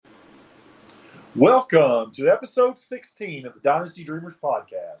Welcome to episode 16 of the Dynasty Dreamerz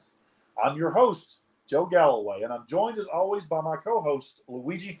podcast. I'm your host, Joe Galloway, and I'm joined as always by my co-host,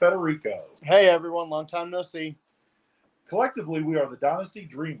 Luigi Federico. Hey everyone, long time no see. Collectively, we are the Dynasty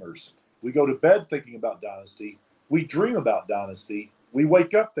Dreamerz. We go to bed thinking about Dynasty. We dream about Dynasty. We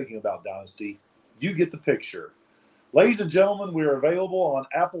wake up thinking about Dynasty. You get the picture. Ladies and gentlemen, we are available on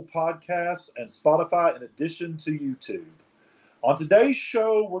Apple Podcasts and Spotify in addition to YouTube. On today's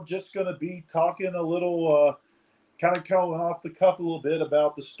show, we're just going to be talking a little, kind of going off the cuff a little bit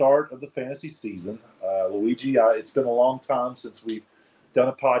about the start of the fantasy season. Luigi, it's been a long time since we've done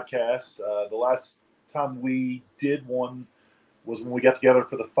a podcast. The last time we did one was when we got together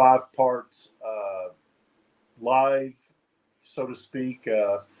for the 5-part live, so to speak,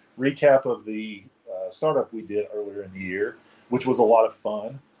 recap of the startup we did earlier in the year, which was a lot of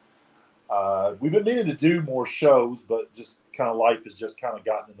fun. We've been needing to do more shows, but just kind of life has just kind of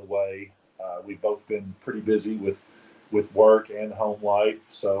gotten in the way. We've both been pretty busy with work and home life.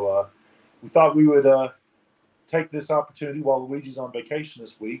 So we thought we would take this opportunity while Luigi's on vacation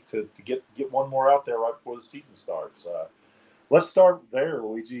this week to get one more out there right before the season starts. Let's start there,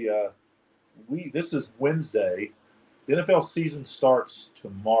 Luigi. This is Wednesday. The NFL season starts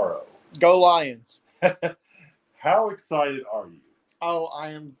tomorrow. Go Lions. How excited are you? Oh,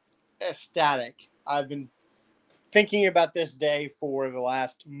 I am ecstatic. I've been thinking about this day for the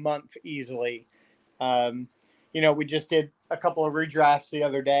last month easily. We just did a couple of redrafts the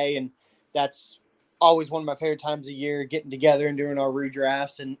other day, and that's always one of my favorite times of year, getting together and doing our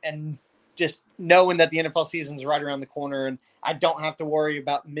redrafts and just knowing that the NFL season is right around the corner and I don't have to worry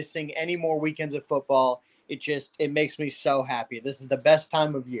about missing any more weekends of football. It makes me so happy. This is the best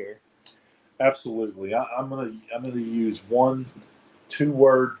time of year. Absolutely. I'm gonna use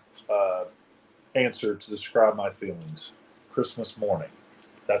 2-word answer to describe my feelings. Christmas morning.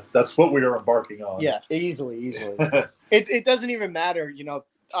 That's what we are embarking on. Yeah, easily. It doesn't even matter.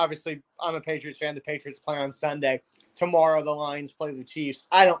 Obviously, I'm a Patriots fan. The Patriots play on Sunday. Tomorrow, the Lions play the Chiefs.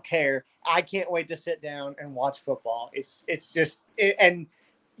 I don't care. I can't wait to sit down and watch football. And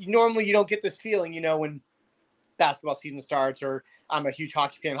normally you don't get this feeling, when basketball season starts, or I'm a huge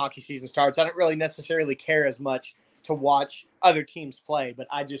hockey fan, hockey season starts. I don't really necessarily care as much to watch other teams play, but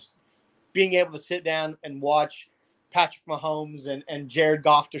being able to sit down and watch Patrick Mahomes and Jared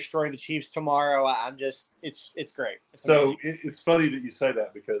Goff destroy the Chiefs tomorrow, it's great. It's funny that you say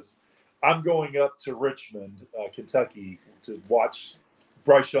that because I'm going up to Richmond, Kentucky to watch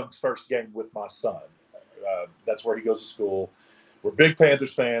Bryce Young's first game with my son. That's where he goes to school. We're big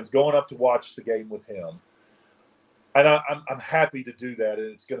Panthers fans, going up to watch the game with him. And I'm happy to do that,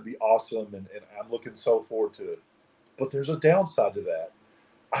 and it's going to be awesome, and I'm looking so forward to it. But there's a downside to that.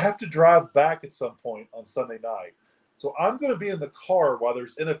 I have to drive back at some point on Sunday night. So I'm going to be in the car while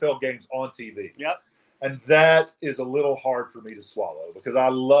there's NFL games on TV. Yep. And that is a little hard for me to swallow because I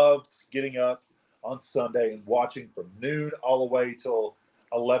loved getting up on Sunday and watching from noon all the way till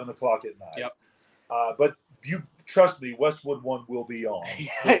 11 o'clock at night. Yep. But you trust me, Westwood One will be on.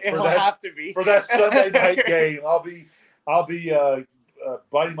 It'll have to be. For that Sunday night game, I'll be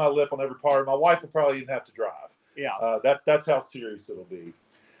biting my lip on every part. My wife will probably even have to drive. Yeah. That's how serious it'll be.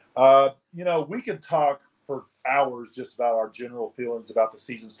 We can talk for hours just about our general feelings about the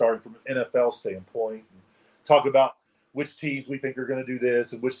season starting from an NFL standpoint and talk about which teams we think are going to do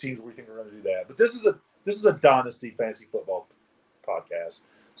this and which teams we think are going to do that. But this is a Dynasty fantasy football podcast.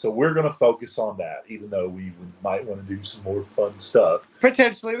 So we're going to focus on that, even though we might want to do some more fun stuff.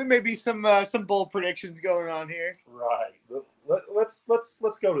 Potentially, there may be some bold predictions going on here. Right. Let's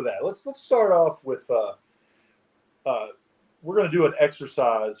go to that. Let's start off with we're going to do an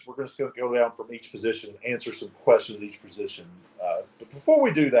exercise. We're just going to go down from each position and answer some questions at each position. But before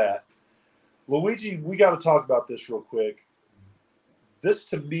we do that, Luigi, we got to talk about this real quick. This,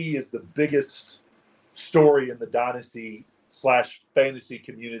 to me, is the biggest story in the Dynasty/fantasy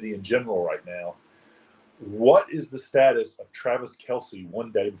community in general right now. What is the status of Travis Kelce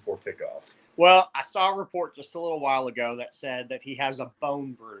one day before kickoff? Well, I saw a report just a little while ago that said that he has a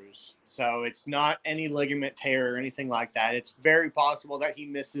bone bruise. So it's not any ligament tear or anything like that. It's very possible that he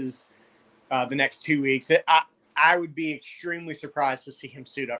misses the next 2 weeks. I would be extremely surprised to see him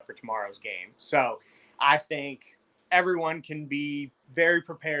suit up for tomorrow's game. So I think everyone can be very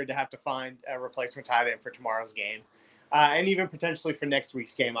prepared to have to find a replacement tight end for tomorrow's game. And even potentially for next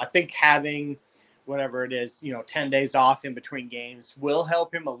week's game. I think having whatever it is, 10 days off in between games will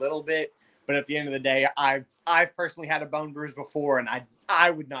help him a little bit. But at the end of the day, I've personally had a bone bruise before, and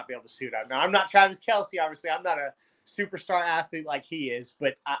I would not be able to suit up. Now, I'm not Travis Kelce, obviously. I'm not a superstar athlete like he is,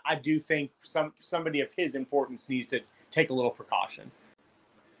 but I do think somebody of his importance needs to take a little precaution.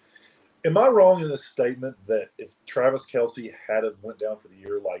 Am I wrong in this statement that if Travis Kelce had went down for the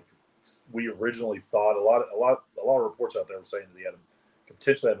year like we originally thought, a lot of reports out there were saying that he had could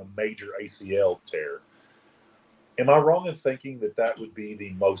potentially have a major ACL tear. Am I wrong in thinking that that would be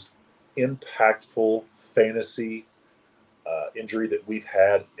the most impactful fantasy injury that we've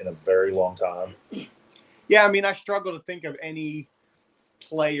had in a very long time? Yeah, I mean, I struggle to think of any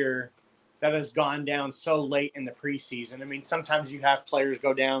player that has gone down so late in the preseason. I mean, sometimes you have players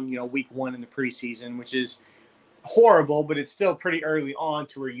go down, week 1 in the preseason, which is horrible, but it's still pretty early on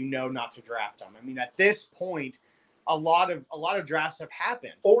to where not to draft them. I mean, at this point, a lot of drafts have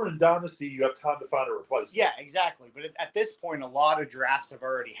happened. Or in Dynasty, you have time to find a replacement. Yeah, exactly. But at this point, a lot of drafts have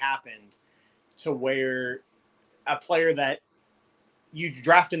already happened to where a player that you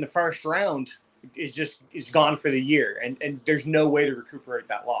draft in the first round is gone for the year, and there's no way to recuperate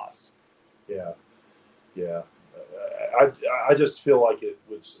that loss. Yeah. I just feel like it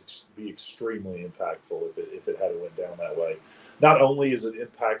would be extremely impactful if it had went down that way. Not only is it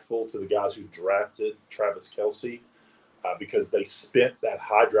impactful to the guys who drafted Travis Kelce, because they spent that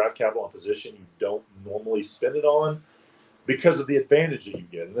high draft capital on a position you don't normally spend it on because of the advantage that you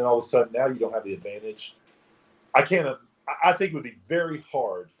get. And then all of a sudden now you don't have the advantage. I think it would be very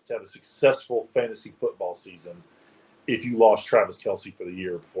hard to have a successful fantasy football season if you lost Travis Kelce for the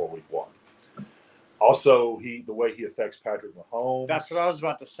year before week 1. Also, the way he affects Patrick Mahomes. That's what I was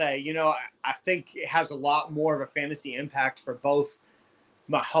about to say. I think it has a lot more of a fantasy impact for both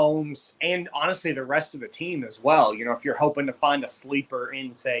Mahomes and honestly the rest of the team as well. If you're hoping to find a sleeper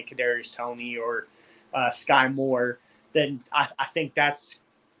in, say, Kadarius Toney or Sky Moore, then I think that's.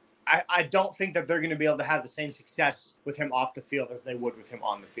 I don't think that they're going to be able to have the same success with him off the field as they would with him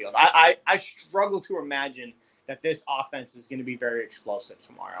on the field. I struggle to imagine that this offense is going to be very explosive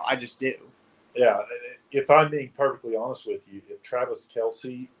tomorrow. I just do. Yeah, if I'm being perfectly honest with you, if Travis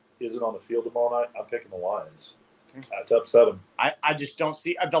Kelce isn't on the field tomorrow night, I'm picking the Lions. To upset them. I just don't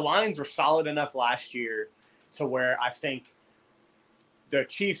see – the Lions were solid enough last year to where I think the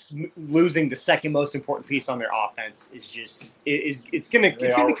Chiefs losing the second most important piece on their offense is just – it's going to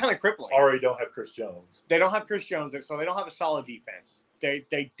be kind of crippling. Already don't have Chris Jones. They don't have Chris Jones, so they don't have a solid defense.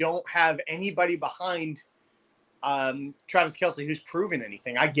 They don't have anybody behind Travis Kelce who's proven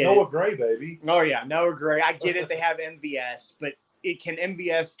anything. I get Noah Gray, baby. Oh, yeah, Noah Gray. I get it. They have MVS, but can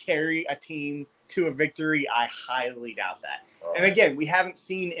MVS carry a team to a victory? I highly doubt that. Right. And again, we haven't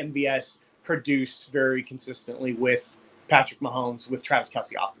seen MVS produce very consistently with Patrick Mahomes, with Travis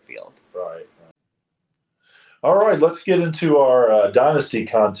Kelce off the field. Right. All right, let's get into our Dynasty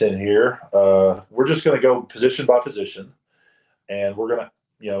content here. We're just going to go position by position, and we're going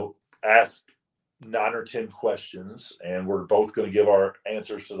to, ask 9 or 10 questions, and we're both going to give our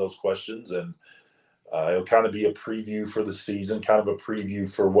answers to those questions, and it'll kind of be a preview for the season, kind of a preview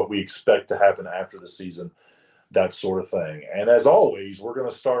for what we expect to happen after the season, that sort of thing. And as always, we're going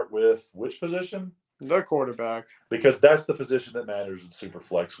to start with which position? The quarterback. Because that's the position that matters in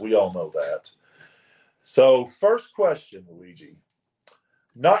Superflex. We all know that. So first question, Luigi.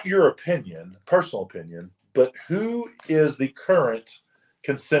 Not your opinion, personal opinion, but who is the current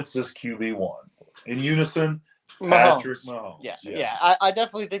consensus QB1? In unison, Patrick Mahomes. Yeah. I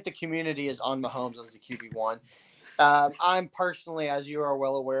definitely think the community is on Mahomes as the QB1. I'm personally, as you are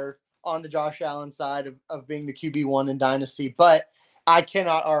well aware, on the Josh Allen side of being the QB1 in Dynasty, but I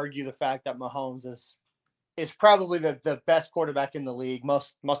cannot argue the fact that Mahomes is probably the best quarterback in the league,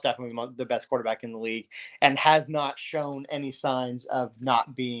 most definitely the best quarterback in the league, and has not shown any signs of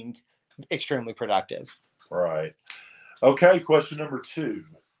not being extremely productive. Right. Okay, question number 2.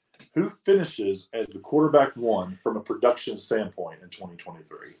 Who finishes as the quarterback 1 from a production standpoint in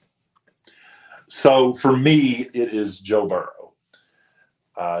 2023? So for me, it is Joe Burrow.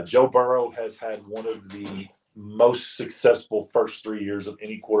 Joe Burrow has had one of the most successful first 3 years of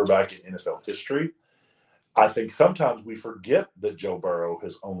any quarterback in NFL history. I think sometimes we forget that Joe Burrow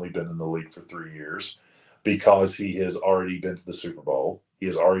has only been in the league for 3 years because he has already been to the Super Bowl. He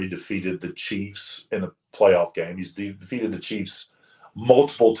has already defeated the Chiefs in a playoff game. He's defeated the Chiefs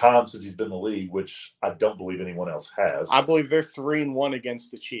multiple times since he's been in the league, which I don't believe anyone else has. I believe they're 3-1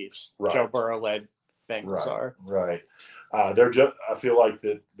 against the Chiefs. Right. Joe Burrow-led Bengals are. Right. I feel like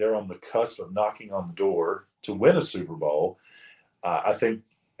that they're on the cusp of knocking on the door to win a Super Bowl. I think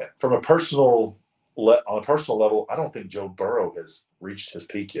from a personal level, I don't think Joe Burrow has reached his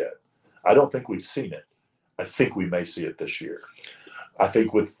peak yet. I don't think we've seen it. I think we may see it this year. I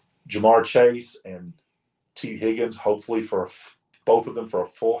think with Jamar Chase and T. Higgins, hopefully for both of them for a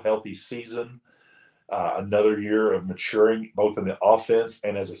full healthy season, Another year of maturing both in the offense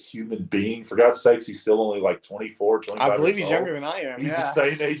and as a human being. For God's sakes, he's still only like 24, 25 I believe years he's old. younger than I am. He's yeah. the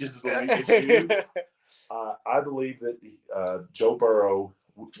same age as you. I believe that Joe Burrow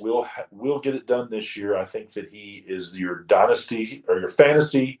will get it done this year. I think that he is your dynasty or your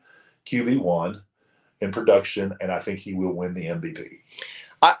fantasy QB1 in production, and I think he will win the MVP.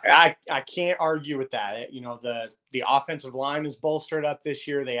 I can't argue with that. You know, the offensive line is bolstered up this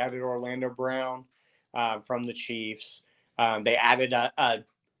year. They added Orlando Brown from the Chiefs. They added a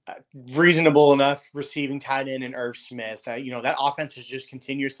reasonable enough receiving tight end in Irv Smith. You know, that offense has just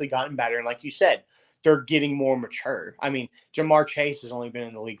continuously gotten better. And like you said, they're getting more mature. I mean, Jamar Chase has only been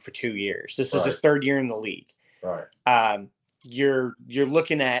in the league for 2 years. This is his third year in the league. Right. You're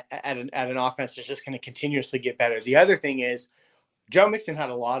looking at an offense that's just going to continuously get better. The other thing is Joe Mixon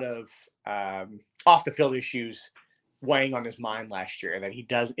had a lot of off the field issues weighing on his mind last year that he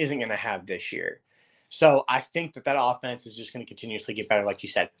isn't going to have this year. So I think that offense is just going to continuously get better, like you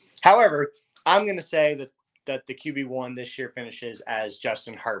said. However, I'm going to say that the QB1 this year finishes as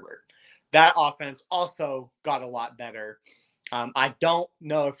Justin Herbert. That offense also got a lot better. I don't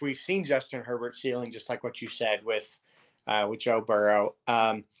know if we've seen Justin Herbert's ceiling, just like what you said with Joe Burrow.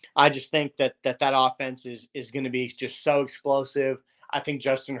 I just think that offense is going to be just so explosive. I think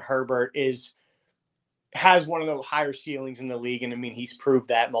Justin Herbert has one of the higher ceilings in the league, and I mean he's proved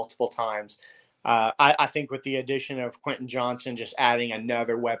that multiple times. I think with the addition of Quentin Johnson, just adding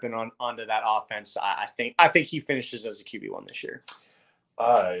another weapon onto that offense, I think he finishes as a QB1 this year.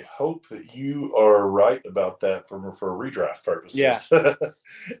 I hope that you are right about that for redraft purposes. Yeah.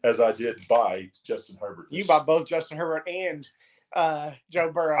 As I did buy Justin Herbert. You bought both Justin Herbert and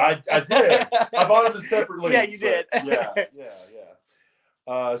Joe Burrow. I did. I bought them in separate leagues. Yeah, you did.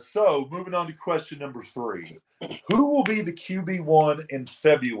 Yeah. So moving on to question number 3. Who will be the QB1 in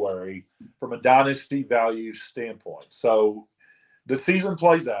February from a dynasty value standpoint? So the season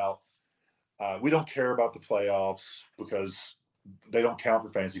plays out. We don't care about the playoffs because they don't count for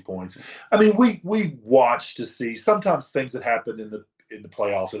fantasy points. I mean, we watch to see sometimes things that happen in the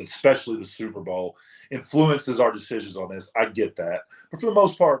playoffs, and especially the Super Bowl, influences our decisions on this. I get that. But for the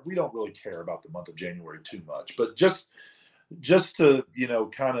most part, we don't really care about the month of January too much. But just to,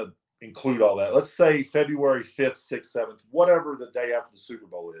 kind of include all that, let's say February 5th, 6th, 7th, whatever the day after the Super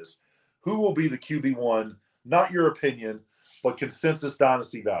Bowl is, who will be the QB1? Not your opinion, but consensus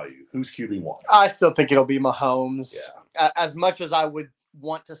dynasty value. Who's QB1? I still think it'll be Mahomes. Yeah. As much as I would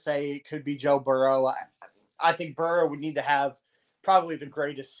want to say it could be Joe Burrow, I think Burrow would need to have probably the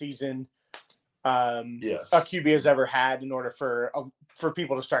greatest season a QB has ever had in order for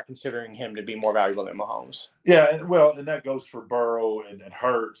people to start considering him to be more valuable than Mahomes. Yeah, and that goes for Burrow and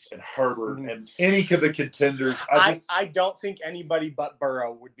Hurts and Herbert and any of the contenders. I don't think anybody but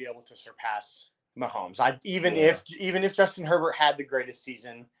Burrow would be able to surpass Mahomes. Even if Justin Herbert had the greatest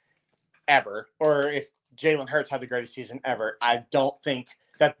season ever, or if Jalen Hurts had the greatest season ever, I don't think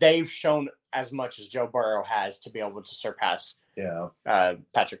that they've shown as much as Joe Burrow has to be able to surpass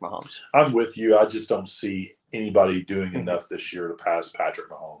Patrick Mahomes. I'm with you. I just don't see anybody doing enough this year to pass Patrick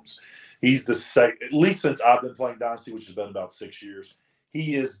Mahomes. He's the second, at least since I've been playing Dynasty, which has been about 6 years,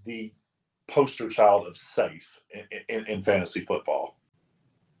 he is the poster child of safe in fantasy football.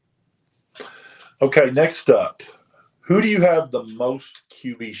 Okay, next up. Who do you have the most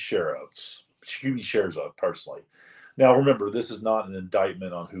QB shares of personally? Now, remember, this is not an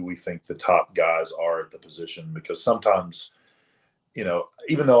indictment on who we think the top guys are at the position, because sometimes,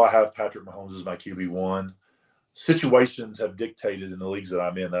 even though I have Patrick Mahomes as my QB1, situations have dictated in the leagues that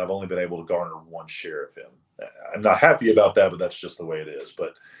I'm in that I've only been able to garner one share of him. I'm not happy about that, but that's just the way it is.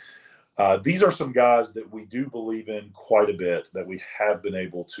 But these are some guys that we do believe in quite a bit, that we have been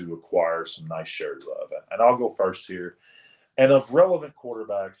able to acquire some nice shares of. And I'll go first here. And of relevant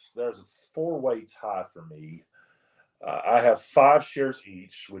quarterbacks, there's a 4-way tie for me. I have 5 shares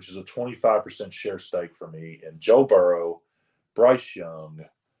each, which is a 25% share stake for me in Joe Burrow, Bryce Young,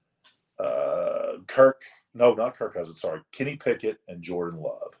 Kenny Pickett, and Jordan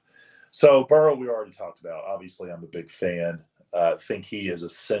Love. So Burrow, we already talked about. Obviously, I'm a big fan. Think he is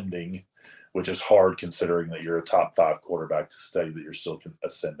ascending, which is hard considering that you're a top 5 quarterback to say that you're still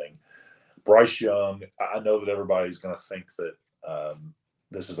ascending. Bryce Young, I know that everybody's going to think that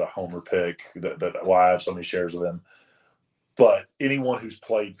this is a homer pick, that why I have so many shares of him. But anyone who's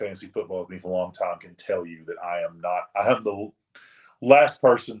played fantasy football with me for a long time can tell you that I am the last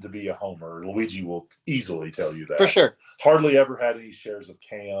person to be a homer. Luigi will easily tell you that. For sure. Hardly ever had any shares of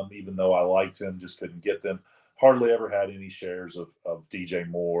Cam, even though I liked him, just couldn't get them. Hardly ever had any shares of DJ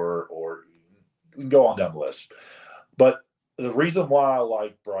Moore, or you can go on down the list. But The reason why I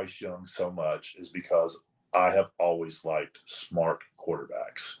like Bryce Young so much is because I have always liked smart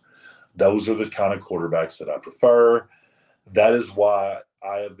quarterbacks. Those are the kind of quarterbacks that I prefer. That is why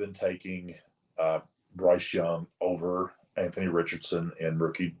I have been taking Bryce Young over Anthony Richardson in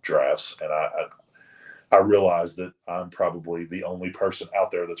rookie drafts, and I realize that I'm probably the only person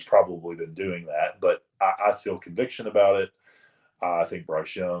out there that's probably been doing that, but I feel conviction about it. I think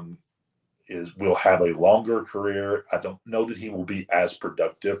Bryce Young will have a longer career. I don't know that he will be as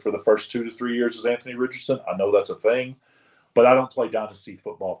productive for the first 2 to 3 years as Anthony Richardson. I know that's a thing, but I don't play dynasty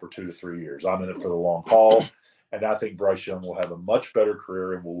football for 2 to 3 years. I'm in it for the long haul, and I think Bryce Young will have a much better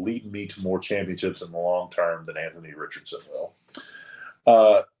career and will lead me to more championships in the long term than Anthony Richardson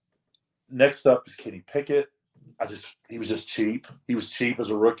will. Next up is Kenny Pickett. He was just cheap. He was cheap as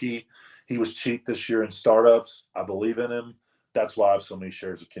a rookie. He was cheap this year in startups. I believe in him. That's why I have so many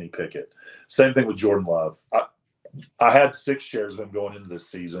shares of Kenny Pickett. Same thing with Jordan Love. I had 6 shares of him going into this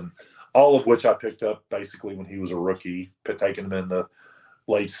season, all of which I picked up basically when he was a rookie, taking him in the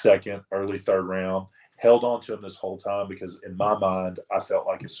late second, early third round. Held on to him this whole time because in my mind, I felt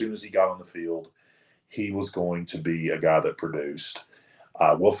like as soon as he got on the field, he was going to be a guy that produced.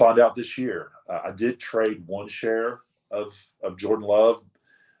 We'll find out this year. I did trade 1 share of Jordan Love.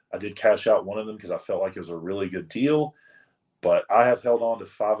 I did cash out one of them because I felt like it was a really good deal. But I have held on to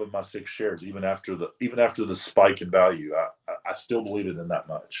 5 of my 6 shares, even after the spike in value. I still believe it in that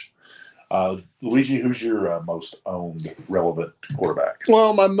much. Luigi, who's your most owned relevant quarterback?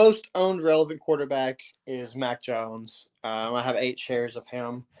 Well, my most owned relevant quarterback is Mac Jones. I have 8 shares of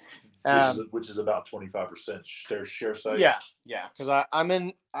him. Which is about 25% share save. Yeah, because I'm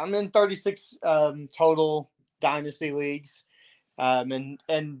in 36 total dynasty leagues, and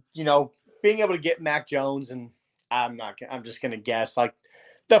being able to get Mac Jones, and I'm just gonna guess I'm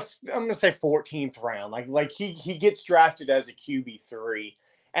gonna say 14th round, like he gets drafted as a QB3,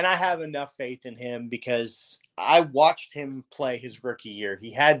 and I have enough faith in him because I watched him play his rookie year.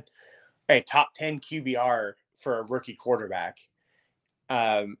 He had a top 10 QBR for a rookie quarterback.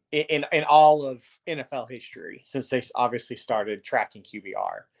 In all of NFL history, since they obviously started tracking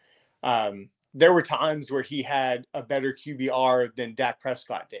QBR. There were times where he had a better QBR than Dak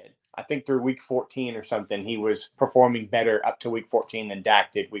Prescott did. I think through week 14 or something, he was performing better up to week 14 than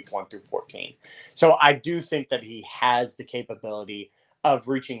Dak did week 1 through 14. So I do think that he has the capability of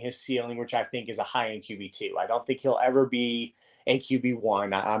reaching his ceiling, which I think is a high-end QB2. I don't think he'll ever be a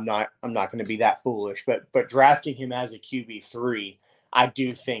QB1. I'm not going to be that foolish, but drafting him as a QB3, I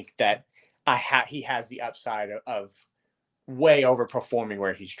do think that he has the upside of way overperforming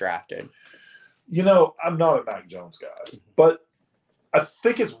where he's drafted. I'm not a Mac Jones guy, but I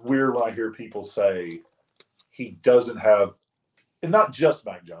think it's weird when I hear people say he doesn't have, and not just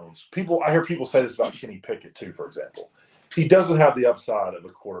Mac Jones. I hear people say this about Kenny Pickett too, for example. He doesn't have the upside of a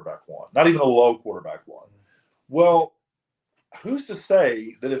quarterback 1, not even a low quarterback 1. Well, who's to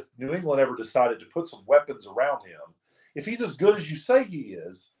say that if New England ever decided to put some weapons around him, if he's as good as you say he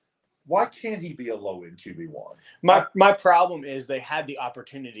is, why can't he be a low-end QB1? My problem is they had the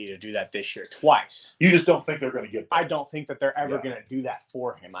opportunity to do that this year twice. You just don't think they're going to get there? I don't think that they're ever going to do that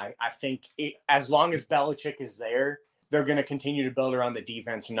for him. I think as long as Belichick is there, they're going to continue to build around the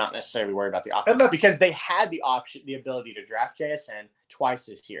defense and not necessarily worry about the offense, because they had the ability to draft JSN twice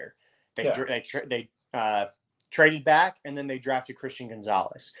this year. They traded back, and then they drafted Christian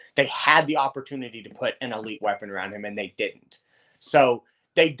Gonzalez. They had the opportunity to put an elite weapon around him, and they didn't. So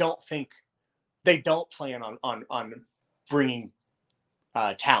they don't plan on bringing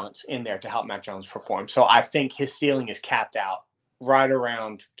talents in there to help Mac Jones perform. So I think his ceiling is capped out right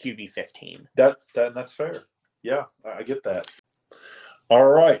around QB 15. That's fair. Yeah, I get that. All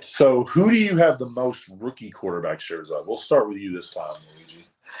right. So who do you have the most rookie quarterback shares of? We'll start with you this time, Luigi.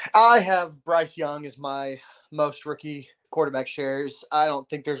 I have Bryce Young as my most rookie quarterback shares. I don't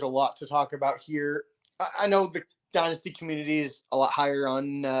think there's a lot to talk about here. I know the dynasty community is a lot higher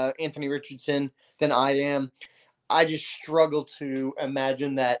on Anthony Richardson than I am. I just struggle to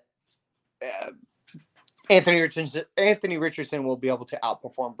imagine that Anthony Richardson will be able to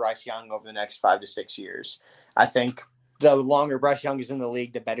outperform Bryce Young over the next 5 to 6 years. I think the longer Bryce Young is in the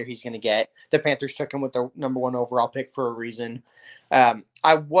league, the better he's going to get. The Panthers took him with the number 1 overall pick for a reason.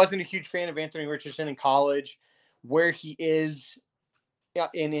 I wasn't a huge fan of Anthony Richardson in college. Where he is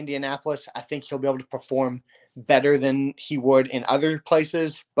in Indianapolis, I think he'll be able to perform better than he would in other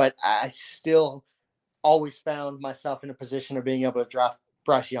places, but I still always found myself in a position of being able to draft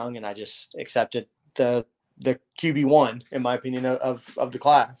Bryce Young, and I just accepted the QB1, in my opinion, of the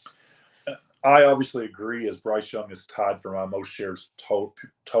class. I obviously agree, as Bryce Young is tied for my most shares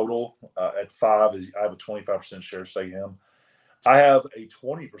total at 5. I have a 25% share stake in him. I have a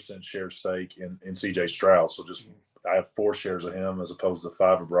 20% share stake in CJ Stroud. So I have 4 shares of him as opposed to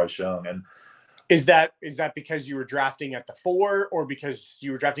 5 of Bryce Young. And is that because you were drafting at the 4 or because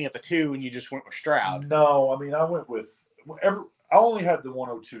you were drafting at the 2 and you just went with Stroud? No, I mean, I went with I only had the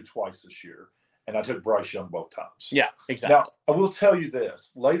 102 twice this year, and I took Bryce Young both times. Yeah, exactly. Now, I will tell you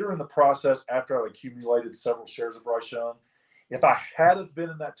this. Later in the process, after I accumulated several shares of Bryce Young, if I had have been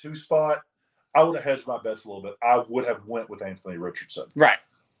in that 2 spot, I would have hedged my bets a little bit. I would have went with Anthony Richardson. Right.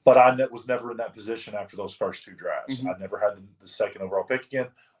 But I was never in that position after those first 2 drafts. Mm-hmm. I never had the second overall pick again.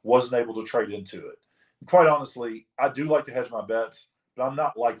 Wasn't able to trade into it. And quite honestly, I do like to hedge my bets, but I'm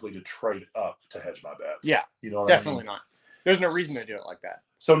not likely to trade up to hedge my bets. Yeah, you know what definitely I mean? not. There's no reason to do it like that.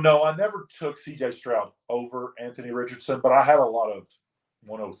 So, no, I never took C.J. Stroud over Anthony Richardson, but I had a lot of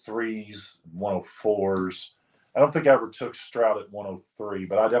 103s, 104s. I don't think I ever took Stroud at 103,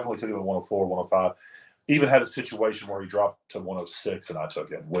 but I definitely took him at 104, 105. Even had a situation where he dropped to 106 and I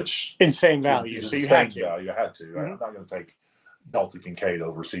took him, which insane value. So you had to. Value. I had to. Mm-hmm. I'm not going to take Dalton Kincaid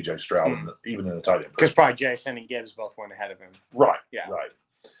over C.J. Stroud, even in the tight end. Because probably Jason and Gibbs both went ahead of him. Right. Yeah. Right.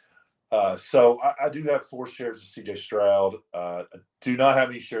 So I do have 4 shares of C.J. Stroud. I do not have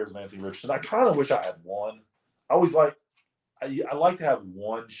any shares of Anthony Richardson. I kind of wish I had one. I always I like to have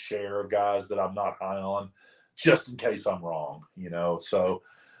 1 share of guys that I'm not high on, just in case I'm wrong. So.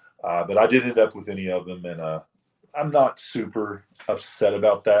 But I didn't end up with any of them, and I'm not super upset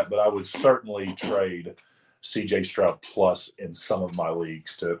about that. But I would certainly trade C.J. Stroud plus in some of my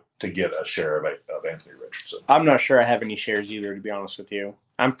leagues to get a share of Anthony Richardson. I'm not sure I have any shares either, to be honest with you.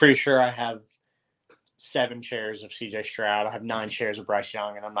 I'm pretty sure I have 7 shares of C.J. Stroud. I have 9 shares of Bryce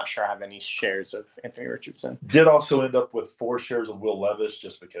Young, and I'm not sure I have any shares of Anthony Richardson. Did also end up with 4 shares of Will Levis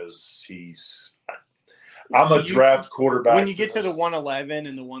just because I'm a draft quarterback. When you get to the 111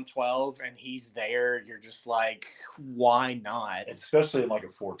 and the 112 and he's there, you're just like, why not? Especially in like a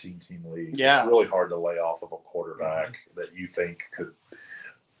 14-team league. Yeah. It's really hard to lay off of a quarterback that you think could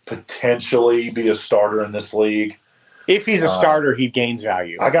potentially be a starter in this league. If he's a starter, he gains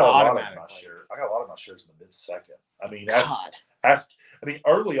value. I got a lot of my shares in the mid-second. I mean,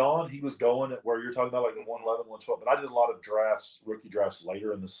 early on, he was going at where you're talking about, like the 111, 112. But I did a lot of rookie drafts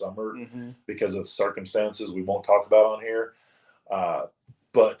later in the summer because of circumstances we won't talk about on here.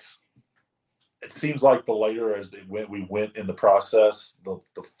 But it seems like the later as we went in the process,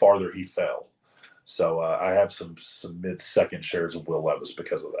 the farther he fell. So I have some mid-second shares of Will Levis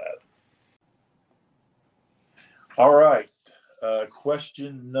because of that. All right.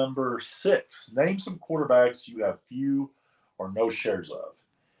 Question number 6. Name some quarterbacks you have few or no shares of.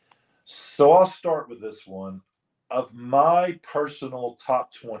 So I'll start with this one. Of my personal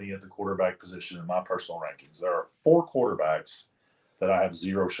top 20 at the quarterback position in my personal rankings, there are 4 quarterbacks that I have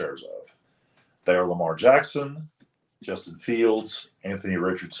 0 shares of. They are Lamar Jackson, Justin Fields, Anthony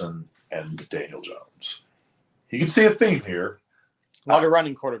Richardson, and Daniel Jones. You can see a theme here. A lot of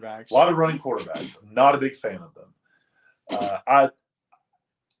running quarterbacks. I'm not a big fan of them.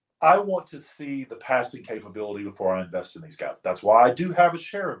 I want to see the passing capability before I invest in these guys. That's why I do have a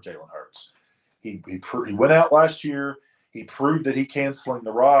share of Jalen Hurts. He went out last year. He proved that he can sling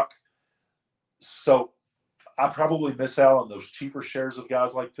the rock. So I probably miss out on those cheaper shares of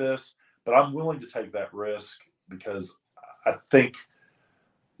guys like this, but I'm willing to take that risk because I think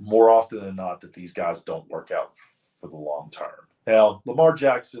more often than not that these guys don't work out for the long term. Now, Lamar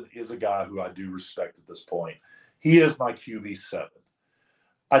Jackson is a guy who I do respect at this point. He is my QB7.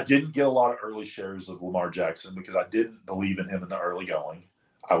 I didn't get a lot of early shares of Lamar Jackson because I didn't believe in him in the early going.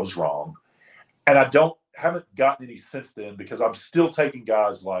 I was wrong. And I haven't gotten any since then because I'm still taking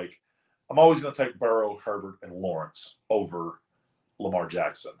guys like I'm always going to take Burrow, Herbert, and Lawrence over Lamar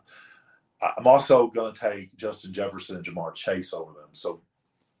Jackson. I'm also going to take Justin Jefferson and Jamar Chase over them. So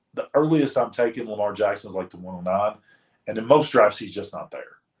the earliest I'm taking Lamar Jackson is like the 109. And in most drafts, he's just not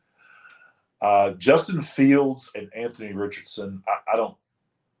there. Justin Fields and Anthony Richardson, I don't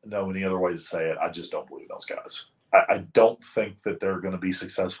know any other way to say it. I just don't believe those guys. I don't think that they're going to be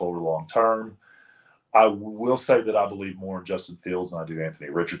successful over the long term. I will say that I believe more in Justin Fields than I do Anthony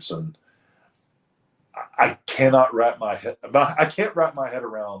Richardson. I cannot wrap my head. I can't wrap my head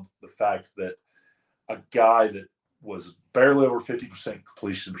around the fact that a guy that was barely over 50%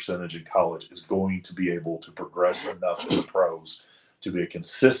 completion percentage in college is going to be able to progress enough in the pros to be a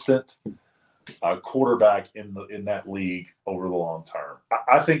consistent quarterback in that league over the long term.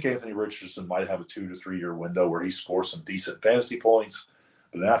 I think Anthony Richardson might have a 2 to 3 year window where he scores some decent fantasy points,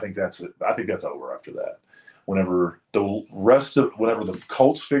 but then I think that's it. I think that's over after that. Whenever the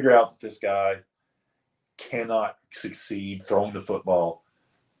Colts figure out that this guy cannot succeed throwing the football,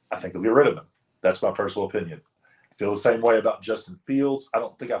 I think they'll get rid of him. That's my personal opinion. Feel the same way about Justin Fields. I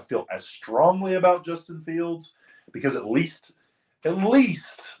don't think I feel as strongly about Justin Fields because at least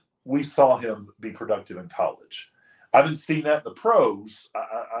we saw him be productive in college. I haven't seen that in the pros.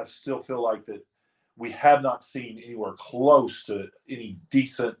 I still feel like that we have not seen anywhere close to any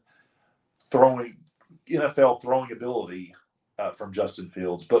decent NFL throwing ability from Justin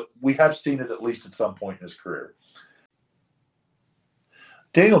Fields, but we have seen it at least at some point in his career.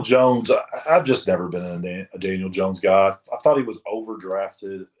 Daniel Jones, I've just never been a Daniel Jones guy. I thought he was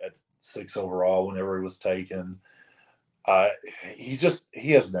overdrafted at 6 overall whenever he was taken. He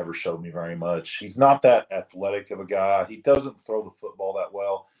has never showed me very much. He's not that athletic of a guy. He doesn't throw the football that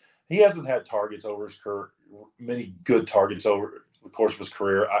well. He hasn't had targets over his career, many good targets over the course of his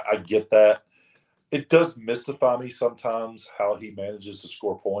career. I get that. It does mystify me sometimes how he manages to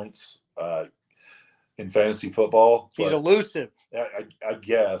score points in fantasy football. He's elusive. I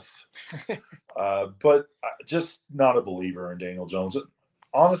guess. But just not a believer in Daniel Jones.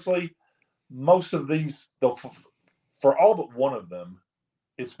 Honestly, most of these, for all but one of them,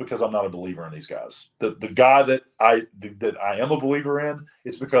 it's because I'm not a believer in these guys. The guy that I am a believer in,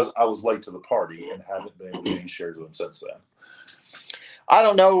 it's because I was late to the party and haven't been able to get any shares of him since then. I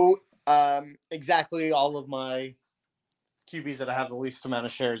don't know exactly all of my QBs that I have the least amount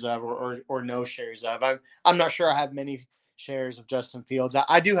of shares of or no shares of. I'm not sure I have many shares of Justin Fields.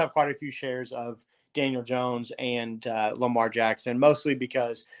 I do have quite a few shares of Daniel Jones and Lamar Jackson, mostly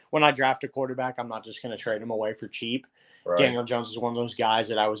because when I draft a quarterback, I'm not just going to trade him away for cheap. Right. Daniel Jones is one of those guys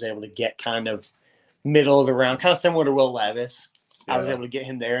that I was able to get kind of middle of the round, kind of similar to Will Levis. Yeah. I was able to get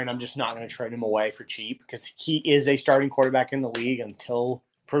him there, and I'm just not going to trade him away for cheap because he is a starting quarterback in the league until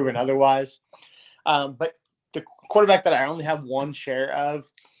proven otherwise. But the quarterback that I only have one share of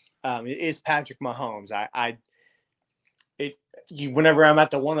is Patrick Mahomes. Whenever I'm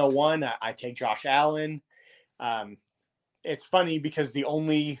at the 101, I take Josh Allen. It's funny because the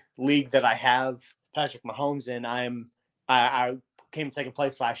only league that I have Patrick Mahomes in, I came second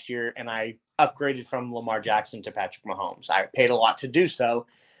place last year, and I upgraded from Lamar Jackson to Patrick Mahomes. I paid a lot to do so,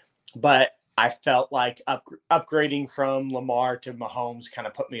 but I felt like upgrading from Lamar to Mahomes kind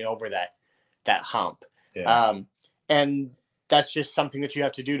of put me over that hump. Yeah. And that's just something that you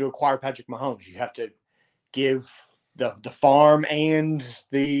have to do to acquire Patrick Mahomes. You have to give the farm and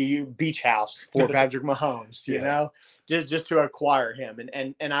the beach house for Patrick Mahomes, you know, just to acquire him.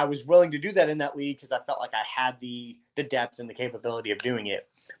 And I was willing to do that in that league because I felt like I had the depth and the capability of doing it.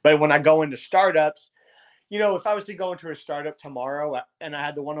 But when I go into startups, you know, if I was to go into a startup tomorrow and I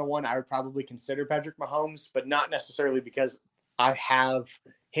had the 101, I would probably consider Patrick Mahomes, but not necessarily because I have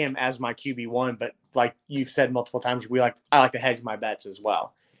him as my QB1. But like you've said multiple times, I like to hedge my bets as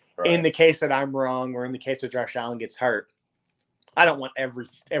well. Right. In the case that I'm wrong, or in the case that Josh Allen gets hurt, I don't want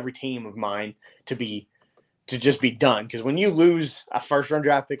every team of mine to just be done. Because when you lose a first-round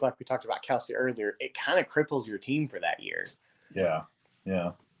draft pick, like we talked about Kelsey earlier, it kind of cripples your team for that year. Yeah,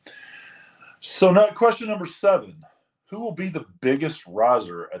 yeah. So now question number 7. Who will be the biggest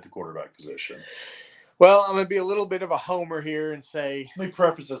riser at the quarterback position? Well, I'm going to be a little bit of a homer here and say... Let me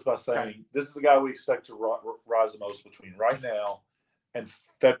preface this by saying this is the guy we expect to rise the most between right now and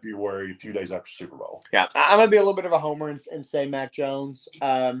February, a few days after Super Bowl. Yeah, I'm going to be a little bit of a homer and say Mac Jones.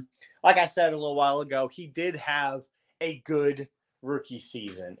 Like I said a little while ago, he did have a good rookie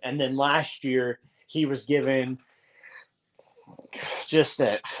season. And then last year, he was given just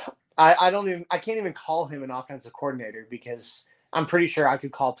that. I can't even call him an offensive coordinator because I'm pretty sure I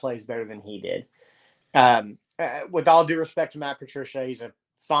could call plays better than he did. With all due respect to Matt Patricia, he's a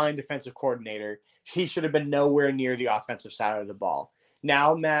fine defensive coordinator. He should have been nowhere near the offensive side of the ball.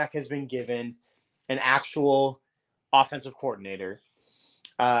 Now Mac has been given an actual offensive coordinator.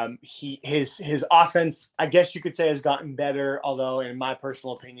 His offense, I guess you could say, has gotten better, although in my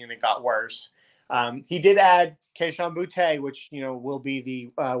personal opinion, it got worse. He did add Kayshon Boutte, which, you know, will be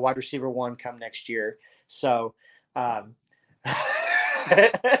the wide receiver 1 come next year. So, but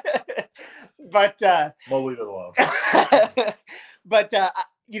we'll leave it alone. But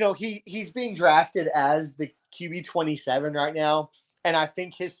you know, he's being drafted as the QB 27 right now, and I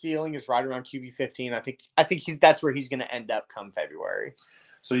think his ceiling is right around QB 15. I think that's where he's going to end up come February.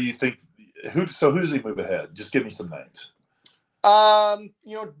 So you think who does he move ahead? Just give me some names.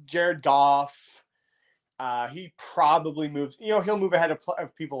 You know, Jared Goff. He probably moves. You know, he'll move ahead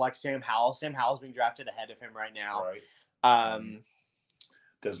of people like Sam Howell. Sam Howell's being drafted ahead of him right now. Right.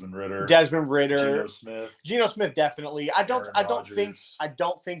 Desmond Ridder. Geno Smith definitely. I don't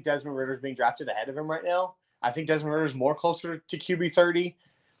think Desmond Ridder is being drafted ahead of him right now. I think Desmond Ridder is more closer to QB 30.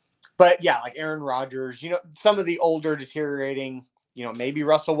 But yeah, like Aaron Rodgers, you know, some of the older deteriorating, you know, maybe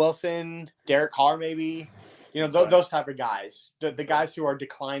Russell Wilson, Derek Carr, maybe. You know, Okay. those type of guys, the guys who are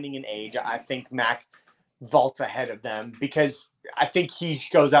declining in age, I think Mac vaults ahead of them because I think he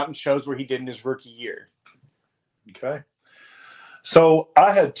goes out and shows where he did in his rookie year. Okay. So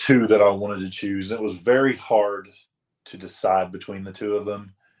I had two that I wanted to choose. It was very hard to decide between the two of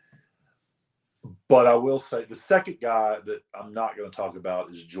them. But I will say the second guy that I'm not going to talk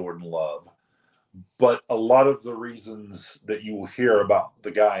about is Jordan Love. But a lot of the reasons that you will hear about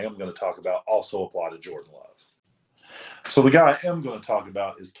the guy I am going to talk about also apply to Jordan Love. So the guy I am going to talk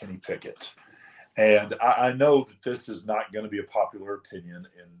about is Kenny Pickett. And I know that this is not going to be a popular opinion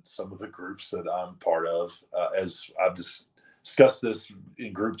in some of the groups that I'm part of, as I've discussed this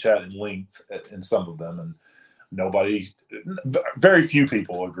in group chat in length in some of them. And very few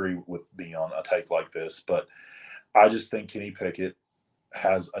people agree with me on a take like this. But I just think Kenny Pickett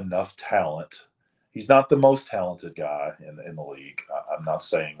has enough talent. He's not the most talented guy in the league. I'm not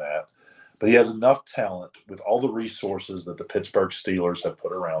saying that. But he has enough talent with all the resources that the Pittsburgh Steelers have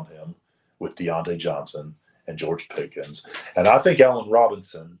put around him with Deontay Johnson and George Pickens. And I think Allen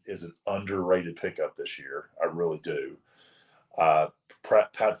Robinson is an underrated pickup this year. I really do. Pat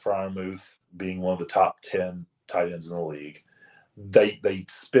Freiermuth being one of the top 10 tight ends in the league. They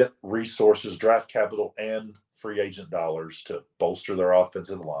spent resources, draft capital, and free agent dollars to bolster their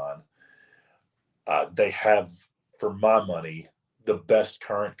offensive line. They have, for my money, the best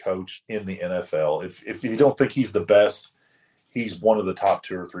current coach in the NFL. If you don't think he's the best, he's one of the top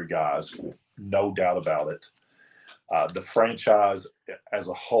 2 or 3 guys, no doubt about it. The franchise as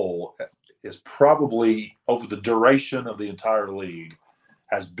a whole is probably, over the duration of the entire league,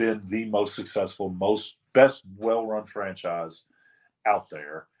 has been the most successful, best well-run franchise out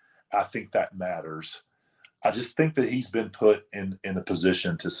there. I think that matters. I just think that he's been put in a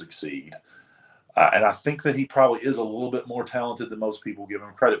position to succeed. And I think that he probably is a little bit more talented than most people give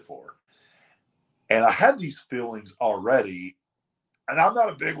him credit for. And I had these feelings already. And I'm not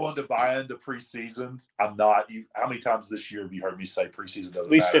a big one to buy into preseason. I'm not. How many times this year have you heard me say preseason doesn't matter?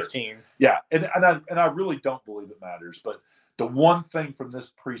 At least 15. Yeah, and I really don't believe it matters. But the one thing from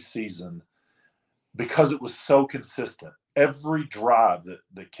this preseason, because it was so consistent, every drive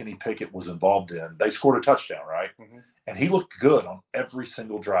that Kenny Pickett was involved in, they scored a touchdown, right? Mm-hmm. And he looked good on every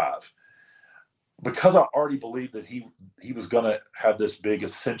single drive. Because I already believed that he was going to have this big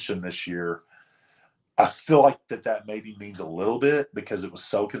ascension this year, I feel like that maybe means a little bit because it was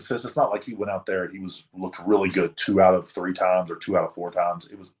so consistent. It's not like he went out there and looked really good 2 out of 3 times or 2 out of 4 times.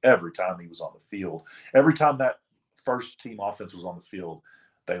 It was every time he was on the field. Every time that first team offense was on the field,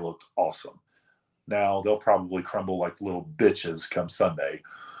 they looked awesome. Now they'll probably crumble like little bitches come Sunday,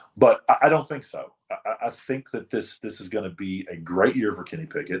 but I don't think so. I think that this is going to be a great year for Kenny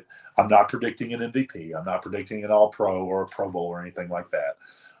Pickett. I'm not predicting an MVP. I'm not predicting an All-Pro or a Pro Bowl or anything like that.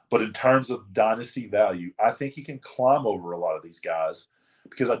 But in terms of dynasty value, I think he can climb over a lot of these guys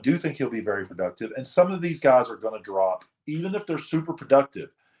because I do think he'll be very productive. And some of these guys are going to drop, even if they're super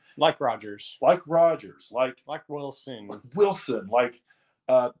productive. Like Rodgers. Like Rodgers. Like Wilson. Like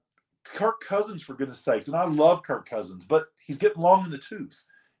Kirk Cousins, for goodness sakes. And I love Kirk Cousins, but he's getting long in the tooth.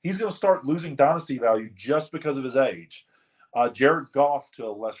 He's going to start losing dynasty value just because of his age. Jared Goff to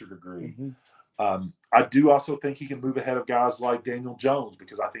a lesser degree. Mm-hmm. I do also think he can move ahead of guys like Daniel Jones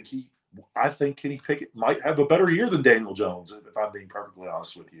because I think Kenny Pickett might have a better year than Daniel Jones, if I'm being perfectly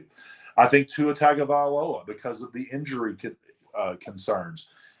honest with you. I think Tua Tagovailoa because of the injury concerns.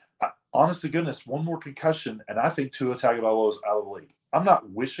 Honest to goodness, one more concussion, and I think Tua Tagovailoa is out of the league. I'm not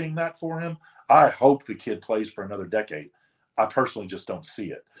wishing that for him. I hope the kid plays for another decade. I personally just don't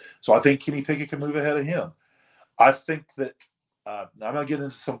see it. So I think Kenny Pickett can move ahead of him. I think that I'm going to get into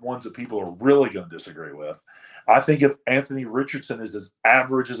some ones that people are really going to disagree with. I think if Anthony Richardson is as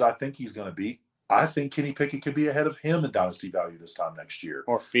average as I think he's going to be, I think Kenny Pickett could be ahead of him in dynasty value this time next year.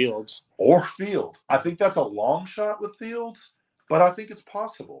 Or Fields. I think that's a long shot with Fields, but I think it's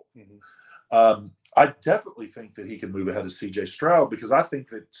possible. Mm-hmm. I definitely think that he can move ahead of C.J. Stroud because I think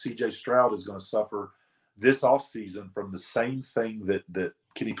that C.J. Stroud is going to suffer this offseason from the same thing that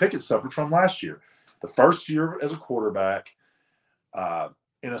Kenny Pickett suffered from last year. The first year as a quarterback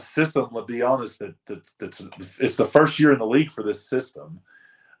in a system, let's be honest, it's the first year in the league for this system.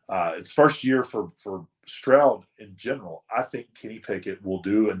 It's first year for Stroud in general. I think Kenny Pickett will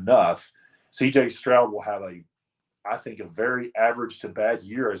do enough. C.J. Stroud will have I think, a very average to bad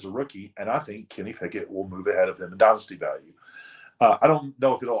year as a rookie, and I think Kenny Pickett will move ahead of him in dynasty value. I don't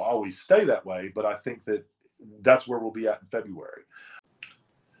know if it'll always stay that way, but I think that's where we'll be at in February.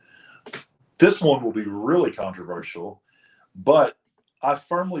 This one will be really controversial, but I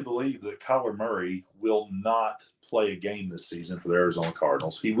firmly believe that Kyler Murray will not play a game this season for the Arizona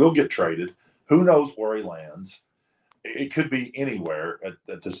Cardinals. He will get traded. Who knows where he lands? It could be anywhere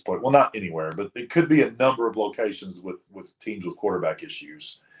at this point. Well, not anywhere, but it could be a number of locations with teams with quarterback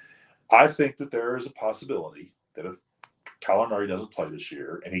issues. I think that there is a possibility that if Kyler Murray doesn't play this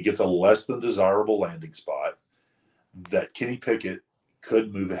year and he gets a less than desirable landing spot, that Kenny Pickett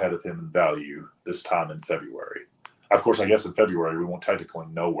could move ahead of him in value this time in February. Of course, I guess in February we won't technically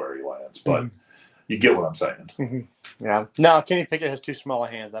know where he lands, but you get what I'm saying. Mm-hmm. Yeah. No, Kenny Pickett has too small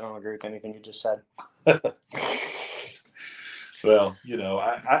of hands. I don't agree with anything you just said. Well,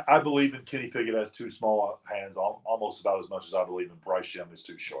 I believe in Kenny Pickett has too small hands almost about as much as I believe in Bryce Young is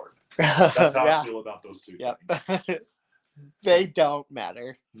too short. That's how I feel about those two things. They don't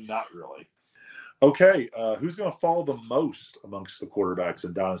matter. Not really. Okay, who's going to fall the most amongst the quarterbacks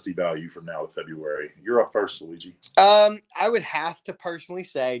in dynasty value from now to February? You're up first, Luigi. I would have to personally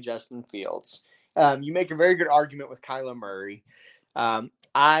say Justin Fields. You make a very good argument with Kyler Murray.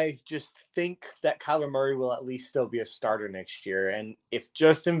 I just think that Kyler Murray will at least still be a starter next year. And if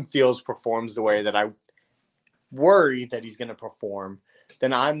Justin Fields performs the way that I worry that he's going to perform,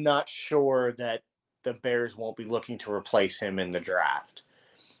 then I'm not sure that the Bears won't be looking to replace him in the draft.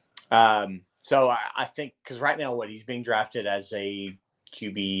 So I think because right now, he's being drafted as a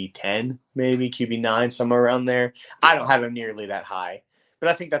QB 10, maybe QB 9, somewhere around there. I don't have him nearly that high, but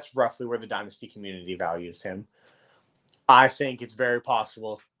I think that's roughly where the dynasty community values him. I think it's very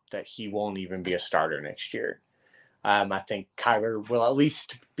possible that he won't even be a starter next year. I think Kyler will at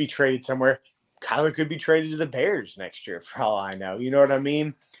least be traded somewhere. Kyler could be traded to the Bears next year, for all I know. You know what I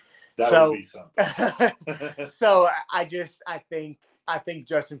mean? That would be something. So I think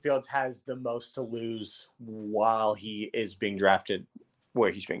Justin Fields has the most to lose while he is being drafted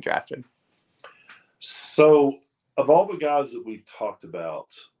where he's being drafted. So, of all the guys that we've talked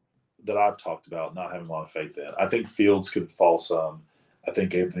about, that I've talked about not having a lot of faith in, I think Fields could fall some. I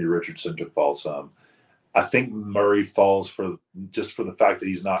think Anthony Richardson could fall some. I think Murray falls for the fact that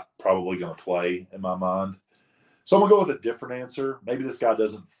he's not probably going to play in my mind. So I'm going to go with a different answer. Maybe this guy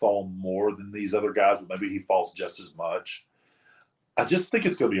doesn't fall more than these other guys, but maybe he falls just as much. I just think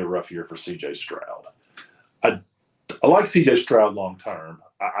it's going to be a rough year for C.J. Stroud. I like C.J. Stroud long term.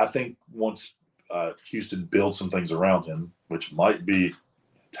 I think once Houston builds some things around him, which might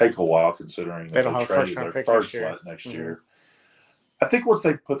take a while considering they don't have their first next year. I think once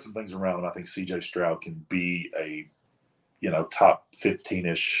they put some things around him, I think C.J. Stroud can be a top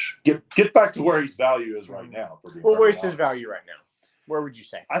 15-ish. Get back to where his value is right now. Where's his value right now? Where would you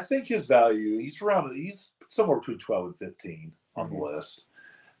say? I think his value, he's somewhere between 12 and 15 on the list.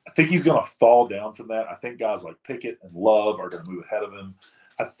 I think he's going to fall down from that. I think guys like Pickett and Love are going to move ahead of him.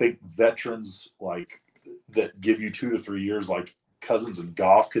 I think veterans like that give you 2 to 3 years, like Cousins and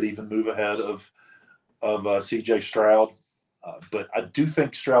Goff, could even move ahead of C.J. Stroud. But I do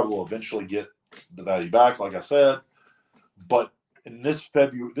think Stroud will eventually get the value back, like I said. But in this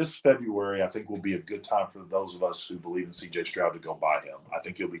February, I think will be a good time for those of us who believe in C.J. Stroud to go buy him. I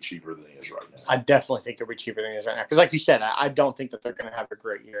think he'll be cheaper than he is right now. I definitely think he'll be cheaper than he is right now. Because like you said, I don't think that they're going to have a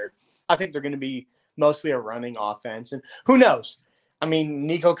great year. I think they're going to be mostly a running offense. And who knows? I mean,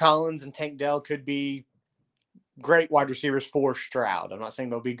 Nico Collins and Tank Dell could be great wide receivers for Stroud. I'm not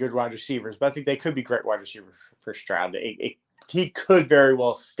saying they'll be good wide receivers, but I think they could be great wide receivers for Stroud. He could very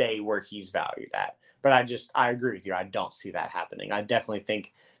well stay where he's valued at. But I agree with you. I don't see that happening. I definitely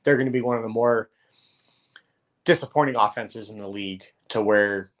think they're going to be one of the more disappointing offenses in the league to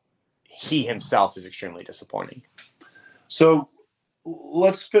where he himself is extremely disappointing. So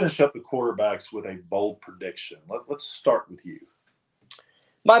let's finish up the quarterbacks with a bold prediction. Let's start with you.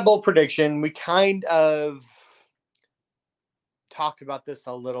 My bold prediction, we kind of talked about this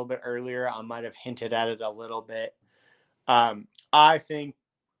a little bit earlier. I might have hinted at it a little bit. I think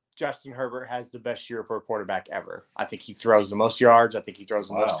Justin Herbert has the best year for a quarterback ever. I think he throws the most yards. I think he throws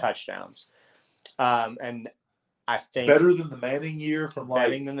the most touchdowns. And I think better than the Manning year you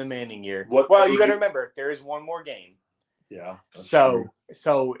got to remember there is one more game. Yeah.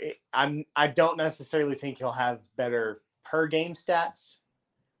 I don't necessarily think he'll have better per game stats,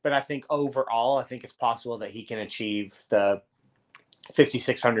 but I think overall, I think it's possible that he can achieve the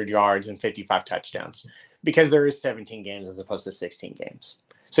 5,600 yards and 55 touchdowns because there is 17 games as opposed to 16 games.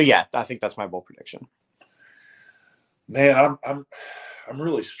 So yeah, I think that's my bold prediction. Man, I'm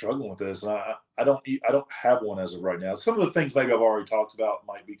really struggling with this, and I don't have one as of right now. Some of the things maybe I've already talked about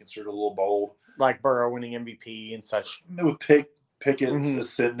might be considered a little bold, like Burrow winning MVP and such. With Pickett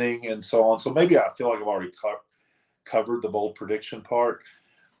ascending and so on. So maybe I feel like I've already covered the bold prediction part.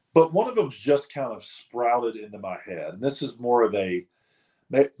 But one of them's just kind of sprouted into my head, and this is more of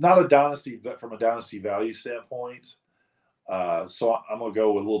not a dynasty, but from a dynasty value standpoint. So I'm going to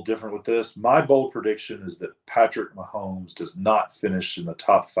go a little different with this. My bold prediction is that Patrick Mahomes does not finish in the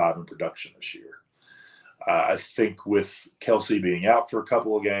top 5 in production this year. I think with Kelsey being out for a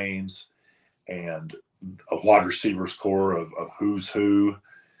couple of games and a wide receivers core of who's who,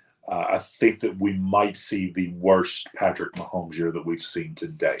 I think that we might see the worst Patrick Mahomes year that we've seen to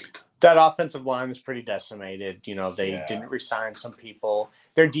date. That offensive line is pretty decimated. They didn't resign some people.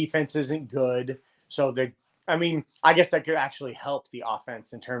 Their defense isn't good. So I guess that could actually help the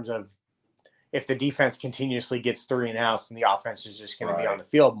offense in terms of if the defense continuously gets 3 and outs, and the offense is just going to be on the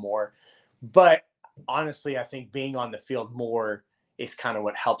field more. But honestly, I think being on the field more is kind of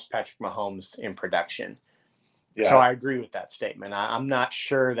what helps Patrick Mahomes in production. Yeah. So I agree with that statement. I'm not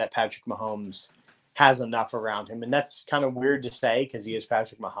sure that Patrick Mahomes has enough around him. And that's kind of weird to say because he is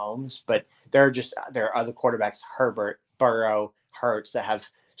Patrick Mahomes. But there are other quarterbacks, Herbert, Burrow, Hurts, that have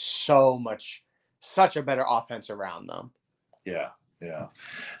such a better offense around them. Yeah.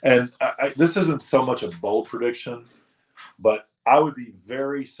 And this isn't so much a bold prediction, but I would be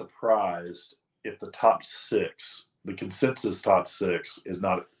very surprised if the top 6, the consensus top 6, is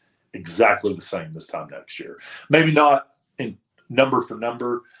not exactly the same this time next year. Maybe not in number for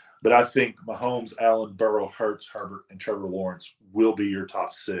number, but I think Mahomes, Allen, Burrow, Hurts, Herbert, and Trevor Lawrence will be your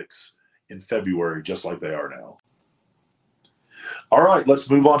top 6 in February, just like they are now. All right, let's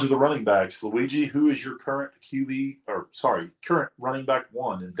move on to the running backs. Luigi, who is your current current running back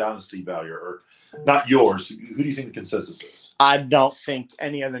 1 in Dynasty value? Or not yours. Who do you think the consensus is? I don't think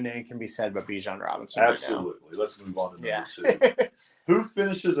any other name can be said but Bijan Robinson. Absolutely. Right now. Let's move on to number 2. Who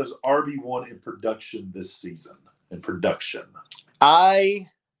finishes as RB1 in production this season? I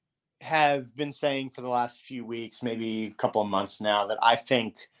have been saying for the last few weeks, maybe a couple of months now, that I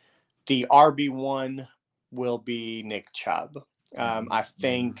think the RB1 will be Nick Chubb. I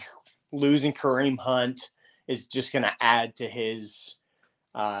think losing Kareem Hunt is just going to add to his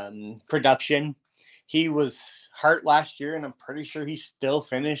production. He was hurt last year, and I'm pretty sure he still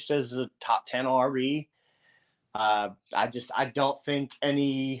finished as a top 10 RB. I don't think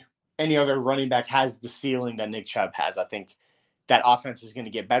any other running back has the ceiling that Nick Chubb has. I think that offense is going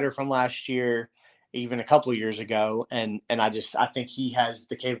to get better from last year, even a couple of years ago, and I think he has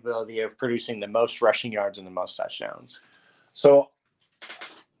the capability of producing the most rushing yards and the most touchdowns. So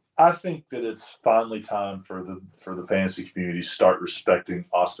I think that it's finally time for the fantasy community to start respecting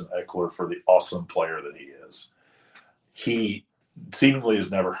Austin Eckler for the awesome player that he is. He seemingly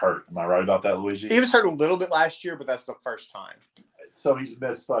is never hurt. Am I right about that, Luigi? He was hurt a little bit last year, but that's the first time. So he's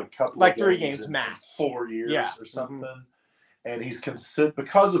missed like a couple of 3 games max. 4 years or something. Mm-hmm. And he's consistent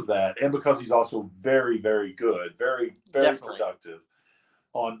because of that, and because he's also very, very good, very, very Definitely. Productive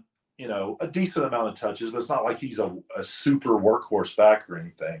on, a decent amount of touches, but it's not like he's a super workhorse back or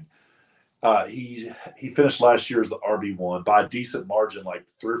anything. He finished last year as the RB1 by a decent margin, like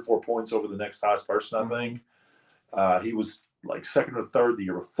 3 or 4 points over the next highest person, I think. He was like 2nd or 3rd the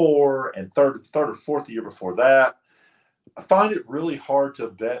year before, and third or 4th the year before that. I find it really hard to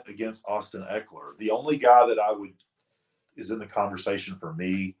bet against Austin Eckler. The only guy that is in the conversation for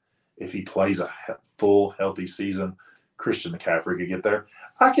me if he plays a full healthy season, Christian McCaffrey could get there.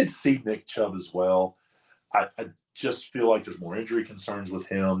 I could see Nick Chubb as well. I just feel like there's more injury concerns with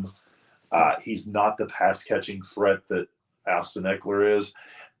him. He's not the pass catching threat that Austin Eckler is.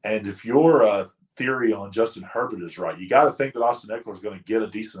 And if your theory on Justin Herbert is right, you got to think that Austin Eckler is going to get a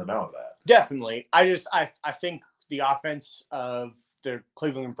decent amount of that. Definitely. I think the offense of the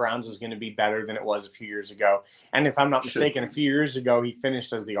Cleveland Browns is going to be better than it was a few years ago. And if I'm not mistaken, a few years ago, he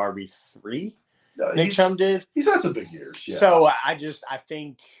finished as the RB3. Nick Chubb did. He's had some big years. Yeah. So I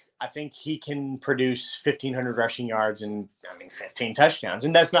think he can produce 1,500 rushing yards and 15 touchdowns.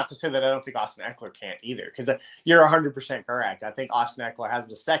 And that's not to say that I don't think Austin Eckler can't either, because you're 100% correct. I think Austin Eckler has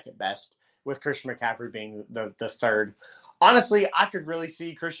the second best, with Christian McCaffrey being the third. Honestly, I could really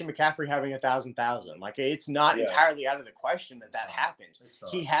see Christian McCaffrey having 1,000. Like, it's not entirely out of the question that happens.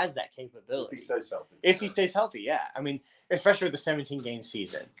 He has that capability. If he stays healthy, yeah. Especially with the 17-game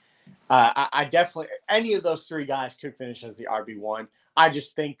season. I definitely – any of those 3 guys could finish as the RB1. I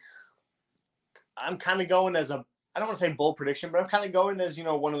just think I'm kind of going as I don't want to say bold prediction, but I'm kind of going as,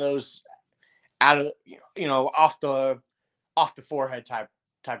 one of those out of, off the forehead type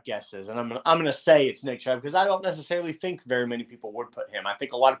guesses, and I'm gonna say it's Nick Chubb because I don't necessarily think very many people would put him. I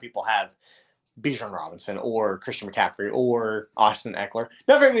think a lot of people have Bijan Robinson or Christian McCaffrey or Austin Eckler.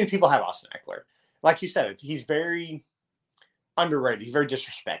 Not very many people have Austin Eckler. Like you said, he's very underrated. He's very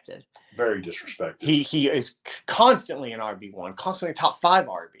disrespected. Very disrespected. He is constantly an RB1, constantly top 5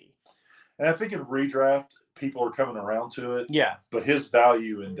 RB. And I think in redraft, people are coming around to it. Yeah, but his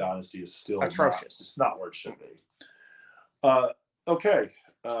value in Dynasty is still atrocious. It's not where it should be. Okay.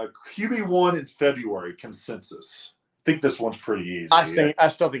 QB1 in February consensus. I think this one's pretty easy. I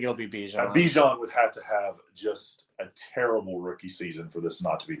still think it'll be Bijan. Bijan would have to have just a terrible rookie season for this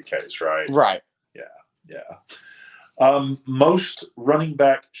not to be the case, right? Right. Yeah. Most running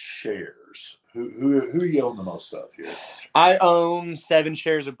back shares. Who are you own the most of here? I own 7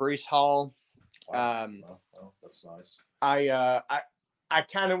 shares of Breece Hall. Wow. That's nice. I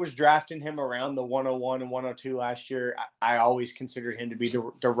kind of was drafting him around the 101 and 102 last year. I always considered him to be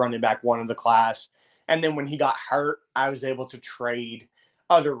the running back one of the class. And then when he got hurt, I was able to trade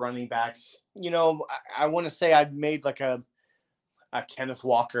other running backs. I want to say I'd made like a Kenneth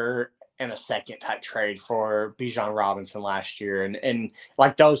Walker and a second type trade for Bijan Robinson last year. And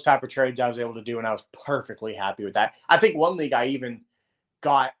like those type of trades I was able to do, and I was perfectly happy with that. I think one league I even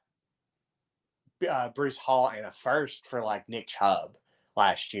got Breece Hall and a first for like Nick Chubb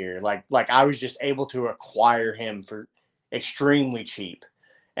last year. Like I was just able to acquire him for extremely cheap.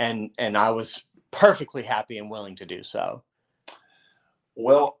 And I was perfectly happy and willing to do so.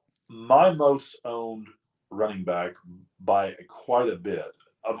 Well, my most owned running back by quite a bit.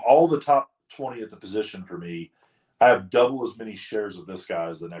 Of all the top 20 at the position for me, I have double as many shares of this guy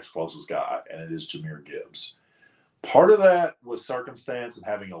as the next closest guy, and it is Jahmyr Gibbs. Part of that was circumstance and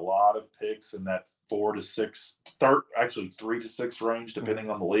having a lot of picks in that 4 to 6, actually 3 to 6 range, depending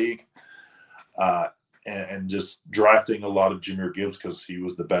on the league, and just drafting a lot of Jahmyr Gibbs because he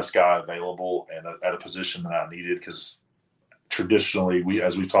was the best guy available and at a position that I needed. Because traditionally,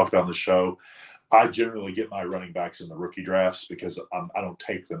 as we talked about in the show, I generally get my running backs in the rookie drafts because I don't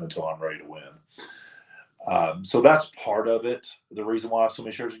take them until I'm ready to win. So that's part of it. The reason why I have so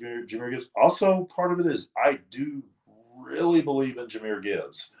many shares of Jahmyr Gibbs. Also, part of it is I do really believe in Jahmyr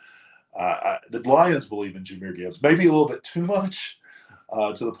Gibbs. The Lions believe in Jahmyr Gibbs, maybe a little bit too much,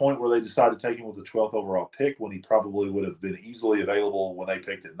 to the point where they decided to take him with the 12th overall pick when he probably would have been easily available when they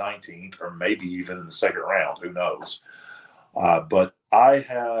picked at 19th or maybe even in the second round. Who knows? But I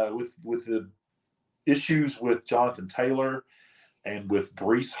have, with the issues with Jonathan Taylor and with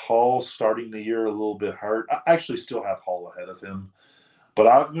Breece Hall starting the year a little bit hurt, I actually still have Hall ahead of him. But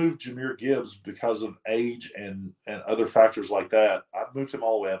I've moved Jahmyr Gibbs because of age and other factors like that. I've moved him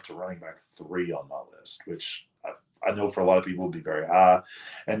all the way up to running back 3 on my list, which I know for a lot of people would be very high.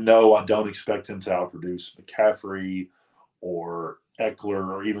 And no, I don't expect him to outproduce McCaffrey or Eckler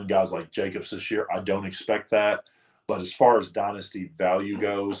or even guys like Jacobs this year. I don't expect that. But as far as dynasty value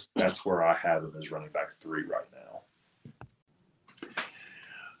goes, that's where I have him as running back 3 right now.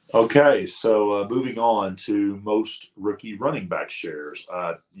 Okay, so moving on to most rookie running back shares.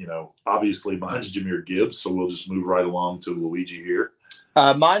 Obviously mine's Jahmyr Gibbs, so we'll just move right along to Luigi here.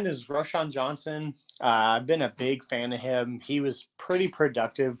 Mine is Roschon Johnson. I've been a big fan of him. He was pretty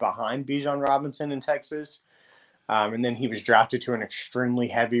productive behind Bijan Robinson in Texas. And then he was drafted to an extremely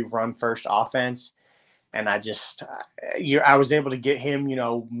heavy run-first offense. And I was able to get him,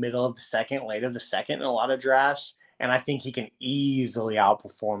 middle of the second, late of the second in a lot of drafts. And I think he can easily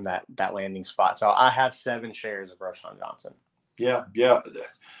outperform that landing spot. So I have 7 shares of Roschon Johnson. Yeah.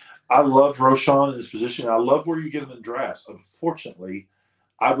 I love Roschon in his position. I love where you get him in drafts. Unfortunately,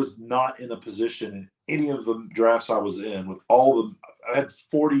 I was not in a position in any of the drafts I was in with all the – I had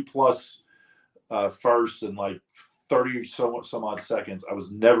 40-plus firsts and like 30 some odd seconds. I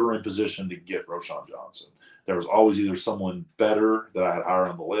was never in position to get Roschon Johnson. There was always either someone better that I had higher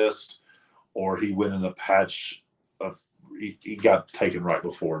on the list or he went in a patch – he got taken right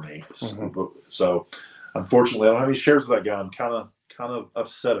before me. Mm-hmm. So unfortunately, I don't have any shares of that guy. I'm kind of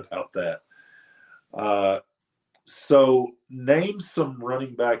upset about that. So name some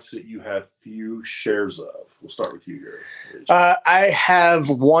running backs that you have few shares of. We'll start with you here. I have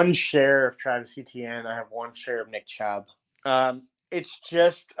 1 share of Travis Etienne. I have 1 share of Nick Chubb. It's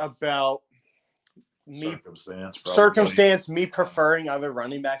just about circumstance, me preferring other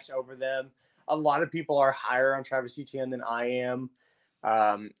running backs over them. A lot of people are higher on Travis Etienne than I am.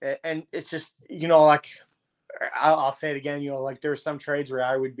 And it's just, like I'll say it again, like there are some trades where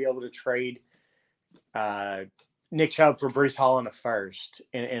I would be able to trade Nick Chubb for Breece Hall in a first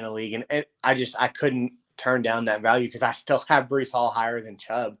in a league. And I couldn't turn down that value because I still have Breece Hall higher than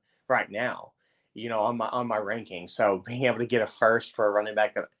Chubb right now, on my ranking. So being able to get a first for a running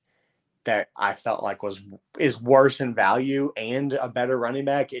back that I felt like is worse in value and a better running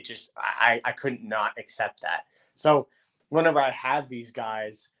back, I couldn't not accept that. So whenever I have these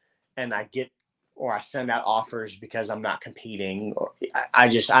guys and I send out offers because I'm not competing, or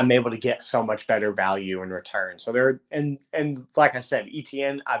I'm able to get so much better value in return. So and like I said,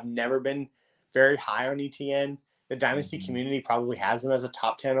 Etienne, I've never been very high on Etienne. The Dynasty community probably has him as a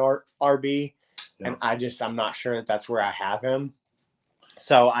top 10 RB. And I'm not sure that's where I have him.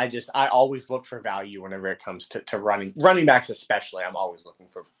 So I always look for value whenever it comes to running backs, especially. I'm always looking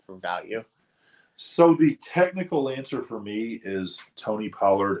for value. So the technical answer for me is Tony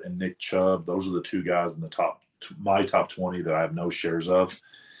Pollard and Nick Chubb. Those are the two guys in the my top 20 that I have no shares of.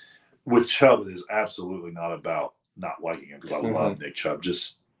 With Chubb, it is absolutely not about not liking him because I love Nick Chubb.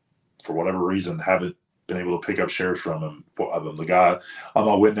 Just for whatever reason, haven't been able to pick up shares from him. The guy on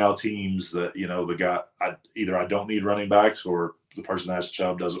my win now teams that the guy I don't need running backs, or the person that has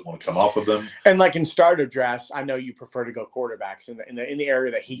Chubb doesn't want to come off of them. And like in starter drafts, I know you prefer to go quarterbacks in the area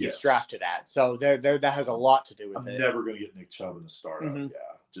that he gets drafted at. So there that has a lot to do with it. I'm never going to get Nick Chubb in the startup. Yeah,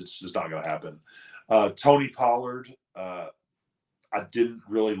 it's just not going to happen. Tony Pollard, I didn't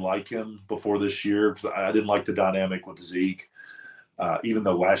really like him before this year because I didn't like the dynamic with Zeke. Even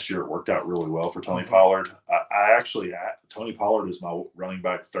though last year it worked out really well for Tony Pollard. Tony Pollard is my running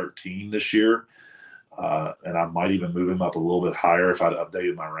back 13 this year. And I might even move him up a little bit higher if I'd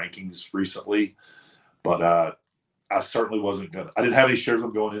updated my rankings recently. But I certainly wasn't going to – I didn't have any shares of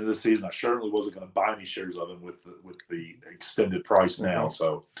him going into the season. I certainly wasn't going to buy any shares of him with the extended price now.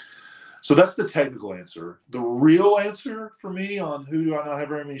 So that's the technical answer. The real answer for me on who do I not have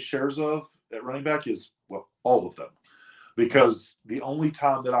very many shares of at running back is, well, all of them. Because the only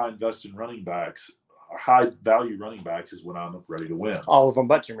time that I invest in running backs, high-value running backs, is when I'm ready to win. All of them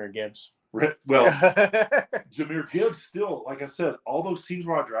but Jahmyr Gibbs. Well, Jahmyr Gibbs still, like I said, all those teams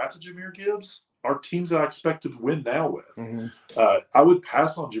where I drafted Jahmyr Gibbs are teams that I expect to win now with. I would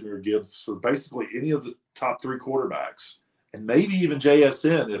pass on Jahmyr Gibbs for basically any of the top 3 quarterbacks, and maybe even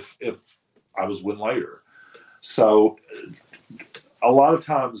JSN if I was win later. So a lot of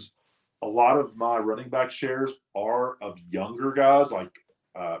times, a lot of my running back shares are of younger guys like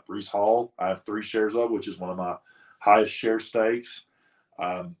Breece Hall. I have 3 shares of, which is one of my highest share stakes.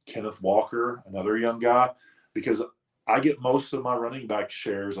 Kenneth Walker, another young guy, because I get most of my running back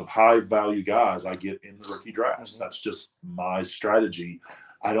shares of high value guys I get in the rookie drafts. That's just my strategy.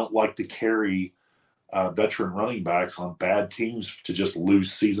 I don't like to carry veteran running backs on bad teams to just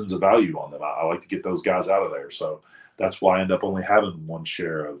lose seasons of value on them. I like to get those guys out of there. So that's why I end up only having 1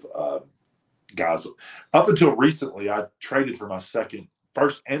 share of guys. Up until recently, I traded for my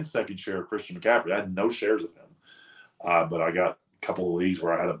first and second share of Christian McCaffrey. I had no shares of him, but I got a couple of leagues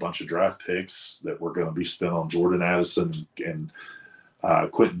where I had a bunch of draft picks that were going to be spent on Jordan Addison and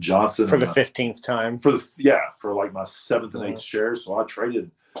Quentin Johnson for the 15th time. For like my 7th and 8th shares. So I traded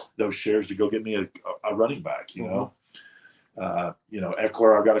those shares to go get me a running back.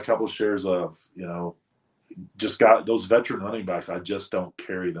 Eckler, I've got a couple of shares of. Just got those veteran running backs. I just don't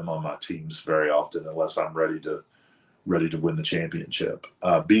carry them on my teams very often unless I'm ready to win the championship.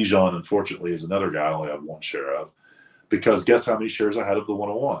 Bijan, unfortunately, is another guy I only have 1 share of. Because guess how many shares I had of the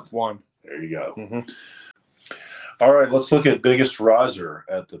 101? 1. There you go. All right, let's look at biggest riser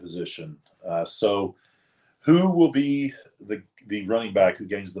at the position. So who will be the running back who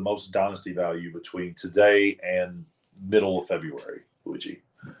gains the most dynasty value between today and middle of February, Luigi?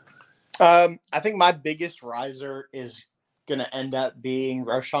 I think my biggest riser is going to end up being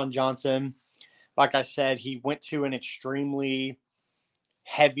Roschon Johnson. Like I said, he went to an extremely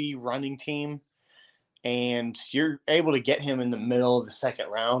heavy running team. And you're able to get him in the middle of the 2nd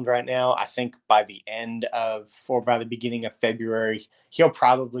round right now. I think by the beginning of February, he'll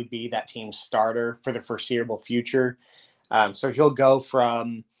probably be that team's starter for the foreseeable future. So he'll go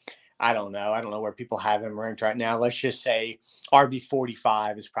from, I don't know where people have him ranked right now. Let's just say RB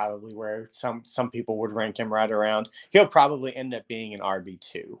 45 is probably where some people would rank him right around. He'll probably end up being an RB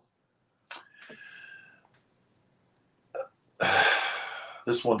 2.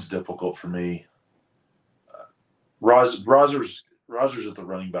 This one's difficult for me. Risers at the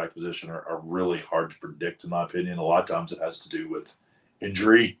running back position are really hard to predict, in my opinion. A lot of times it has to do with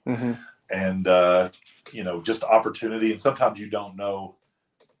injury and, just opportunity. And sometimes you don't know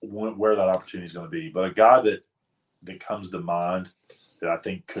where that opportunity is going to be. But a guy that comes to mind that I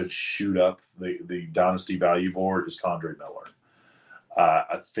think could shoot up the dynasty value board is Kendre Miller.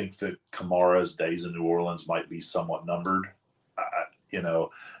 I think that Kamara's days in New Orleans might be somewhat numbered.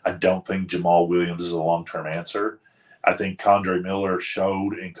 I don't think Jamal Williams is a long-term answer. I think Kendre Miller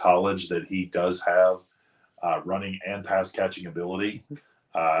showed in college that he does have running and pass catching ability.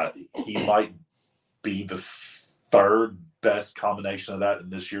 He might be the 3rd best combination of that in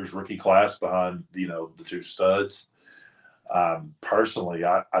this year's rookie class behind, the 2 studs. Personally,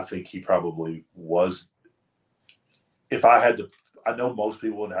 I think he probably was. If I had to, I know most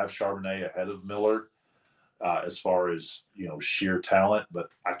people would have Charbonnet ahead of Miller as far as, sheer talent, but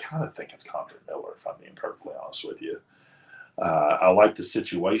I kind of think it's Kendre Miller, if I'm being perfectly honest with you. I like the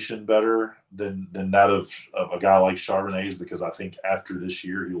situation better than that of a guy like Charbonnet's, because I think after this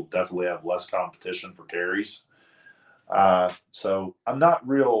year he will definitely have less competition for carries. So I'm not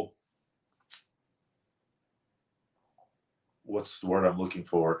real. What's the word I'm looking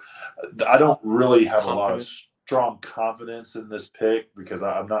for? I don't really have a lot of strong confidence in this pick because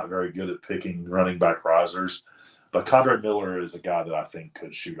I'm not very good at picking running back risers. But Kendre Miller is a guy that I think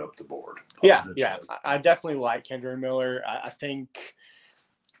could shoot up the board. Yeah. I definitely like Kendre Miller. I think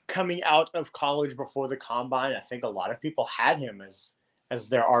coming out of college before the combine, I think a lot of people had him as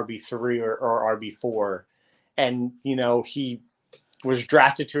their RB3 or RB4. And, he was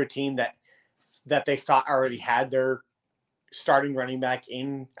drafted to a team that they thought already had their starting running back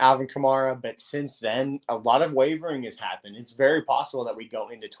in Alvin Kamara. But since then, a lot of wavering has happened. It's very possible that we go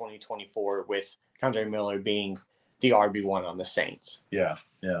into 2024 with Kendre Miller being the RB1 on the Saints. Yeah.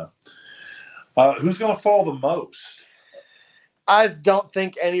 Who's going to fall the most? I don't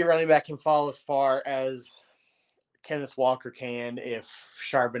think any running back can fall as far as Kenneth Walker can if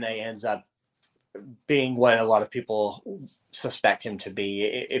Charbonnet ends up being what a lot of people suspect him to be.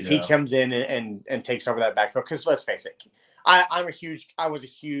 If he comes in and takes over that backfield, because let's face it, I was a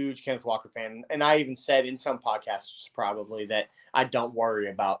huge Kenneth Walker fan, and I even said in some podcasts probably that I don't worry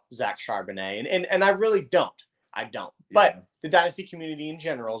about Zach Charbonnet, and I really don't. I don't. Yeah. But the Dynasty community in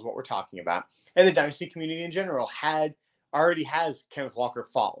general is what we're talking about, and the Dynasty community in general already has Kenneth Walker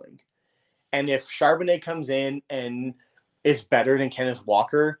falling, and if Charbonnet comes in and is better than Kenneth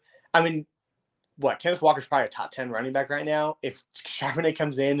Walker, I mean, Kenneth Walker's probably a top 10 running back right now. If Charbonnet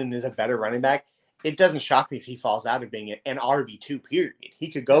comes in and is a better running back, it doesn't shock me if he falls out of being an RB2, period. He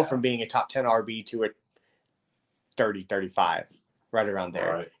could go from being a top 10 RB to a 30, 35, right around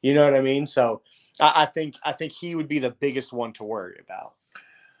there. Right. You know what I mean? So I think he would be the biggest one to worry about.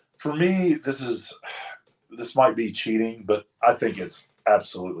 For me, this might be cheating, but I think it's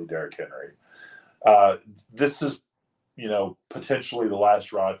absolutely Derrick Henry. This is, potentially the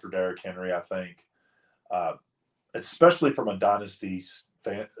last ride for Derrick Henry, I think, especially from a dynasty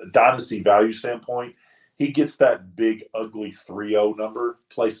value standpoint. He gets that big, ugly 3-0 number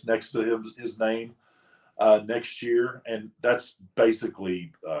placed next to his name next year, and that's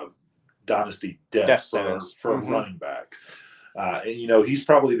basically dynasty death for running backs. And, he's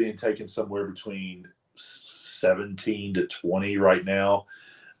probably being taken somewhere between 17 to 20 right now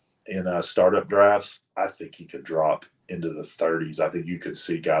in startup drafts. I think he could drop into the 30s. I think you could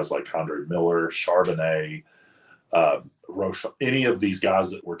see guys like Kendre Miller, Charbonnet, Rochon, any of these guys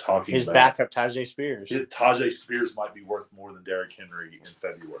that we're talking about. His backup, Tajay Spears. Tajay Spears might be worth more than Derrick Henry in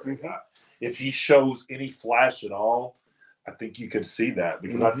February. Mm-hmm. If he shows any flash at all, I think you could see that,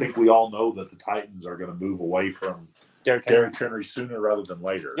 because I think we all know that the Titans are going to move away from Derrick Henry sooner rather than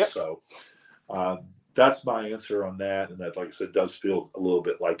later. Yep. So that's my answer on that. And that, like I said, does feel a little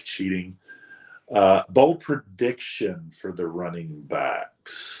bit like cheating. Bold prediction for the running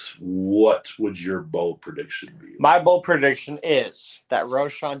backs. What would your bold prediction be? My bold prediction is that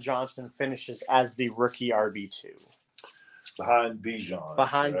Roschon Johnson finishes as the rookie RB2. Behind Bijan.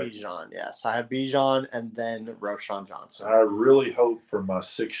 Bijan, yes. I have Bijan and then Roschon Johnson. I really hope for my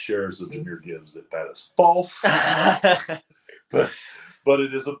 6 shares of Jahmyr Gibbs that is false. But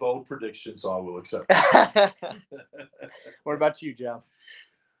it is a bold prediction, so I will accept it. What about you, Joe?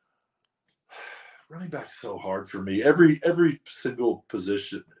 Running back's so hard for me. Every single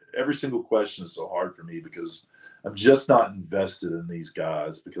position, every single question is so hard for me because I'm just not invested in these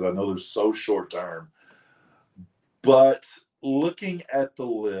guys because I know they're so short term. But looking at the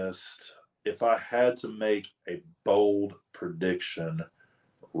list, if I had to make a bold prediction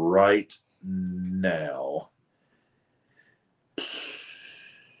right now,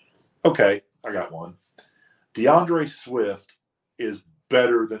 okay, I got one. DeAndre Swift is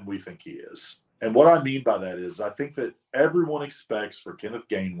better than we think he is. And what I mean by that is I think that everyone expects for Kenneth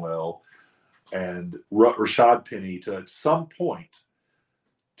Gainwell and Rashad Penny to at some point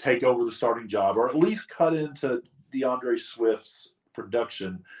take over the starting job or at least cut into DeAndre Swift's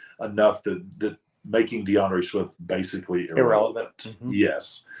production enough that making DeAndre Swift basically irrelevant. Mm-hmm.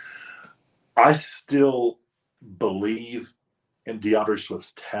 Yes. I still believe in DeAndre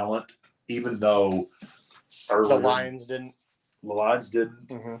Swift's talent, even though the Lions didn't.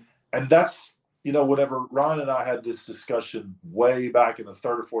 Mm-hmm. And that's, whenever Ron and I had this discussion way back in the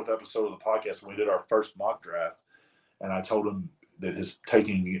 3rd or 4th episode of the podcast when we did our first mock draft, and I told him that his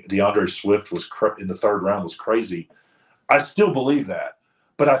taking DeAndre Swift was in the 3rd round was crazy. I still believe that,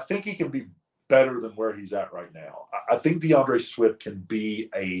 but I think he can be better than where he's at right now. I think DeAndre Swift can be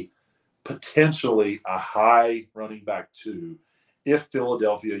potentially a high running back 2 if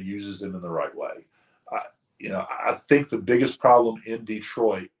Philadelphia uses him in the right way. I think the biggest problem in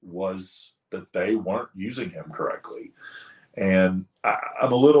Detroit was that they weren't using him correctly. And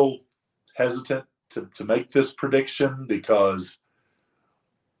I'm a little hesitant to make this prediction because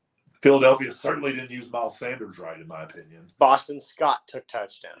Philadelphia certainly didn't use Miles Sanders right, in my opinion. Boston Scott took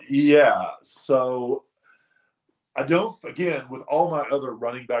touchdowns. Yeah. So I don't, again, with all my other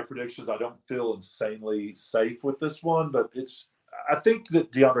running back predictions, I don't feel insanely safe with this one, but I think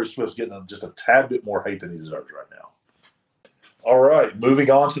that DeAndre Swift's getting just a tad bit more hate than he deserves right now. All right, moving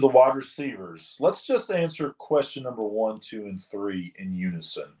on to the wide receivers. Let's just answer question number 1, 2, and 3 in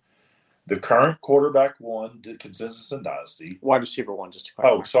unison. The current quarterback 1, did consensus in Dynasty. Wide receiver 1, just to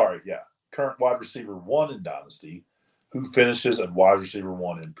clarify. Oh, sorry, yeah. Current wide receiver 1 in Dynasty, who finishes at wide receiver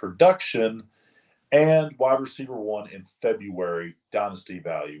 1 in production, and wide receiver 1 in February Dynasty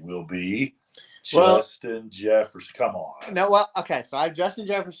value will be Justin Jefferson. Come on. No, well, okay, so I have Justin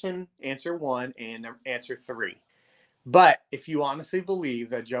Jefferson, answer 1, and answer 3. But if you honestly believe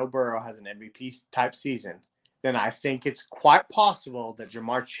that Joe Burrow has an MVP-type season, then I think it's quite possible that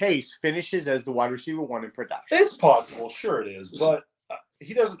Jamar Chase finishes as the wide receiver 1 in production. It's possible, sure it is, but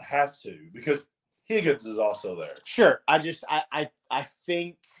he doesn't have to because Higgins is also there. Sure, I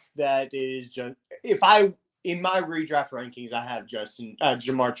think that is just in my redraft rankings, I have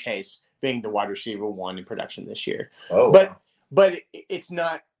Jamar Chase being the wide receiver 1 in production this year. Oh, but it's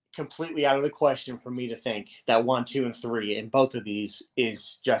not completely out of the question for me to think that 1, 2, and 3 in both of these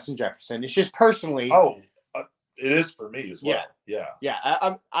is Justin Jefferson. It's just personally. Oh, it is for me as well. Yeah.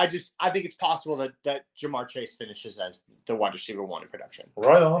 I think it's possible that Jamar Chase finishes as the wide receiver 1 in production.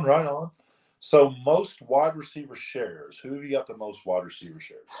 Right on. So most wide receiver shares. Who have you got the most wide receiver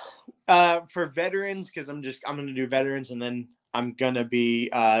shares? For veterans, because I'm going to do veterans, and then I'm going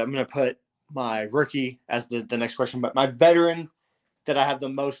to put my rookie as the next question. But my veteran that I have the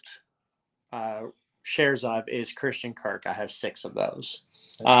most shares of is Christian Kirk. I have 6 of those.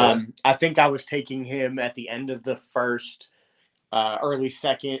 Okay. I think I was taking him at the end of the first, early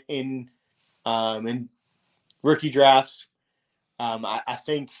second in rookie drafts. I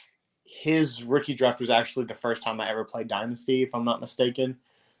think his rookie draft was actually the first time I ever played Dynasty, if I'm not mistaken.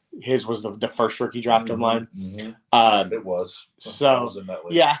 His was the first rookie draft of mine. Mm-hmm. It was. So,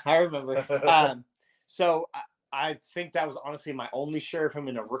 yeah, I remember. So I think that was honestly my only share of him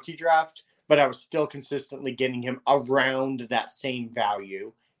in a rookie draft, but I was still consistently getting him around that same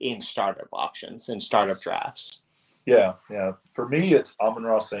value in startup auctions and startup drafts. Yeah. For me, it's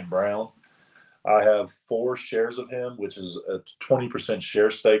Amon-Ra St. Brown. I have 4 shares of him, which is a 20%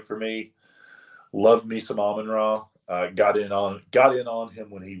 share stake for me. Love me some Amon-Ra. Got in on him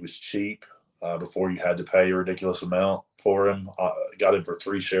when he was cheap, before you had to pay a ridiculous amount for him. Got him for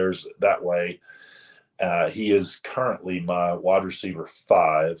 3 shares that way. He is currently my wide receiver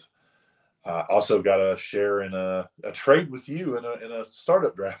 5. Also got a share in a trade with you in a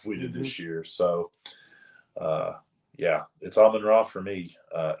startup draft we did this year. So, yeah, it's Amon-Ra for me.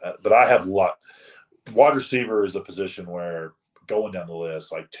 But I have a lot. Wide receiver is a position where going down the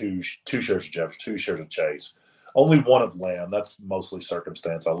list, like two shares of Jefferson, 2 shares of Chase, only 1 of Lamb. That's mostly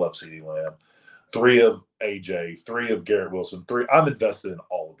circumstance. I love CeeDee Lamb. 3 of AJ, 3 of Garrett Wilson. 3. I'm invested in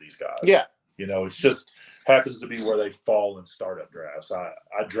all of these guys. Yeah. It's just happens to be where they fall in startup drafts. I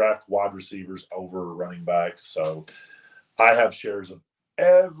draft wide receivers over running backs, so I have shares of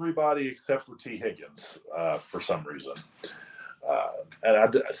everybody except for T. Higgins for some reason.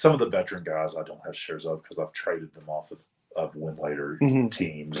 And some of the veteran guys I don't have shares of because I've traded them off of win later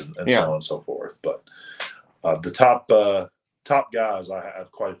teams and so on and so forth. But the top guys, I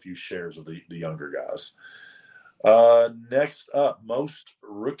have quite a few shares of the younger guys. Next up, most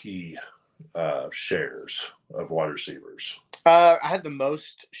rookie shares of wide receivers. I had the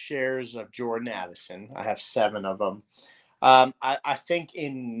most shares of Jordan Addison. I have 7 of them. I think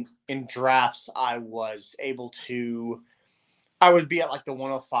in drafts I was able to. I would be at like the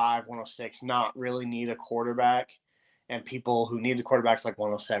 105, 106, not really need a quarterback, and people who needed quarterbacks like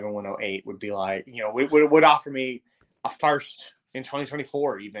 107, 108 would be like, would offer me a first in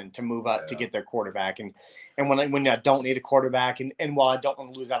 2024 even to move up to get their quarterback. And when I don't need a quarterback, and while I don't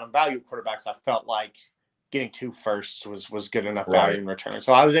want to lose out on value of quarterbacks, I felt like getting 2 firsts was good enough value in return.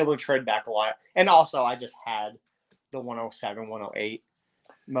 So I was able to trade back a lot. And also I just had the 107, 108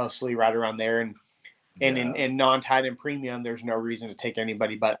 mostly right around there. And in non-tight end premium, there's no reason to take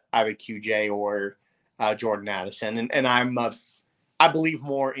anybody but either QJ or Jordan Addison. And I believe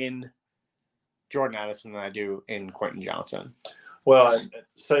more in Jordan Addison than I do in Quentin Johnson. Well,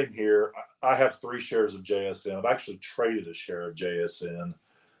 same here. I have 3 shares of JSN. I've actually traded a share of JSN.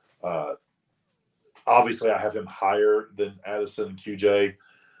 Obviously, I have him higher than Addison and QJ,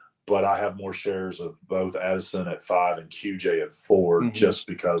 but I have more shares of both Addison at 5 and QJ at 4, just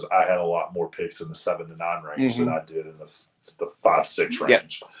because I had a lot more picks in the 7 to 9 range than I did in the 5-6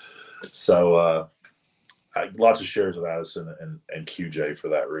 range. Yep. So lots of shares of Addison and QJ for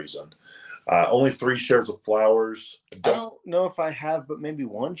that reason. Only 3 shares of Flowers. I don't know if I have, but maybe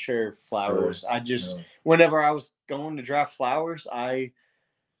 1 share of Flowers. Really? I just, whenever I was going to draft Flowers, it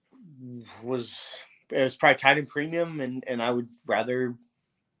was probably tied in premium, and I would rather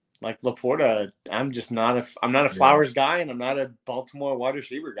like Laporta. I'm not a Flowers guy, and I'm not a Baltimore wide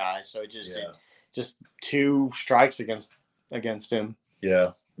receiver guy. So just 2 strikes against him.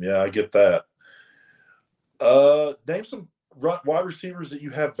 Yeah, I get that. Name some wide receivers that you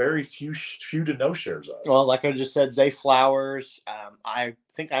have very few to no shares of. Well, like I just said, Zay Flowers. I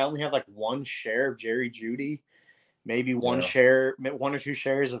think I only have like 1 share of Jerry Jeudy, maybe 1 or 2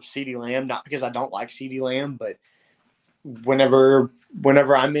 shares of CeeDee Lamb. Not because I don't like CeeDee Lamb, but whenever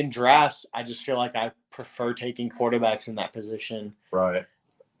I'm in drafts, I just feel like I prefer taking quarterbacks in that position. Right.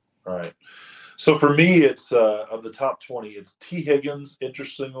 So for me, it's of the top 20, it's T. Higgins.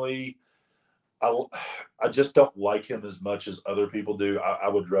 Interestingly, I just don't like him as much as other people do. I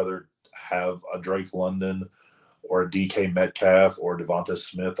would rather have a Drake London or a DK Metcalf or Devonta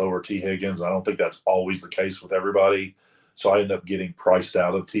Smith over T. Higgins. I don't think that's always the case with everybody. So I end up getting priced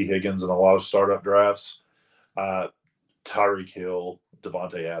out of T. Higgins in a lot of startup drafts. Tyreek Hill,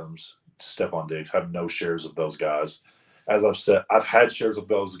 Devontae Adams, Stephon Diggs, have no shares of those guys. As I've said, I've had shares of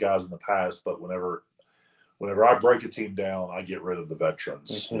those guys in the past, but whenever I break a team down, I get rid of the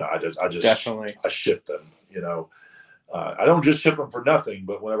veterans. I just definitely I ship them. I don't just ship them for nothing,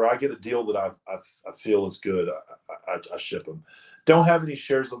 but whenever I get a deal that I feel is good, I ship them. Don't have any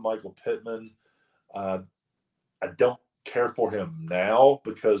shares of Michael Pittman. I don't care for him now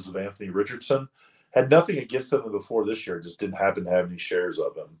because of Anthony Richardson. Had nothing against him before this year. Just didn't happen to have any shares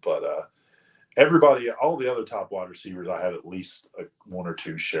of him. But everybody, all the other top wide receivers, I have at least 1 or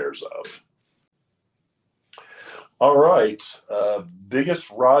 2 shares of. All right.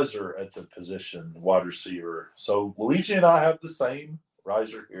 Biggest riser at the position, wide receiver. So Luigi and I have the same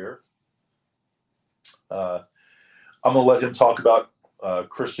riser here. I'm going to let him talk about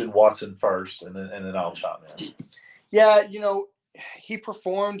Christian Watson first, and then I'll chime in. Yeah, he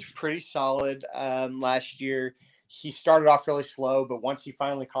performed pretty solid last year. He started off really slow, but once he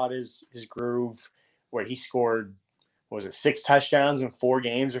finally caught his groove, where he scored, 6 touchdowns in 4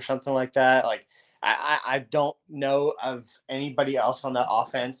 games or something like that. Like I don't know of anybody else on that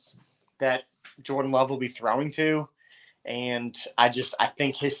offense that Jordan Love will be throwing to, and I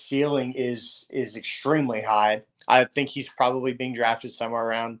think his ceiling is extremely high. I think he's probably being drafted somewhere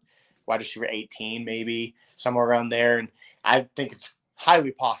around wide receiver 18, maybe somewhere around there, and I think it's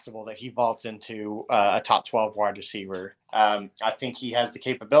highly possible that he vaults into a top 12 wide receiver. I think he has the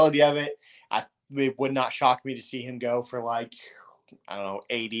capability of it. It would not shock me to see him go for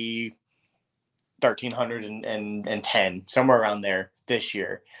 80, 1,310, somewhere around there this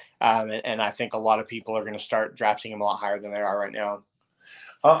year. And I think a lot of people are going to start drafting him a lot higher than they are right now.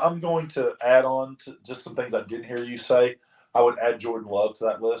 I'm going to add on to just some things I didn't hear you say. I would add Jordan Love to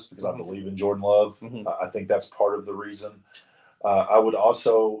that list because I believe in Jordan Love. I think that's part of the reason. I would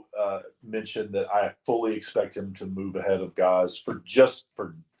also mention that I fully expect him to move ahead of guys for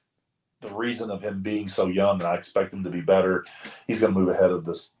the reason of him being so young, and I expect him to be better. He's going to move ahead of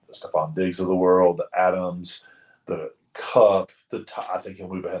the Stephon Diggs of the world, the Adams, the Cup. I think he'll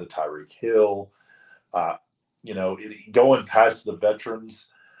move ahead of Tyreek Hill. Going past the veterans,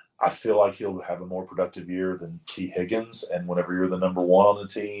 I feel like he'll have a more productive year than T. Higgins. And whenever you're the number 1 on the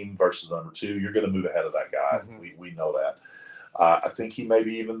team versus number 2, you're going to move ahead of that guy. We know that. I think he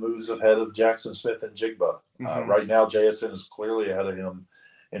maybe even moves ahead of Jackson Smith and Jigba. Right now, JSN is clearly ahead of him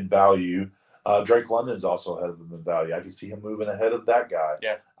in value. Drake London's also ahead of him in value. I can see him moving ahead of that guy.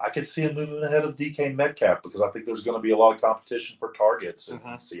 Yeah. I can see him moving ahead of DK Metcalf because I think there's going to be a lot of competition for targets in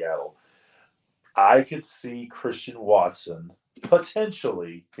Seattle. I could see Christian Watson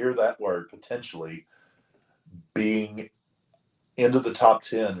potentially, hear that word, potentially, being into the top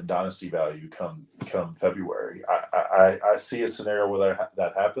 10 in dynasty value come February. I see a scenario where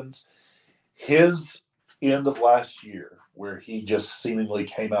that happens. His end of last year, where he just seemingly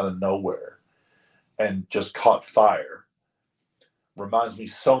came out of nowhere and just caught fire, reminds me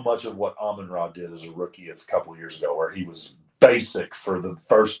so much of what Amon-Ra did as a rookie a couple of years ago, where he was basic for the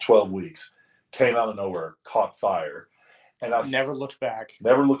first 12 weeks, came out of nowhere, caught fire. And I've never looked back.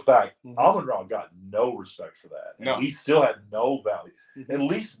 Amon-Ra got no respect for that. And he still had no value. At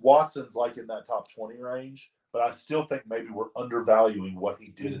least Watson's in that top 20 range, but I still think maybe we're undervaluing what he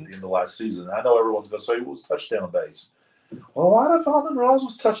did at the end of last season. And I know everyone's going to say it was touchdown based. Well, a lot of Amon-Ra's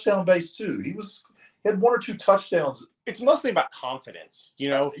was touchdown based too. He had one or two touchdowns. It's mostly about confidence.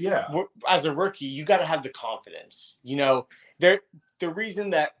 Yeah. As a rookie, you got to have the confidence. The reason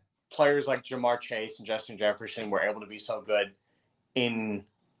that players like Jamar Chase and Justin Jefferson were able to be so good in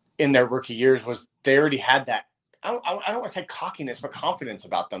their rookie years was they already had that. I don't want to say cockiness, but confidence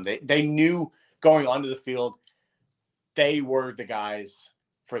about them. They knew going onto the field, they were the guys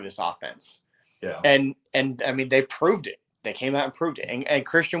for this offense. Yeah. And I mean, they proved it. They came out and proved it. And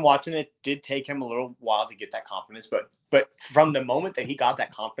Christian Watson, it did take him a little while to get that confidence, but from the moment that he got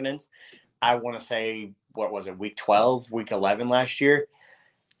that confidence, I want to say, what was it, week 12, week 11 last year?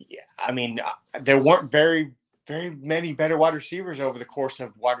 Yeah, I mean, there weren't very, very many better wide receivers over the course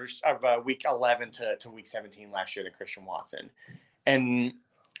of week 11 to week 17 last year than Christian Watson. And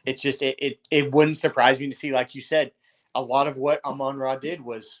it's just, it wouldn't surprise me to see, like you said, a lot of what Amon-Ra did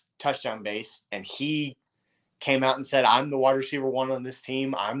was touchdown based, and he came out and said, I'm the wide receiver one on this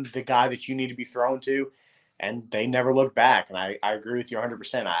team. I'm the guy that you need to be thrown to. And they never looked back. And I agree with you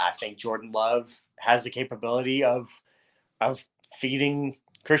 100%. I think Jordan Love has the capability of feeding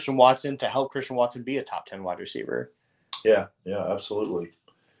Christian Watson to help Christian Watson be a top 10 wide receiver. Yeah, absolutely.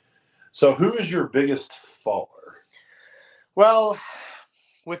 So who is your biggest faller? Well,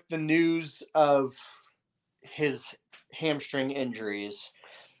 with the news of his hamstring injuries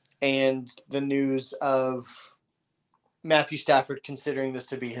and the news of Matthew Stafford considering this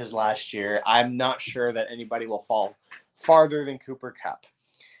to be his last year, I'm not sure that anybody will fall farther than Cooper Kupp.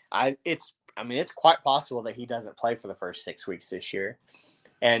 It's quite possible that he doesn't play for the first 6 weeks this year.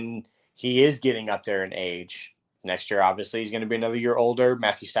 And he is getting up there in age. Next year, obviously, he's going to be another year older.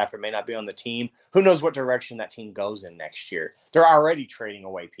 Matthew Stafford may not be on the team. Who knows what direction that team goes in next year? They're already trading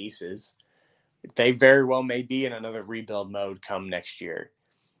away pieces. They very well may be in another rebuild mode come next year.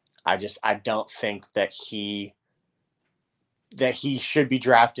 I don't think that he should be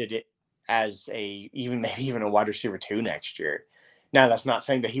drafted as maybe even a wide receiver 2 next year. Now, that's not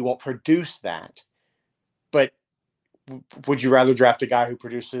saying that he won't produce that, but would you rather draft a guy who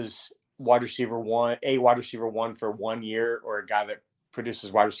produces wide receiver 1 for 1 year, or a guy that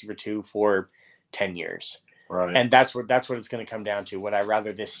produces wide receiver 2 for 10 years? Right. And that's what it's going to come down to. Would I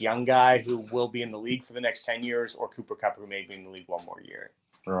rather this young guy who will be in the league for the next 10 years, or Cooper Kupp who may be in the league 1 more year?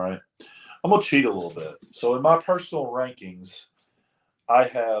 Right. I'm going to cheat a little bit. So in my personal rankings, I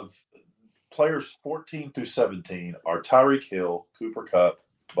have players 14 through 17 are Tyreek Hill, Cooper Kupp,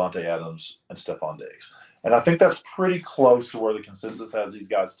 Devontae Adams, and Stephon Diggs. And I think that's pretty close to where the consensus has these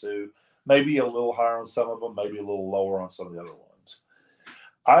guys too. Maybe a little higher on some of them, maybe a little lower on some of the other ones.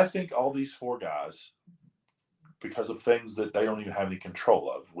 I think all these 4 guys, because of things that they don't even have any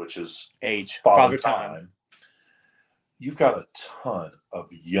control of, which is age, father time, you've got a ton of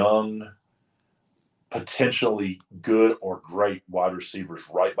young, potentially good or great wide receivers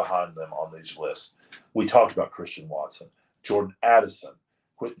right behind them on these lists. We talked about Christian Watson, Jordan Addison,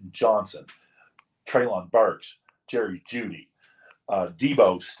 Quentin Johnson, Treylon Burks, Jerry Jeudy,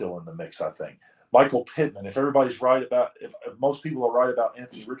 Debo's still in the mix, I think. Michael Pittman, if most people are right about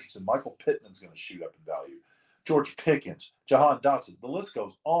Anthony Richardson, Michael Pittman's going to shoot up in value. George Pickens, Jahan Dotson, the list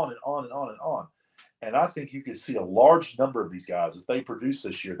goes on and on and on and on. And I think you could see a large number of these guys, if they produce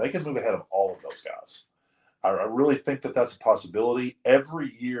this year, they can move ahead of all of those guys. I really think that that's a possibility.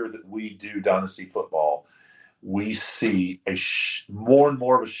 Every year that we do Dynasty football, we see more and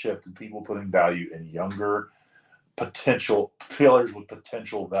more of a shift in people putting value in younger potential players with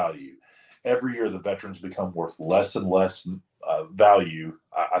potential value. Every year, the veterans become worth less and less value.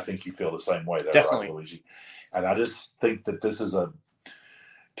 I think you feel the same way there, definitely, right, Luigi? And I just think that this is a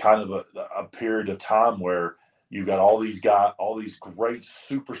kind of a period of time where you've got all these great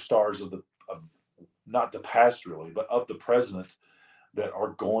superstars of not the past really, but of the present, that are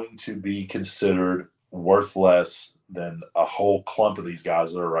going to be considered worth less than a whole clump of these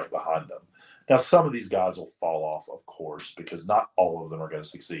guys that are right behind them. Now, some of these guys will fall off, of course, because not all of them are going to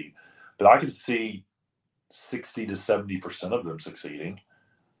succeed. But I can see 60 to 70% of them succeeding.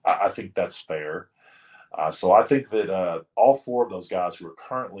 I think that's fair. So I think that all 4 of those guys who are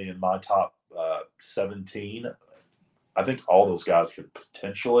currently in my top 17, I think all those guys could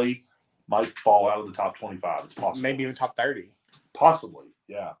potentially might fall out of the top 25. It's possible. Maybe even top 30. Possibly,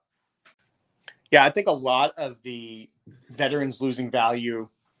 yeah. Yeah, I think a lot of the veterans losing value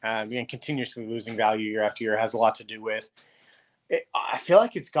and continuously losing value year after year has a lot to do with it. I feel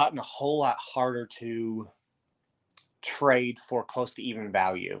like it's gotten a whole lot harder to trade for close to even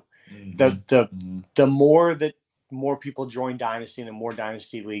value. Mm-hmm. The more people join Dynasty and the more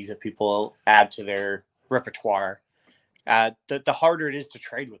Dynasty leagues that people add to their repertoire, the harder it is to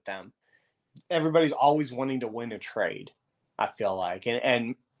trade with them. Everybody's always wanting to win a trade. I feel like,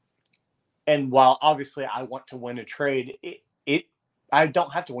 and while obviously I want to win a trade, I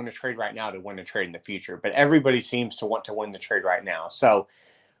don't have to win a trade right now to win a trade in the future. But everybody seems to want to win the trade right now. So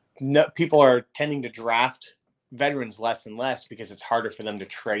no, people are tending to draft veterans less and less because it's harder for them to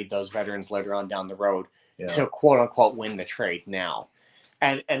trade those veterans later on down the road to quote unquote win the trade now.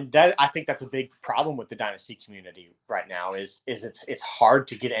 And that, I think that's a big problem with the dynasty community right now is it's hard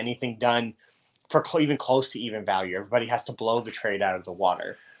to get anything done for even close to even value. Everybody has to blow the trade out of the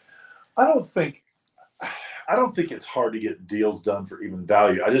water. I don't think it's hard to get deals done for even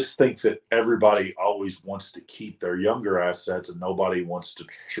value. I just think that everybody always wants to keep their younger assets, and nobody wants to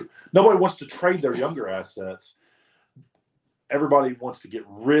trade their younger assets. Everybody wants to get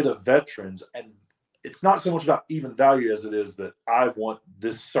rid of veterans, and it's not so much about even value as it is that I want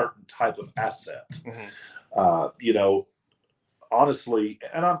this certain type of asset. Mm-hmm. Honestly,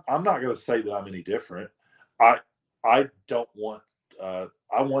 and I'm not going to say that I'm any different. I don't want.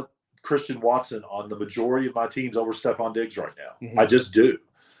 I want Christian Watson on the majority of my teams over Stephon Diggs right now. Mm-hmm. I just do.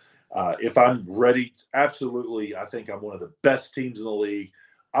 If I'm ready, absolutely, I think I'm one of the best teams in the league.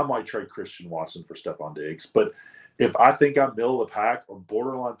 I might trade Christian Watson for Stephon Diggs. But if I think I'm middle of the pack or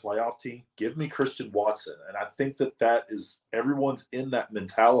borderline playoff team, give me Christian Watson. And I think that is everyone's in that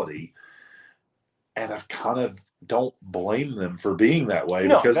mentality. And I kind of don't blame them for being that way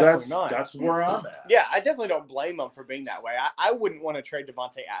because that's where I'm at. Yeah, I definitely don't blame them for being that way. I wouldn't want to trade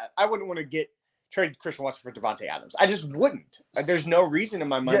Devontae Adams. I wouldn't want to trade Christian Watson for Devontae Adams. I just wouldn't. There's no reason in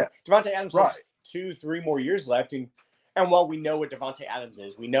my mind. Yeah. Devontae Adams has 2-3 more years left. And while we know what Devontae Adams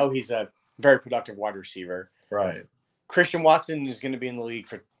is, we know he's a very productive wide receiver. Right. Christian Watson is going to be in the league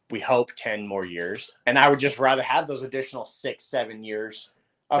for, we hope, 10 more years. And I would just rather have those additional 6-7 years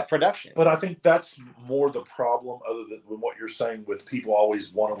of production. But I think that's more the problem other than what you're saying with people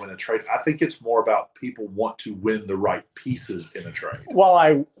always want to win a trade. I think it's more about people want to win the right pieces in a trade. Well,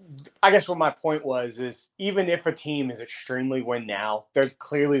 I guess what my point was is even if a team is extremely win now, they're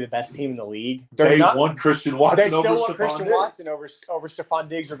clearly the best team in the league. They want Christian Watson over Stephon Diggs. They still want Christian Watson over Stephon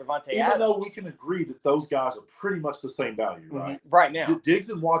Diggs or Devontae Adams. Even though we can agree that those guys are pretty much the same value, right? Mm-hmm. Right now. Diggs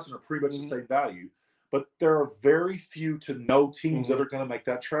and Watson are pretty much the same value. But there are very few to no teams that are going to make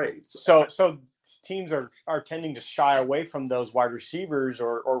that trade. So teams are tending to shy away from those wide receivers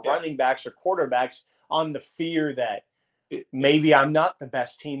or running backs or quarterbacks on the fear that maybe I'm not the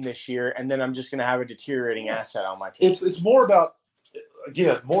best team this year, and then I'm just going to have a deteriorating asset on my team. It's more about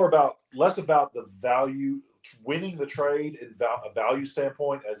less about the value, winning the trade in a value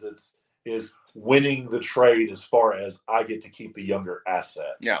standpoint as is winning the trade as far as I get to keep the younger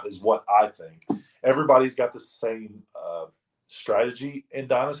asset is what I think. Everybody's got the same strategy in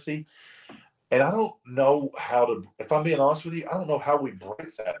Dynasty. And I don't know if I'm being honest with you, I don't know how we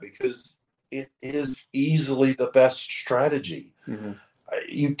break that because it is easily the best strategy. Mm-hmm.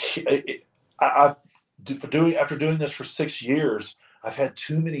 After doing this for 6 years, I've had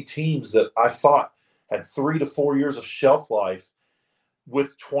too many teams that I thought had 3 to 4 years of shelf life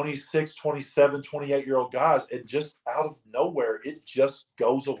with 26, 27, 28-year-old guys, and just out of nowhere, it just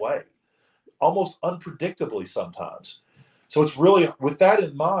goes away, almost unpredictably sometimes. So it's really, with that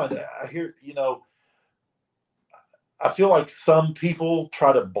in mind, I hear, I feel like some people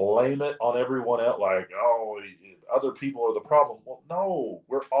try to blame it on everyone else, like, oh, other people are the problem. Well, no,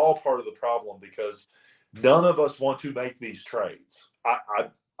 we're all part of the problem because none of us want to make these trades.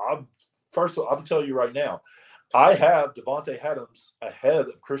 First of all, I'm telling you right now, I have Devontae Adams ahead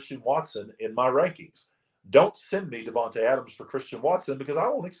of Christian Watson in my rankings. Don't send me Devontae Adams for Christian Watson because I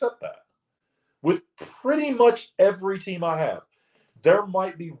won't accept that. With pretty much every team I have, there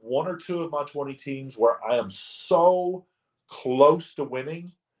might be 1 or 2 of my 20 teams where I am so close to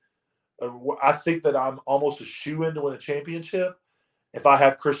winning. I think that I'm almost a shoe-in to win a championship. If I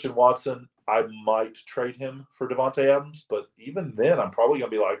have Christian Watson, I might trade him for Devontae Adams. But even then, I'm probably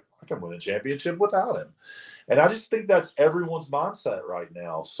going to be like, I can win a championship without him. And I just think that's everyone's mindset right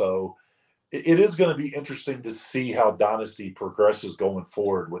now. So it is going to be interesting to see how Dynasty progresses going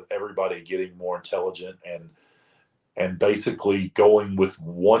forward with everybody getting more intelligent and basically going with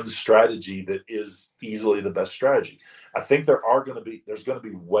one strategy that is easily the best strategy. I think there's going to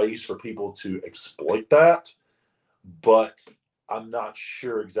be ways for people to exploit that, but I'm not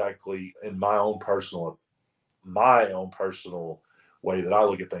sure exactly in my own personal way that I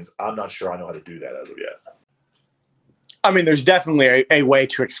look at things. I'm not sure I know how to do that as of yet. I mean, there's definitely a way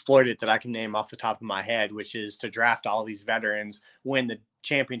to exploit it that I can name off the top of my head, which is to draft all these veterans, win the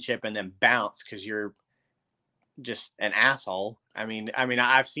championship, and then bounce because you're just an asshole. I mean,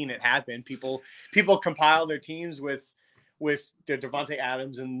 I've seen it happen. People compile their teams with with the Devontae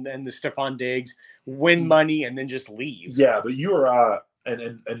Adams and the Stephon Diggs, win money, and then just leave. Yeah, but you are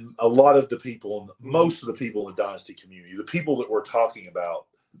and a lot of the people, most of the people in the Dynasty community, the people that we're talking about,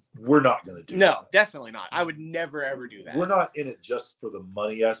 we're not going to do No, that. definitely not. I would never, ever do that. We're not in it just for the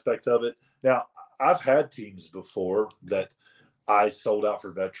money aspect of it. Now, I've had teams before that I sold out for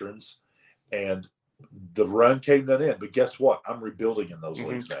veterans, and the run came to an end. But guess what? I'm rebuilding in those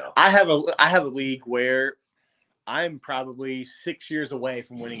leagues now. I have a league where I'm probably 6 years away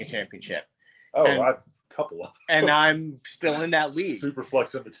from winning a championship. Oh, I have a couple of them. And I'm still in that league.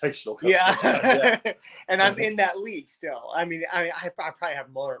 Superflex Invitational. Yeah. And I'm in that league still. I mean, I probably have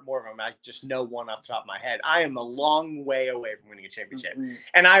more of them. I just know one off the top of my head. I am a long way away from winning a championship.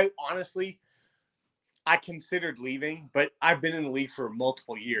 And I honestly, I considered leaving, but I've been in the league for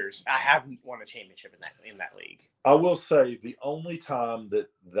multiple years. I haven't won a championship in that league. I will say the only time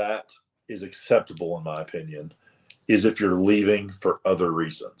that is acceptable, in my opinion, is if you're leaving for other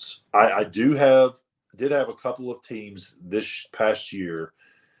reasons. I did have a couple of teams this past year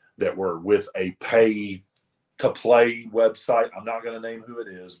that were with a pay-to-play website. I'm not going to name who it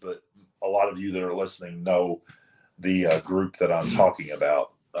is, but a lot of you that are listening know the group that I'm talking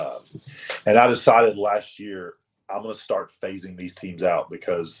about. And I decided last year I'm going to start phasing these teams out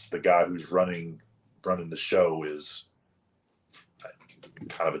because the guy who's running the show is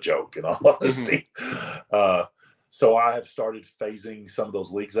kind of a joke, in all honesty. So I have started phasing some of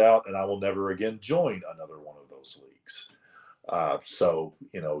those leagues out, and I will never again join another one of those leagues. So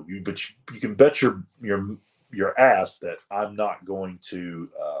you can bet your ass that I'm not going to.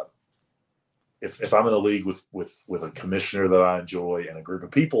 If I'm in a league with a commissioner that I enjoy and a group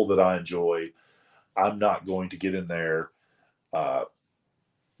of people that I enjoy, I'm not going to get in there,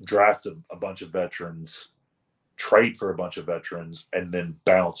 draft a bunch of veterans, trade for a bunch of veterans, and then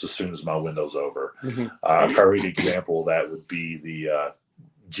bounce as soon as my window's over. A perfect example of that would be the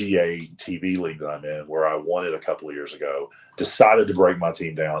GA TV league that I'm in, where I won it a couple of years ago, decided to break my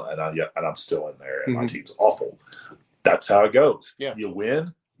team down, and I'm still in there, and my team's awful. That's how it goes. Yeah. You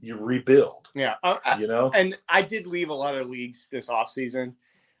win, you rebuild. Yeah. And I did leave a lot of leagues this offseason,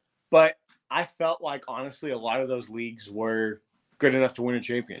 but I felt like, honestly, a lot of those leagues were good enough to win a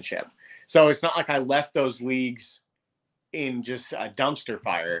championship. So it's not like I left those leagues in just a dumpster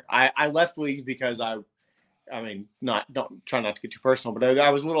fire. I left leagues because don't try not to get too personal, but I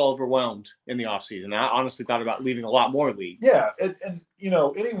was a little overwhelmed in the offseason. I honestly thought about leaving a lot more leagues. Yeah. And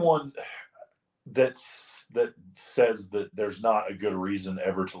anyone that says that there's not a good reason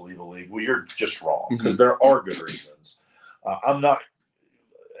ever to leave a league, well, you're just wrong, because there are good reasons. I'm not,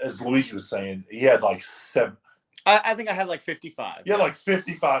 as Luigi was saying, he had like 7. I think I had like 55. You had like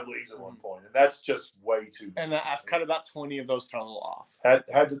 55 leagues at one point, and that's just way too. And I've cut about 20 of those total off. Had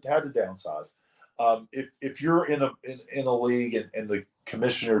to downsize. If you're in a league and the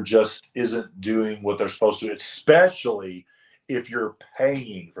commissioner just isn't doing what they're supposed to, especially if you're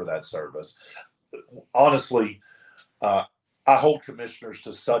paying for that service. Honestly, I hold commissioners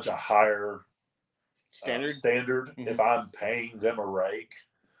to such a higher standard. If I'm paying them a rake.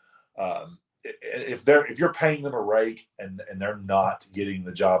 If you're paying them a rake and they're not getting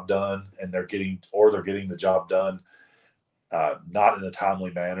the job done, and they're getting the job done not in a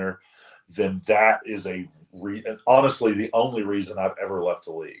timely manner, then that is honestly the only reason I've ever left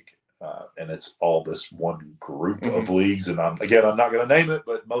a league. And it's all this one group of leagues, and I'm not going to name it,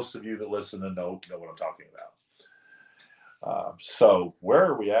 but most of you that listen and know what I'm talking about. So where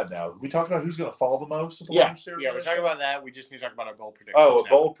are we at now? We talked about who's going to fall the most. Yeah, we're talking about that. We just need to talk about our bold prediction. Oh, a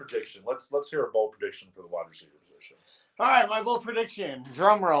bold prediction. Let's hear a bold prediction for the wide receiver position. All right, my bold prediction.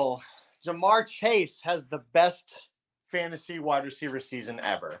 Drum roll. Jamar Chase has the best fantasy wide receiver season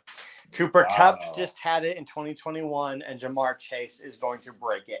ever. Cooper Kupp just had it in 2021, and Jamar Chase is going to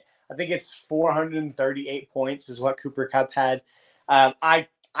break it. I think it's 438 points is what Cooper Kupp had.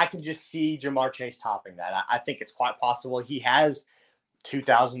 I can just see Jamar Chase topping that. I think it's quite possible. He has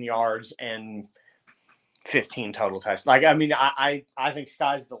 2,000 yards and 15 total touchdowns. I think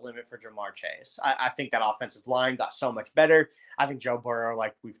sky's the limit for Jamar Chase. I think that offensive line got so much better. I think Joe Burrow,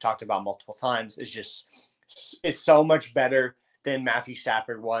 like we've talked about multiple times, is so much better than Matthew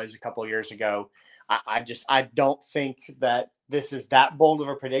Stafford was a couple of years ago. I don't think that this is that bold of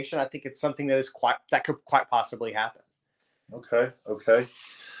a prediction. I think it's something that could quite possibly happen. Okay.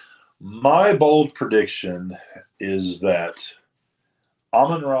 My bold prediction is that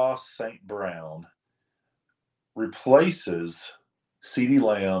Amon-Ra St. Brown replaces CeeDee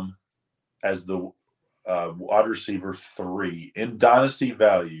Lamb as the wide receiver 3 in dynasty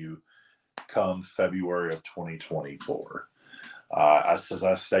value come February of 2024. As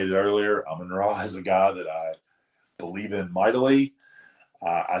I stated earlier, Amon-Ra is a guy that believe in mightily.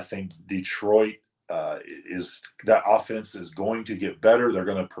 I think Detroit that offense is going to get better. They're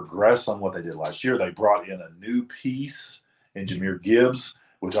going to progress on what they did last year. They brought in a new piece in Jahmyr Gibbs,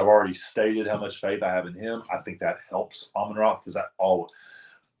 which I've already stated how much faith I have in him. I think that helps Amon-Ra because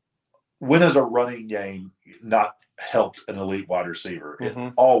when has a running game not helped an elite wide receiver? It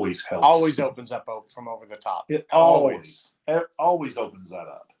always helps. Always opens up from over the top. It always opens that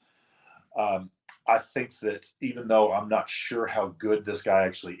up. I think that even though I'm not sure how good this guy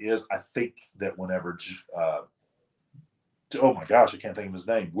actually is, I think that whenever oh my gosh, I can't think of his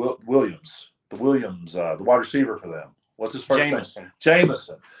name. Williams, the wide receiver for them. What's his first name?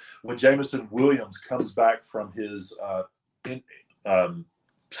 Jameson. When Jameson Williams comes back from his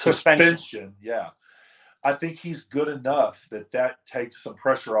suspension, I think he's good enough that takes some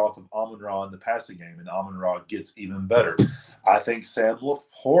pressure off of Amon-Ra in the passing game, and Amon-Ra gets even better. I think Sam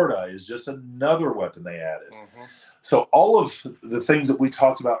Laporta is just another weapon they added. So all of the things that we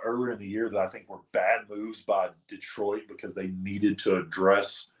talked about earlier in the year that I think were bad moves by Detroit because they needed to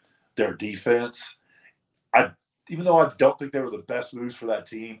address their defense, even though I don't think they were the best moves for that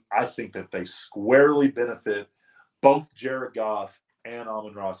team, I think that they squarely benefit both Jared Goff and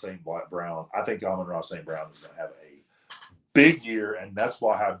Amon-Ra St. Brown. I think Amon-Ra St. Brown is going to have a big year, and that's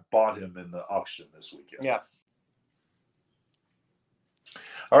why I bought him in the auction this weekend. Yeah.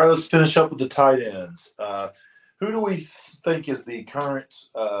 All right, let's finish up with the tight ends. Who do we think is the current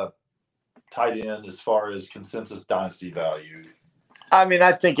tight end as far as consensus dynasty value? I mean,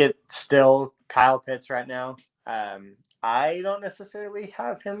 I think it's still Kyle Pitts right now. I don't necessarily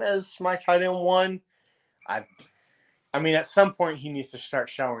have him as my tight end one. I mean, at some point he needs to start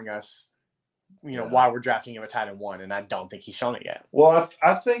showing us, why we're drafting him a tight end one, and I don't think he's shown it yet. Well,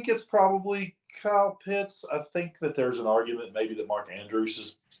 I think it's probably Kyle Pitts. I think that there's an argument maybe that Mark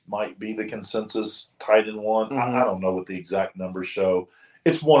Andrews might be the consensus tight end one. I don't know what the exact numbers show.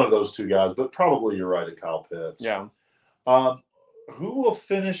 It's one of those two guys, but probably you're right at Kyle Pitts. Yeah. Who will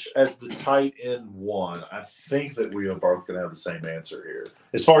finish as the tight end one? I think that we are both going to have the same answer here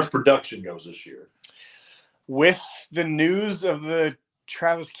as far as production goes this year. With the news of the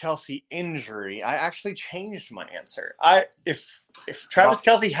Travis Kelce injury, I actually changed my answer. If Travis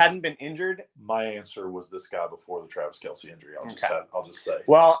Kelce hadn't been injured, my answer was this guy before the Travis Kelce injury. I'll just say.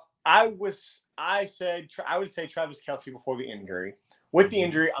 Well, I would say Travis Kelce before the injury. With the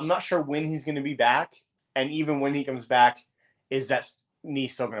injury, I'm not sure when he's going to be back, and even when he comes back, is that knee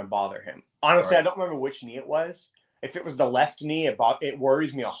still going to bother him? Honestly, I don't remember which knee it was. If it was the left knee, it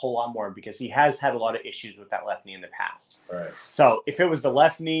worries me a whole lot more because he has had a lot of issues with that left knee in the past. Right. So if it was the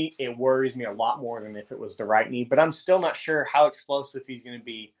left knee, it worries me a lot more than if it was the right knee. But I'm still not sure how explosive he's going to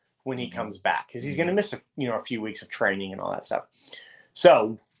be when he comes back because he's going to miss a few weeks of training and all that stuff.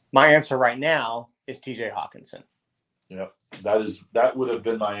 So my answer right now is T.J. Hawkinson. Yep, that would have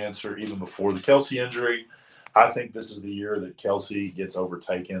been my answer even before the Kelce injury. I think this is the year that Kelce gets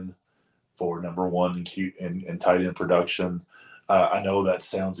overtaken for number one in tight end production. I know that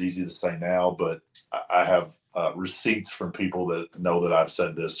sounds easy to say now, but I have receipts from people that know that I've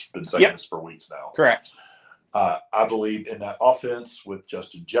been saying this for weeks now. Correct. I believe in that offense with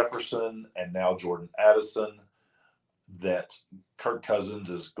Justin Jefferson and now Jordan Addison that Kirk Cousins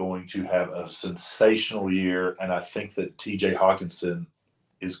is going to have a sensational year, and I think that T.J. Hawkinson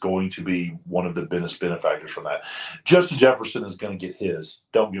is going to be one of the biggest benefactors from that. Justin Jefferson is going to get his.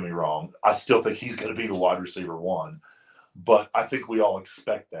 Don't get me wrong. I still think he's going to be the wide receiver one, but I think we all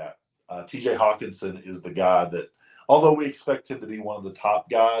expect that. T.J. Hawkinson is the guy that, although we expect him to be one of the top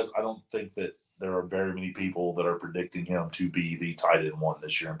guys, I don't think that there are very many people that are predicting him to be the tight end one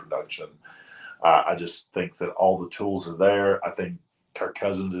this year in production. I just think that all the tools are there. I think Kirk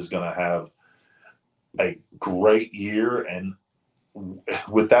Cousins is going to have a great year, and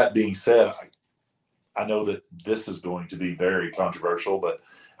with that being said, I know that this is going to be very controversial, but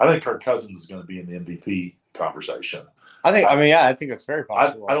I think Kirk Cousins is going to be in the MVP conversation. I think it's very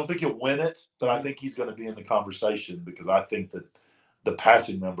possible. I don't think he'll win it, but I think he's going to be in the conversation because I think that the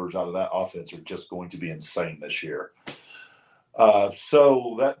passing numbers out of that offense are just going to be insane this year.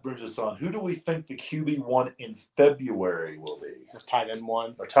 So that brings us on. Who do we think the QB1 in February will be? Or tight end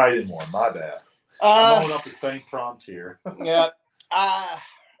one. My bad. I'm going up the same prompt here. Yeah.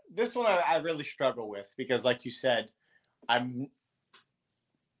 This one I really struggle with because, like you said,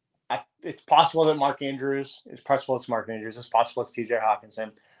 it's possible that Mark Andrews. It's possible it's Mark Andrews. It's possible it's T.J.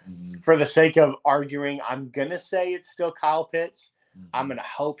 Hawkinson. Mm-hmm. For the sake of arguing, I'm gonna say it's still Kyle Pitts. Mm-hmm. I'm gonna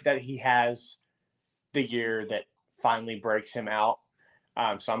hope that he has the year that finally breaks him out.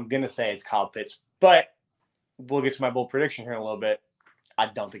 So I'm gonna say it's Kyle Pitts, but we'll get to my bold prediction here in a little bit. I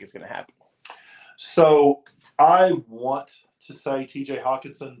don't think it's gonna happen. So I want to say T.J.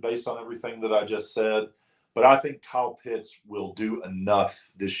 Hawkinson based on everything that I just said, but I think Kyle Pitts will do enough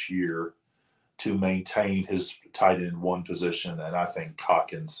this year to maintain his tight end 1 position, and I think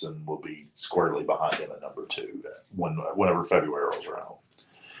Hawkinson will be squarely behind him at number 2 whenever February rolls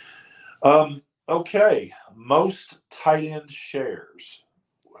around. Okay, most tight end shares.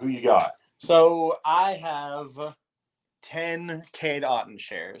 Who you got? So I have 10 Cade Otton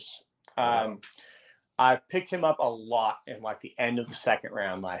shares. I picked him up a lot in like the end of the second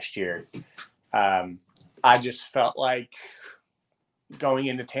round last year. I just felt like going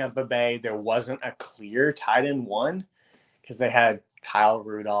into Tampa Bay, there wasn't a clear tight end 1 because they had Kyle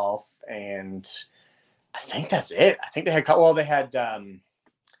Rudolph, and I think that's it. I think they had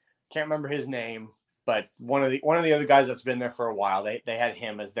can't remember his name, but one of the other guys that's been there for a while. They had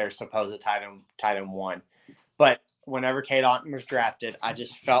him as their supposed tight end 1, but whenever Cade Otton was drafted, I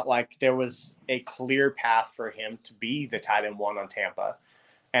just felt like there was a clear path for him to be the tight end 1 on Tampa.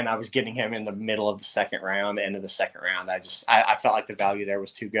 And I was getting him in the middle of the second round, end of the second round. I felt like the value there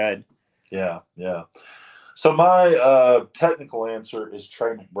was too good. Yeah. So my technical answer is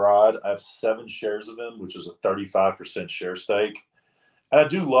Trey McBride. I have 7 shares of him, which is a 35% share stake. And I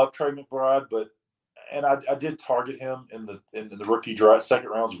do love Trey McBride, and I did target him in the rookie draft, second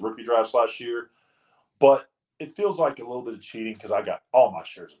rounds of rookie drafts last year. But it feels like a little bit of cheating because I got all my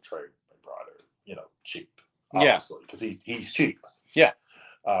shares of Trey McBride are, cheap, obviously, because he's cheap. Yeah.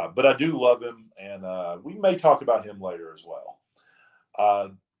 But I do love him, and we may talk about him later as well.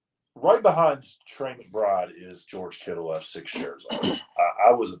 Right behind Trey McBride is George Kittle. I have 6 shares of him.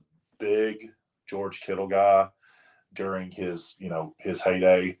 I was a big George Kittle guy during his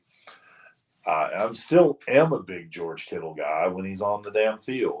heyday. I still am a big George Kittle guy when he's on the damn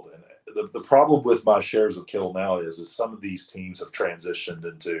field. And the problem with my shares of Kittle now is some of these teams have transitioned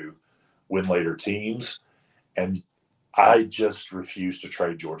into win later teams, and I just refuse to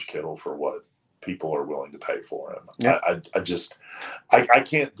trade George Kittle for what people are willing to pay for him. Yeah. I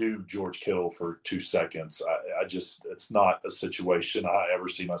can't do George Kittle for 2 seconds. It's not a situation I ever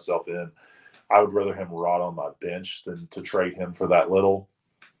see myself in. I would rather him rot on my bench than to trade him for that little.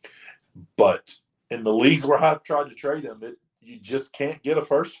 But in the leagues where I've tried to trade him, you just can't get a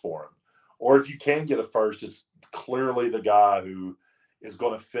first for him. Or if you can get a first, it's clearly the guy who is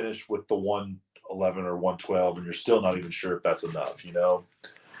going to finish with the 111 or 112, and you're still not even sure if that's enough,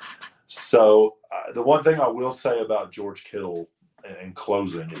 So the one thing I will say about George Kittle in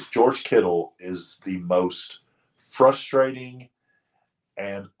closing is George Kittle is the most frustrating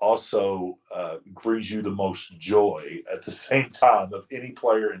and also brings you the most joy at the same time of any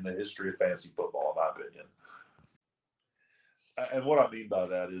player in the history of fantasy football, in my opinion. And what I mean by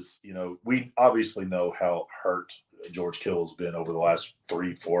that is, we obviously know how hurt George Kittle's been over the last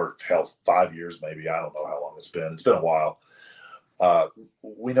 3, 4, 5 years, maybe. I don't know how long it's been. It's been a while.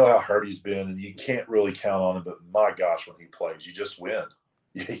 We know how hurt he's been, and you can't really count on him. But my gosh, when he plays, you just win.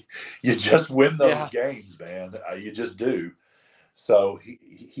 You just win those games, man. You just do. So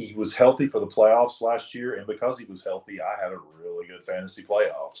he was healthy for the playoffs last year, and because he was healthy, I had a really good fantasy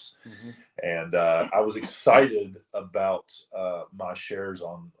playoffs. Mm-hmm. And I was excited about my shares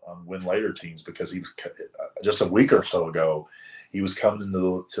on win later teams because he was just a week or so ago. He was coming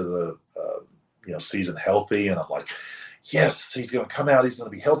into the season healthy, and I'm like, yes, he's going to come out. He's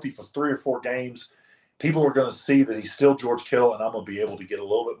going to be healthy for 3 or 4 games. People are going to see that he's still George Kittle, and I'm going to be able to get a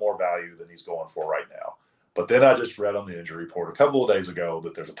little bit more value than he's going for right now. But then I just read on the injury report a couple of days ago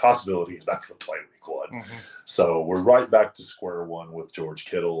that there's a possibility he's not going to play week 1. Mm-hmm. So we're right back to square one with George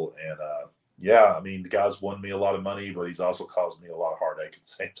Kittle. And, the guy's won me a lot of money, but he's also caused me a lot of heartache at the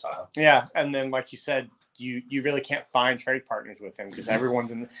same time. Yeah, and then like you said, you really can't find trade partners with him because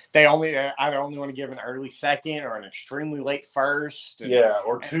everyone's they either only want to give an early second or an extremely late first.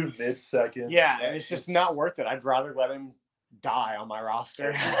 Or 2 mid-seconds. Yeah, and it's just not worth it. I'd rather let him die on my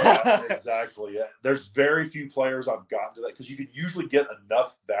roster. Exactly. Yeah. There's very few players I've gotten to that because you could usually get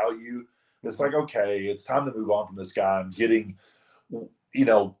enough value. It's like, okay, it's time to move on from this guy. I'm getting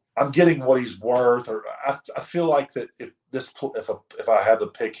what he's worth, or I feel like that if I have the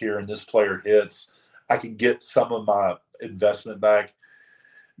pick here and this player hits, I can get some of my investment back.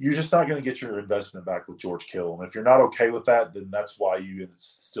 You're just not going to get your investment back with George Kittle. And if you're not okay with that, then that's why you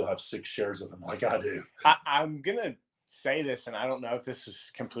still have 6 shares of him like I do. I'm going to say this, and I don't know if this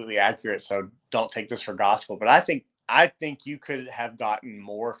is completely accurate, so don't take this for gospel, but I think you could have gotten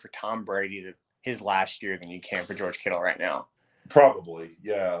more for Tom Brady his last year than you can for George Kittle right now. Probably,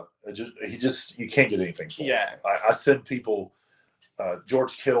 yeah. You can't get anything for him. I send people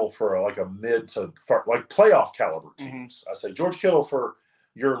George Kittle for like a mid to like playoff caliber teams. Mm-hmm. I say George Kittle for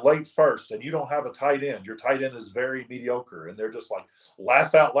you're late first and you don't have a tight end. Your tight end is very mediocre, and they're just like,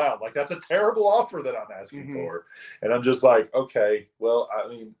 laugh out loud. Like, that's a terrible offer that I'm asking for. And I'm just like, okay, well, I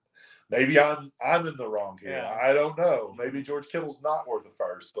mean, maybe I'm in the wrong here. Yeah. I don't know. Maybe George Kittle's not worth a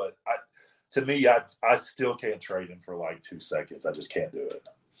first, but to me, I still can't trade him for like 2 seconds. I just can't do it.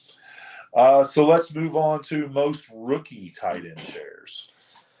 So let's move on to most rookie tight end shares.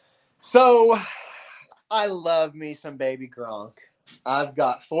 So I love me some baby Gronk. I've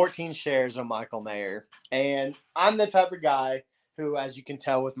got 14 shares of Michael Mayer, and I'm the type of guy who, as you can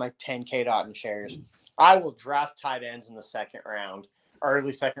tell with my 10K Dotton shares, I will draft tight ends in the second round.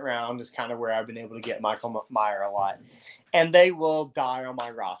 Early second round is kind of where I've been able to get Michael Mayer a lot. And they will die on my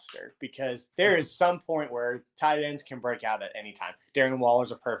roster because there is some point where tight ends can break out at any time. Darren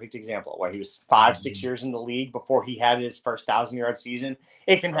Waller's a perfect example where he was 5-6 years in the league before he had his first 1,000-yard season.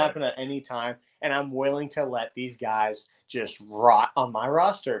 It can happen at any time, and I'm willing to let these guys just rot on my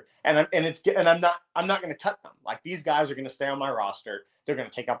roster. And I'm not going to cut them. Like, these guys are going to stay on my roster. They're going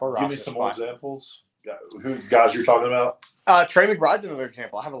to take up a roster. Give me some spot. more examples. Who guys you're talking about? Trey McBride's another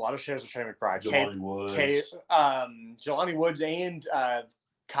example. I have a lot of shares of Trey McBride. Jelani Woods. Jelani Woods and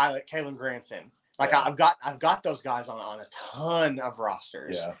Kalen Granson. Like, Yeah. I've got those guys on a ton of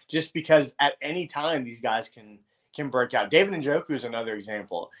rosters. Yeah. Just because at any time these guys can break out. David Njoku is another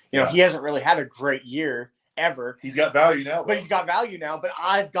example. You know, he hasn't really had a great year ever. He's got value now, But he's got value now. But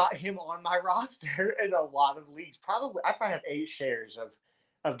I've got him on my roster in a lot of leagues. I probably have 8 shares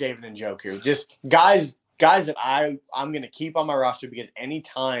of David Njoku. Just guys that I'm going to keep on my roster because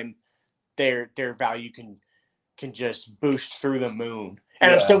anytime their value can just boost through the moon.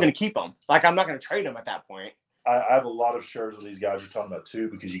 And I'm still going to keep them. Like, I'm not going to trade them at that point. I have a lot of shares of these guys you're talking about too,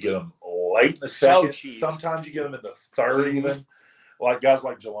 because you get them late in the second. Sometimes you get them in the third even. Like guys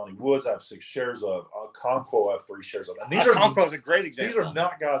like Jelani Woods, I have 6 shares of. Conquo, I have 3 shares of. And Conquo is a great example. These are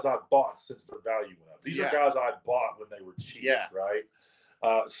not guys I bought since their value went up. These are guys I bought when they were cheap, right?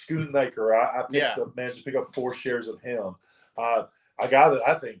 Schoonmaker, I managed to pick up 4 shares of him. A guy that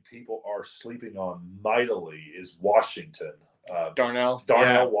I think people are sleeping on mightily is Washington. Darnell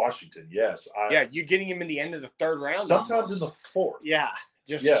Washington, yes. You're getting him in the end of the third round. Sometimes in the fourth.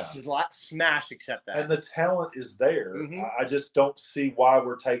 Smash accept that. And the talent is there. I just don't see why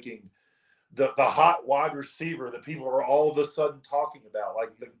we're taking the hot wide receiver that people are all of a sudden talking about.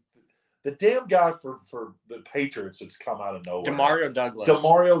 Like the damn guy for the Patriots that's come out of nowhere. Demario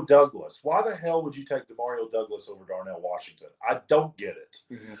Douglas. Why the hell would you take Demario Douglas over Darnell Washington? I don't get it.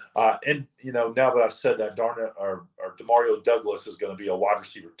 And, you know, now that I've said that, Demario Douglas is going to be a wide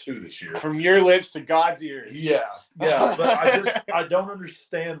receiver 2 this year. From your lips to God's ears. Yeah. But I don't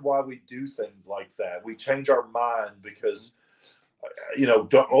understand why we do things like that. We change our mind because, you know,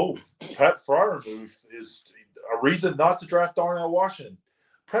 Pat Freiermuth is a reason not to draft Darnell Washington.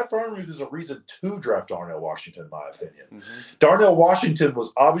 Pat Freiermuth is a reason to draft Darnell Washington, in my opinion. Darnell Washington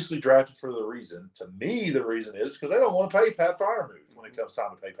was obviously drafted for the reason. To me, the reason is because they don't want to pay Pat Freiermuth when it comes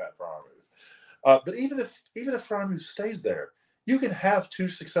time to pay Pat Freiermuth. But even if Freiermuth stays there, you can have 2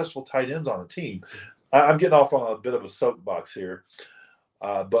 successful tight ends on a team. I'm getting off on a bit of a soapbox here.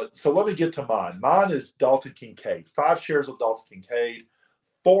 But so let me get to mine. Mine is Dalton Kincaid. 5 shares of Dalton Kincaid.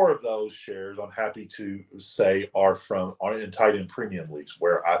 4 of those shares, I'm happy to say, are in tight end premium leagues,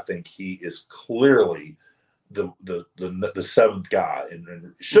 where I think he is clearly the 7th guy,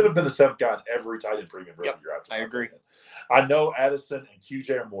 and should have been the 7th guy in every tight end premium draft. I agree. I know Addison and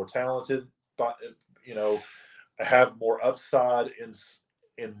QJ are more talented, but you know, have more upside in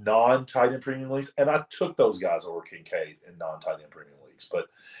non-tight end premium leagues, and I took those guys over Kincaid in non-tight end premium leagues. But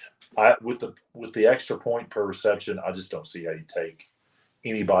with the extra point per reception, I just don't see how you take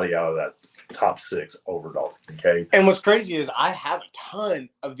anybody out of that top 6 over Dalton Kincaid. And what's crazy is I have a ton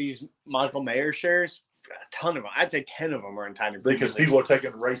of these Michael Mayer shares. A ton of them. I'd say 10 of them are in tight end because people are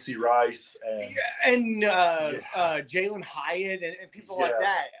taking Racey Rice and Jalen Hyatt and people like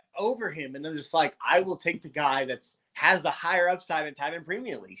that over him. And I'm just like, I will take the guy that's has the higher upside in tight end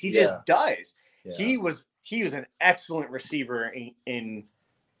premium leagues. He just does. Yeah. He was an excellent receiver in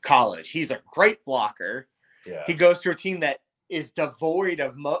college. He's a great blocker. Yeah. He goes to a team that is devoid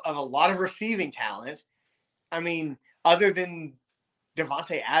of a lot of receiving talent. I mean, other than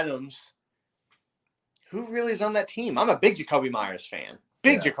Devontae Adams, who really is on that team? I'm a big Jacoby Myers fan.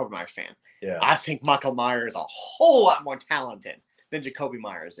 Yeah. I think Michael Mayer is a whole lot more talented than Jacoby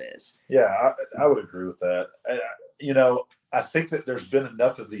Myers is. Yeah, I would agree with that. You know, I think that there's been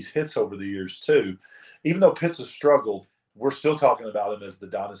enough of these hits over the years too. Even though Pitts has struggled, we're still talking about him as the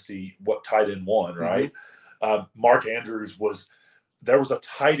dynasty tight end 1, right? Mark Andrews was there was a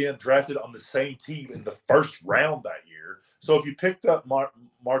tight end drafted on the same team in the first round that year. So if you picked up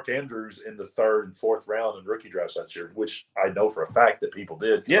Mark Andrews in the 3rd and 4th round in rookie drafts that year, which I know for a fact that people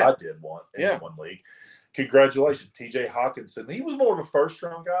did, I did one in one league. Congratulations, T.J. Hawkinson. He was more of a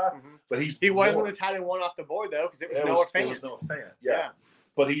first-round guy, but he wasn't the tight end one off the board though because it was Noah Fant. It was Noah Fant, yeah.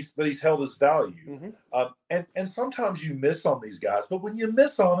 But he's held his value, and sometimes you miss on these guys. But when you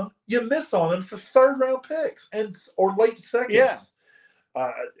miss on them, for 3rd-round picks or late seconds. Yeah.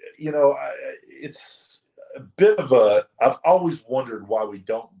 It's a bit of a. I've always wondered why we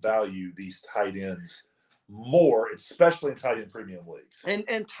don't value these tight ends more, especially in tight end premium leagues.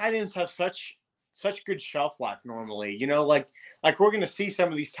 And tight ends have such good shelf life normally. Like we're going to see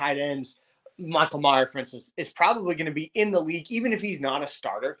some of these tight ends. Michael Mayer, for instance, is probably going to be in the league, even if he's not a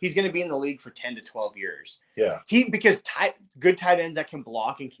starter. He's going to be in the league for 10 to 12 years. Yeah. Because good tight ends that can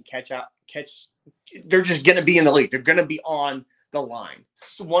block and can catch, they're just going to be in the league. They're going to be on the line,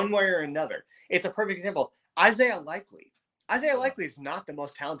 so one way or another. It's a perfect example. Isaiah Likely. Isaiah Likely is not the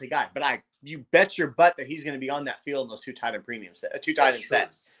most talented guy, but you bet your butt that he's going to be on that field in those two tight end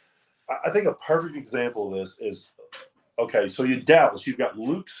sets. I think a perfect example of this is, okay, so in Dallas, you've got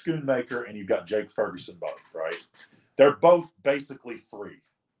Luke Schoonmaker and you've got Jake Ferguson both, right? They're both basically free.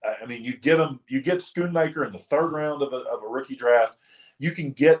 I mean, you get Schoonmaker in the 3rd round of a rookie draft. You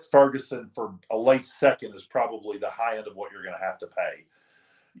can get Ferguson for a late second is probably the high end of what you're going to have to pay.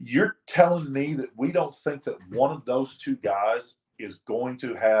 You're telling me that we don't think that one of those two guys is going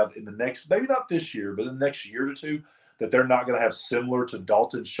to have in the next, maybe not this year, but in the next year or two, that they're not going to have similar to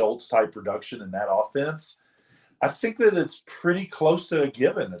Dalton Schultz type production in that offense? I think that it's pretty close to a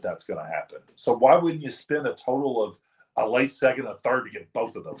given that that's going to happen. So why wouldn't you spend a total of a late second, a 3rd to get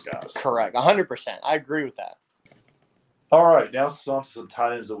both of those guys? Correct. 100%. I agree with that. All right, now on to some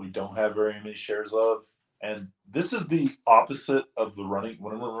tight ends that we don't have very many shares of. And this is the opposite of the running.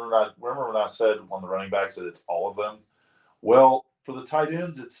 Remember when I said on the running backs that it's all of them? Well, for the tight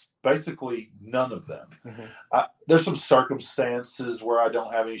ends, it's basically none of them. There's some circumstances where I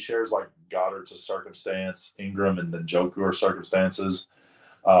don't have any shares, like Goddard's a circumstance, Ingram and Njoku are circumstances.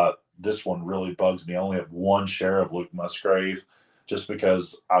 This one really bugs me. I only have one share of Luke Musgrave just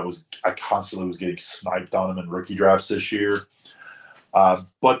because I constantly was getting sniped on him in rookie drafts this year.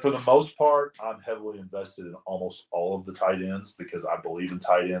 But for the most part, I'm heavily invested in almost all of the tight ends because I believe in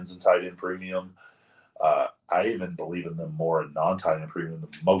tight ends and tight end premium. I even believe in them more in non-tight end premium than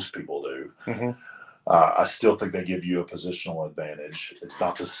most people do. I still think they give you a positional advantage. It's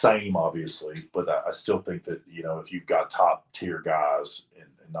not the same, obviously, but I still think that, if you've got top-tier guys in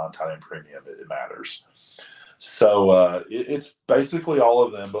non-tight end premium, it matters. So it's basically all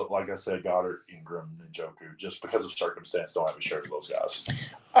of them, but like I said, Goddard, Ingram, and Njoku, just because of circumstance, don't have a share of those guys.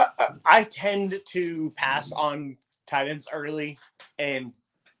 I tend to pass on tight ends early and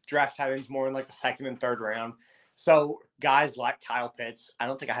draft tight ends more in like the 2nd and 3rd round. So guys like Kyle Pitts, I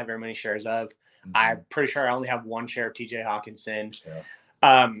don't think I have very many shares of. I'm pretty sure I only have one share of T.J. Hawkinson. Yeah.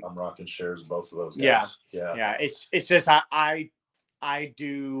 I'm rocking shares of both of those guys. Yeah. It's just I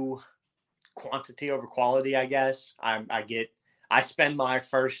do quantity over quality, I guess. I spend all my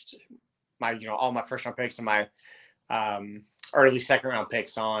first round picks and my early 2nd round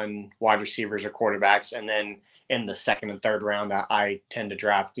picks on wide receivers or quarterbacks, and then in the 2nd and 3rd round, I tend to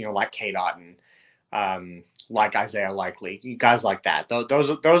draft like K-Dot and like Isaiah Likely, guys like that. Those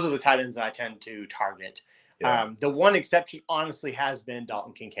are the tight ends that I tend to target. Yeah. The one exception, honestly, has been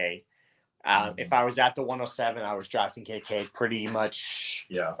Dalton Kincaid. If I was at the 107, I was drafting KK pretty much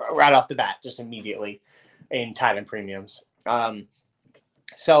right off the bat, just immediately in tight end premiums.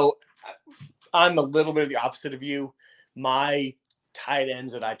 So I'm a little bit of the opposite of you. My tight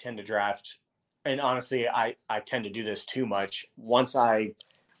ends that I tend to draft, and honestly, I tend to do this too much. Once I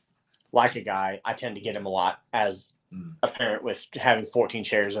like a guy, I tend to get him a lot, as apparent with having 14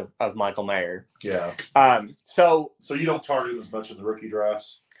 shares of Michael Mayer. Yeah. So you don't target him as much in the rookie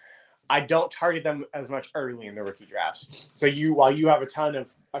drafts? I don't target them as much early in the rookie drafts. So while you have a ton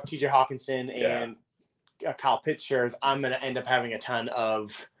of T.J. Hawkinson and Kyle Pitts shares, I'm going to end up having a ton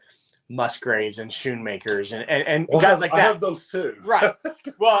of Musgraves and Schoonmakers and guys like that. I have those too. Right.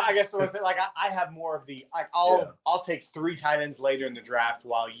 Well, I guess I have more of the I'll take 3 tight ends later in the draft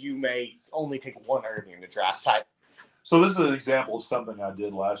while you may only take 1 early in the draft type. So this is an example of something I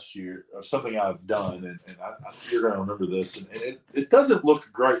did last year, or something I've done, and you're going to remember this, and it doesn't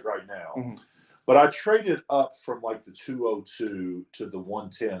look great right now, but I traded up from like the 202 to the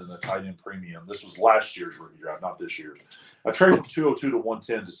 110 in the tight end premium. This was last year's rookie draft, not this year's. I traded from 202 to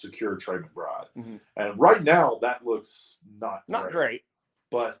 110 to secure Trey McBride, and right now that looks not great.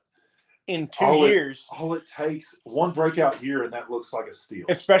 But in 2 years. All it takes, one breakout year, and that looks like a steal.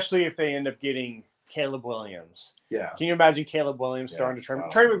 Especially if they end up getting Caleb Williams. Yeah. Can you imagine Caleb Williams starting to Trey? Wow.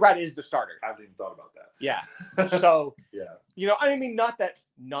 Trey McBride is the starter. I haven't even thought about that. Yeah. So, yeah. I mean, not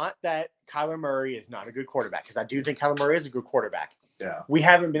that Kyler Murray is not a good quarterback, because I do think Kyler Murray is a good quarterback. Yeah. We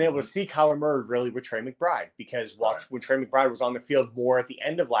haven't been able to see Kyler Murray really with Trey McBride, because when Trey McBride was on the field more at the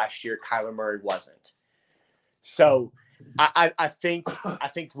end of last year, Kyler Murray wasn't. So I think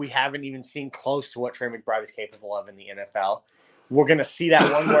we haven't even seen close to what Trey McBride is capable of in the NFL. We're going to see that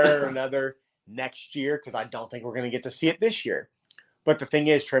one way or another next year, because I don't think we're going to get to see it this year. But the thing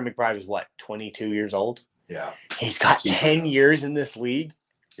is, Trey McBride is 22 years old? Yeah. He's got 10 years in this league.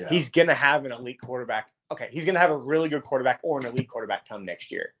 Yeah. He's going to have an elite quarterback. Okay, he's going to have a really good quarterback or an elite quarterback come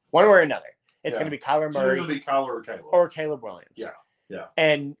next year. One way or another. It's going to be Kyler Murray. It's going to be Kyler or Caleb. Or Caleb Williams. Yeah, yeah.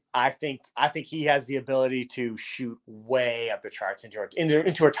 And I think he has the ability to shoot way up the charts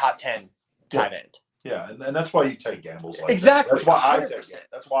into a top 10 tight end. Yeah, and that's why you take gambles like exactly. That. That's why 100%. I take it.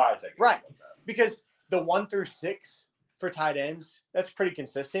 That's why I take it. Right. Like that. Because the 1 through 6 for tight ends, that's pretty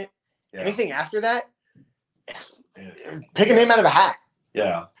consistent. Yeah. Anything after that, pick a name out of a hat.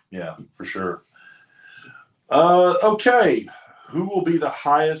 Yeah, for sure. Okay. Who will be the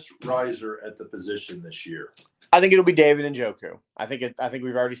highest riser at the position this year? I think it'll be David Njoku. I think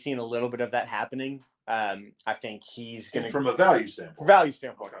we've already seen a little bit of that happening. I think he's going to, from a value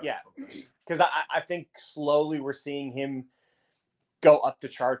standpoint. Okay. Yeah. Okay. Because I think slowly we're seeing him go up the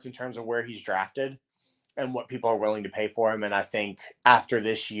charts in terms of where he's drafted and what people are willing to pay for him. And I think after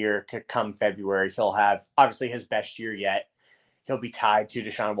this year, come February, he'll have obviously his best year yet. He'll be tied to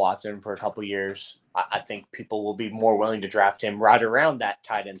Deshaun Watson for a couple years. I think people will be more willing to draft him right around that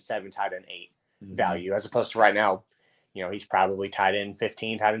tight end 7, tight end 8 value, as opposed to right now, he's probably tight end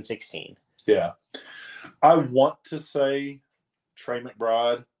 15, tight end 16. Yeah. I want to say Trey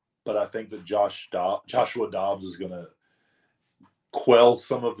McBride, but I think that Joshua Dobbs is going to quell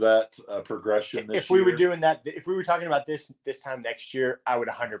some of that progression this year. If we were doing that, if we were talking about this time next year, I would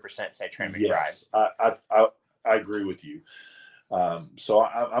 100% say Trey McBride. Yes, I agree with you. So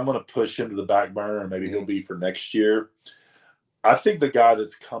I'm going to push him to the back burner, and maybe he'll be for next year. I think the guy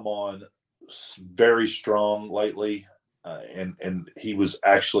that's come on very strong lately, and he was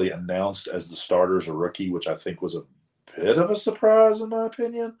actually announced as the starter as a rookie, which I think was a bit of a surprise in my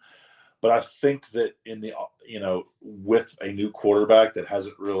opinion. But I think that in the with a new quarterback that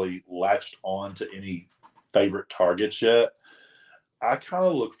hasn't really latched on to any favorite targets yet, I kind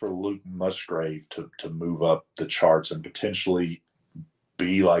of look for Luke Musgrave to move up the charts and potentially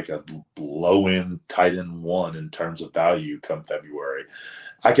be like a low-end tight end 1 in terms of value come February.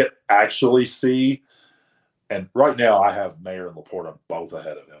 I could actually see, and right now I have Mayer and Laporta both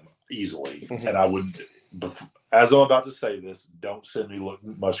ahead of him easily, and I wouldn't, as I'm about to say this, don't send me Luke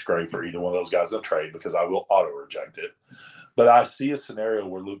Musgrave for either one of those guys in trade, because I will auto-reject it. But I see a scenario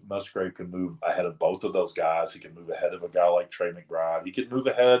where Luke Musgrave can move ahead of both of those guys. He can move ahead of a guy like Trey McBride. He can move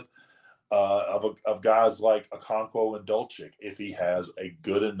ahead of guys like Okonkwo and Dulcich if he has a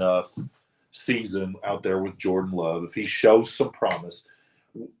good enough season out there with Jordan Love. If he shows some promise,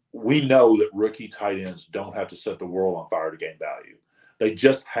 we know that rookie tight ends don't have to set the world on fire to gain value. They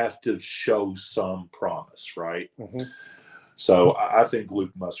just have to show some promise, right? Mm-hmm. So I think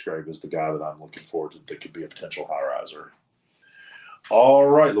Luke Musgrave is the guy that I'm looking forward to that could be a potential high riser. All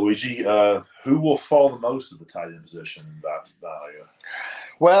right, Luigi, who will fall the most at the tight end position in value?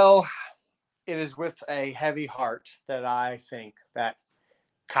 Well, it is with a heavy heart that I think that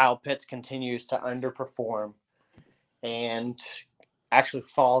Kyle Pitts continues to underperform and actually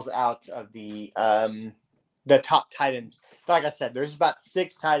falls out of the top tight ends. Like I said, there's about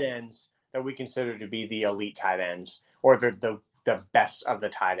 6 tight ends that we consider to be the elite tight ends, or the best of the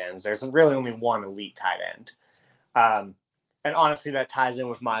tight ends. There's really only one elite tight end. And honestly, that ties in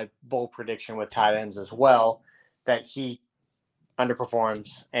with my bold prediction with tight ends as well, that he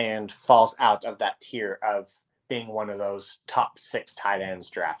underperforms and falls out of that tier of being one of those top 6 tight ends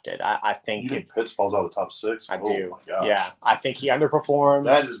drafted. I think you think Pitts falls out of the top 6? I do. My gosh. Yeah, I think he underperforms.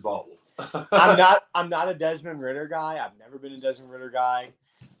 That is bold. I'm not a Desmond Ridder guy. I've never been a Desmond Ridder guy.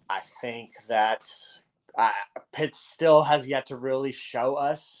 I think that Pitts still has yet to really show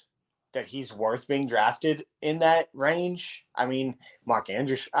us that he's worth being drafted in that range. I mean, Mark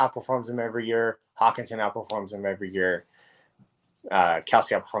Andrews outperforms him every year. Hawkinson outperforms him every year.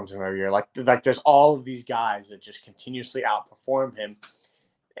 Kelsey outperforms him every year. Like there's all of these guys that just continuously outperform him.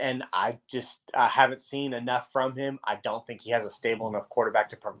 And I haven't seen enough from him. I don't think he has a stable enough quarterback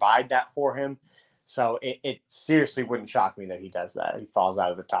to provide that for him. So it seriously wouldn't shock me that he does that. He falls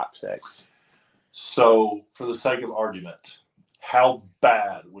out of the top 6. So for the sake of argument, how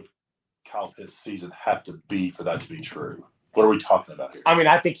bad would Kyle Pitts' season have to be for that to be true? What are we talking about here? I mean,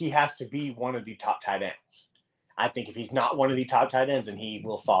 I think he has to be one of the top tight ends. I think if he's not one of the top tight ends, then he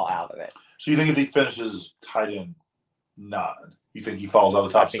will fall out of it. So you think if he finishes tight end 9, you think he falls out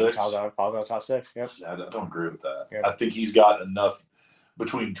of the top 6? He falls out of the top 6. Yep. I don't agree with that. Yep. I think he's got enough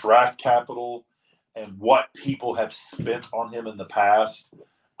between draft capital and what people have spent on him in the past.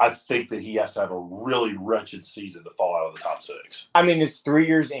 I think that he has to have a really wretched season to fall out of the top 6. I mean, it's 3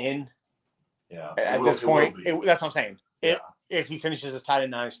 years in. Yeah. At this point, that's what I'm saying. Yeah. If he finishes as tight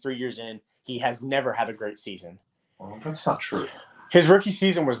end 9, it's 3 years in. He has never had a great season. Well, that's not true. His rookie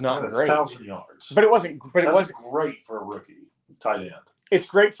season was not great. 1,000 yards. But it wasn't. But it wasn't great for a rookie tight end. It's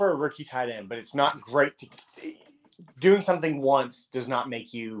great for a rookie tight end, but it's not great. Doing something once does not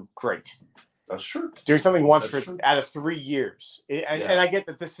make you great. That's true. Doing something once true. out of 3 years, and I get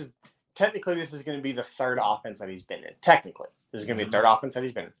that this is going to be the third offense that he's been in. Technically, this is going to be the third offense that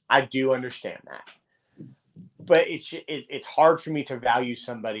he's been in. I do understand that, but it's hard for me to value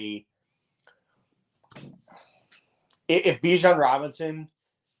somebody. If Bijan Robinson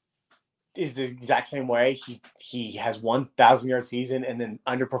is the exact same way, he has 1,000-yard season and then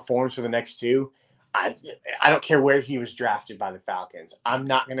underperforms for the next 2. I don't care where he was drafted by the Falcons. I'm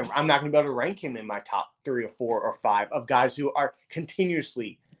not gonna be able to rank him in my top 3 or 4 or 5 of guys who are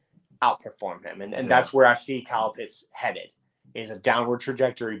continuously outperform him, and that's where I see Kyle Pitts headed, is a downward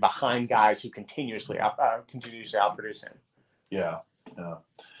trajectory behind guys who continuously outproduce him. Yeah.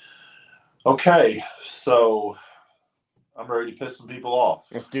 Okay, so I'm ready to piss some people off.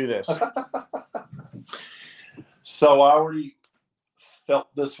 Let's do this. So I already felt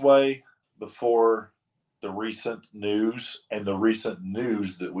this way before the recent news, and the recent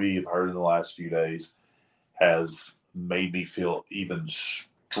news that we have heard in the last few days has made me feel even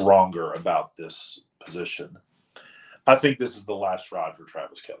stronger about this position. I think this is the last ride for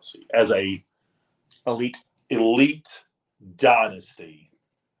Travis Kelce as a elite dynasty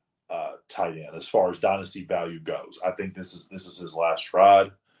tight end as far as dynasty value goes. I think this is his last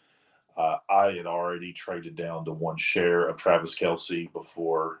ride. I had already traded down to 1 share of Travis Kelce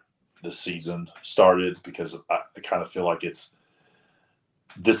before the season started because I kind of feel like this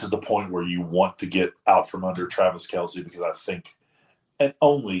is the point where you want to get out from under Travis Kelce, because I think, and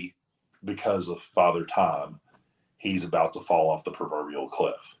only because of Father Time, he's about to fall off the proverbial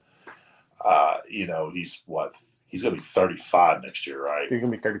cliff. He's going to be 35 next year, right? He's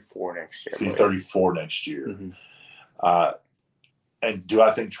going to be 34 next year. He's going to be 34 next year. Mm-hmm. And do I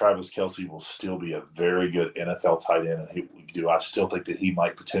think Travis Kelce will still be a very good NFL tight end? And do I still think that he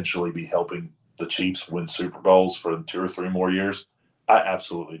might potentially be helping the Chiefs win Super Bowls for 2 or 3 more years? I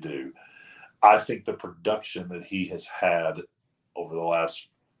absolutely do. I think the production that he has had over the last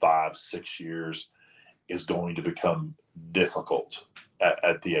 5-6 years is going to become difficult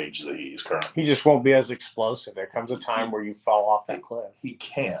at the age that he is currently. He just won't be as explosive. There comes a time where you fall off that cliff. He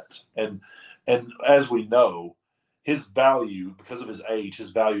can't. And as we know, his value, because of his age,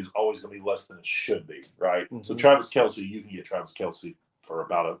 his value is always going to be less than it should be, right? Mm-hmm. So Travis Kelce, you can get Travis Kelce for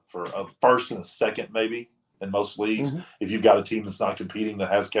a first and a second, maybe, in most leagues. Mm-hmm. If you've got a team that's not competing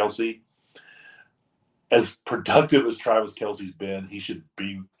that has Kelce, as productive as Travis Kelce's been, he should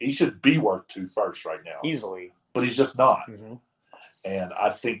be worth 2 firsts right now, easily. But he's just not. Mm-hmm. And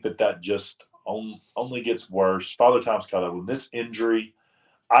I think that just only gets worse. Father Time's caught up with this injury.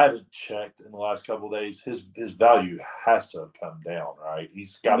 I haven't checked in the last couple of days. His value has to have come down, right?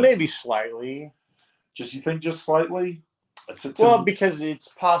 He's got maybe slightly. You think just slightly? Because it's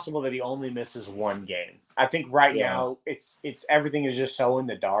possible that he only misses 1 game. I think now it's everything is just so in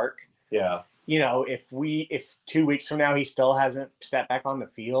the dark. Yeah. If 2 weeks from now he still hasn't stepped back on the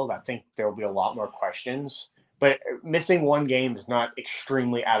field, I think there'll be a lot more questions. But missing 1 game is not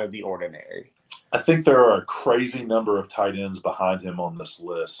extremely out of the ordinary. I think there are a crazy number of tight ends behind him on this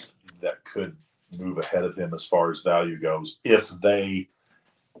list that could move ahead of him as far as value goes. I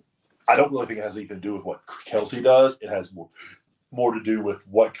don't really think it has anything to do with what Kelce does. It has more to do with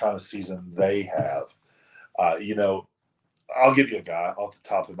what kind of season they have. I'll give you a guy off the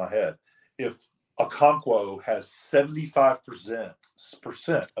top of my head. If Okonkwo has 75%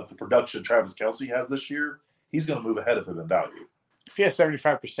 of the production Travis Kelce has this year, he's going to move ahead of him in value. If he has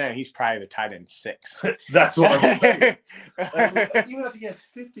 75%, he's probably the tight end 6. That's what I'm saying. Even if he has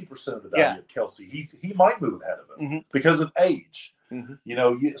 50% of the value of Kelce, he might move ahead of him because of age.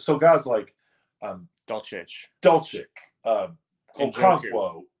 Mm-hmm. So guys like Dulcich,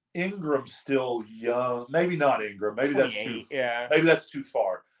 Okonkwo, Ingram's still young. Maybe not Ingram. Maybe that's too. Yeah. Maybe that's too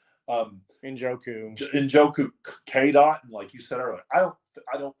far. Njoku, K-Dot, and like you said earlier, I don't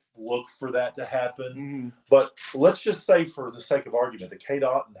look for that to happen. Mm-hmm. But let's just say, for the sake of argument, that Cade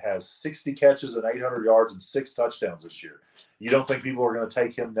Otton has 60 catches and 800 yards and 6 touchdowns this year. You don't think people are going to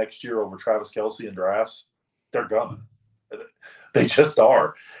take him next year over Travis Kelce in drafts? They're gonna. They just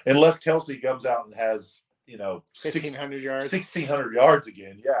are, unless Kelce comes out and has 1,500 yards, 1,600 yards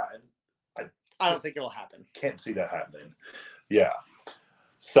again. Yeah, and I don't think it'll happen. Can't see that happening. Yeah.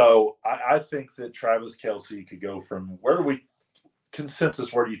 So I think that Travis Kelce could go from where do we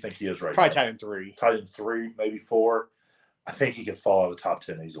consensus? Where do you think he is right Probably now? tight end 3. Tight end 3, maybe 4. I think he could fall out of the top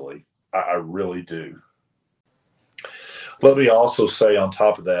 10 easily. I really do. Let me also say on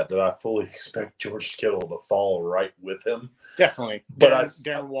top of that I fully expect George Kittle to fall right with him. Definitely. But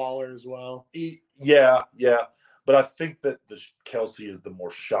Darren Waller as well. Yeah. But I think that the Kelce is the more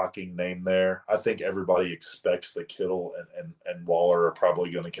shocking name there. I think everybody expects that Kittle and Waller are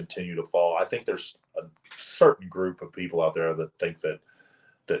probably going to continue to fall. I think there's a certain group of people out there that think that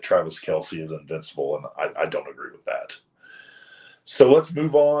Travis Kelce is invincible, and I don't agree with that. So let's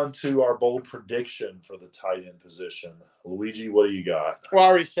move on to our bold prediction for the tight end position. Luigi, what do you got? Well, I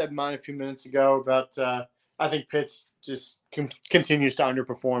already said mine a few minutes ago, but I think Pitts just continues to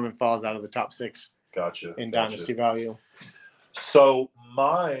underperform and falls out of the top 6. Gotcha. In dynasty value. So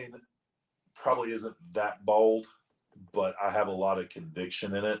mine probably isn't that bold, but I have a lot of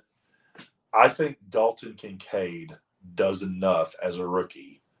conviction in it. I think Dalton Kincaid does enough as a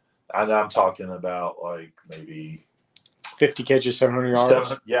rookie. And I'm talking about like maybe 50 catches, 700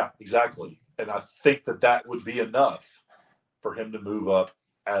 yards. Yeah, exactly. And I think that would be enough for him to move up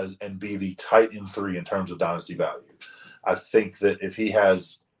and be the tight end 3 in terms of dynasty value. I think that if he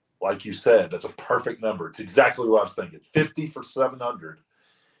has, like you said, that's a perfect number. It's exactly what I was thinking. 50 for 700.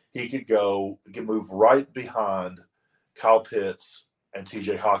 He could move right behind Kyle Pitts and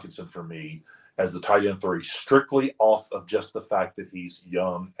TJ Hawkinson for me as the tight end 3, strictly off of just the fact that he's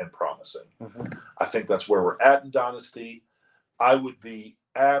young and promising. Mm-hmm. I think that's where we're at in Dynasty. I would be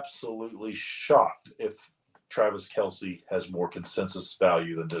absolutely shocked if Travis Kelce has more consensus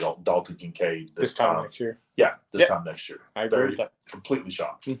value than Dalton Kincaid this time next year. Yeah, this time next year. I agree with that. Completely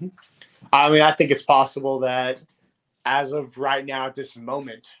shocked. Mm-hmm. I mean, I think it's possible that as of right now at this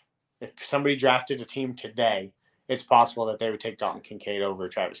moment, if somebody drafted a team today, it's possible that they would take Dalton Kincaid over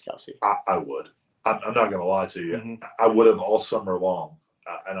Travis Kelce. I would. I'm not going to lie to you. Mm-hmm. I would have all summer long.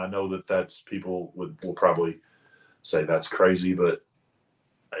 And I know that's people will probably say that's crazy, but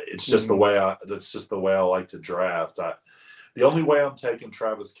it's just that's just the way I like to draft. The only way I'm taking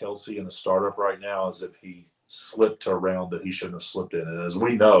Travis Kelce in a startup right now is if he slipped to a round that he shouldn't have slipped in. And as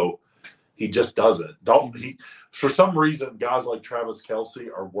we know, he just doesn't. For some reason, guys like Travis Kelce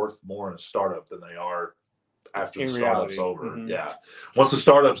are worth more in a startup than they are after the startup's over. Mm-hmm. Yeah. Once the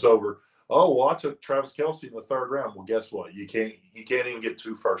startup's over, oh, well, I took Travis Kelce in the 3rd round. Well, guess what? He can't even get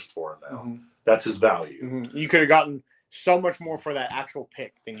 2 firsts for him now. Mm-hmm. That's his value. Mm-hmm. You could have gotten so much more for that actual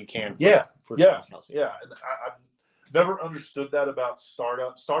pick than you can for Travis Kelce. Yeah. And I've never understood that about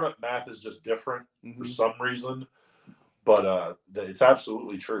startup. Startup math is just different for some reason. But it's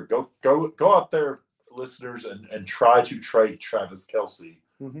absolutely true. Go out there, listeners, and try to trade Travis Kelce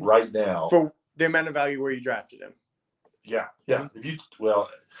right now. For the amount of value where you drafted him. Yeah. The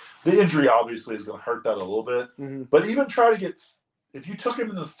injury obviously is going to hurt that a little bit. Mm-hmm. But even try to get, if you took him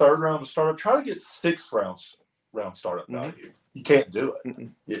in the 3rd round of startup, try to get 6th round startup value. You can't do it. Mm-hmm.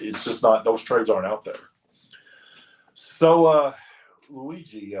 It's just not, those trades aren't out there. So,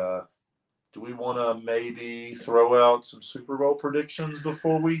 Luigi, do we want to maybe throw out some Super Bowl predictions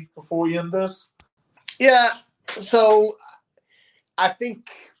before we end this? Yeah. So I think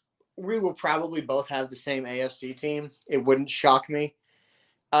we will probably both have the same AFC team. It wouldn't shock me.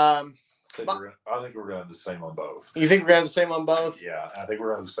 I think we're going to have the same on both. You think we're going to have the same on both? Yeah, I think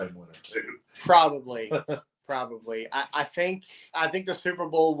we're going to have the same winner too. Probably. I think the Super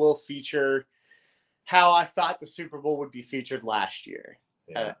Bowl will feature how I thought the Super Bowl would be featured last year.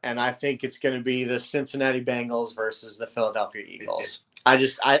 Yeah. And I think it's going to be the Cincinnati Bengals versus the Philadelphia Eagles. I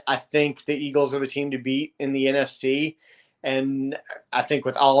think the Eagles are the team to beat in the NFC. And I think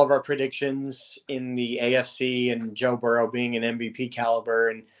with all of our predictions in the AFC and Joe Burrow being an MVP caliber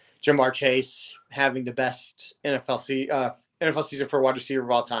and Jamar Chase having the best NFL season for wide receiver of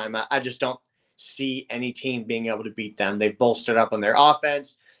all time, I just don't see any team being able to beat them. They've bolstered up on their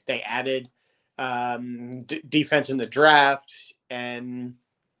offense. They added defense in the draft, and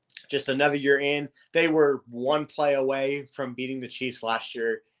just another year in, they were one play away from beating the Chiefs last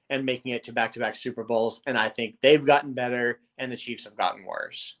year and making it to back-to-back Super Bowls. And I think they've gotten better and the Chiefs have gotten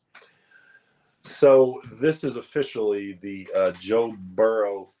worse. So this is officially the Joe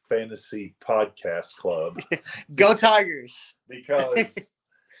Burrow Fantasy Podcast Club. Go Tigers! Because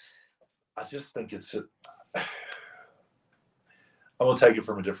I just think I'm going to take it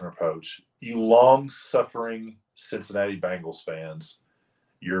from a different approach. You long-suffering Cincinnati Bengals fans,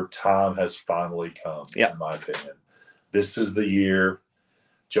 your time has finally come, in my opinion. This is the year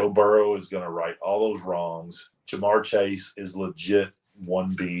Joe Burrow is going to right all those wrongs. Jamar Chase is legit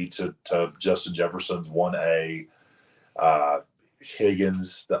 1B to Justin Jefferson's 1A.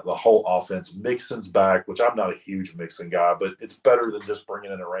 Higgins, the whole offense. Mixon's back, which I'm not a huge Mixon guy, but it's better than just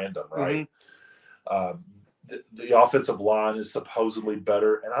bringing in a random, right? Mm-hmm. The offensive line is supposedly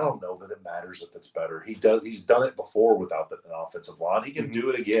better, and I don't know that it matters if it's better. He's done it before without an offensive line. He can do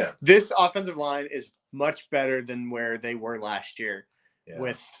it again. This offensive line is much better than where they were last year.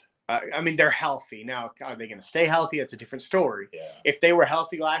 Yeah. They're healthy now. Are they going to stay healthy? That's a different story. Yeah. If they were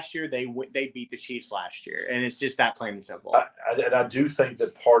healthy last year, they beat the Chiefs last year, and it's just that plain and simple. I do think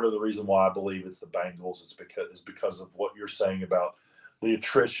that part of the reason why I believe it's the Bengals is because of what you're saying about the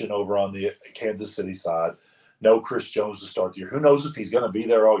attrition over on the Kansas City side. No Chris Jones to start the year. Who knows if he's going to be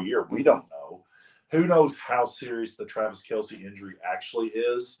there all year? We don't know. Who knows how serious the Travis Kelce injury actually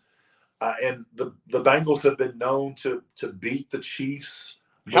is? And the Bengals have been known to beat the Chiefs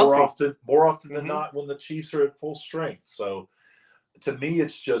more often than not when the Chiefs are at full strength. So to me,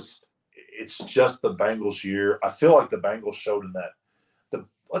 it's just the Bengals year. I feel like the Bengals showed in that.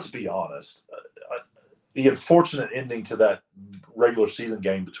 Let's be honest. The unfortunate ending to that regular season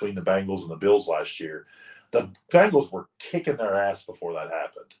game between the Bengals and the Bills last year. The Bengals were kicking their ass before that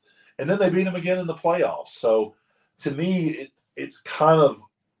happened. And then they beat them again in the playoffs. So to me, it's kind of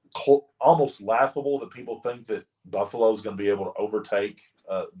almost laughable that people think that Buffalo is going to be able to overtake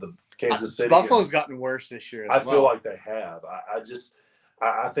the Kansas City. Buffalo's gotten worse this year. I feel like they have.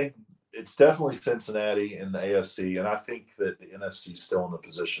 I think it's definitely Cincinnati in the AFC. And I think that the NFC is still in the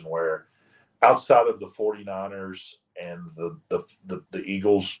position where outside of the 49ers and the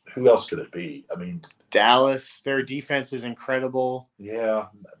Eagles, who else could it be? I mean, Dallas, their defense is incredible. Yeah,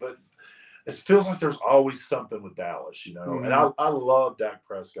 but it feels like there's always something with Dallas, Mm-hmm. And I love Dak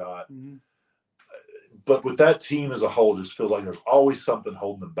Prescott. Mm-hmm. But with that team as a whole, it just feels like there's always something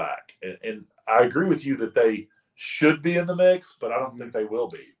holding them back. And I agree with you that they should be in the mix, but I don't think they will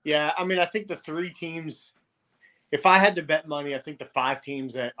be. Yeah, I think the three teams, if I had to bet money, I think the 5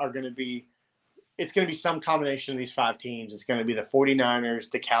 teams that are going to be, it's going to be some combination of these 5 teams. It's going to be the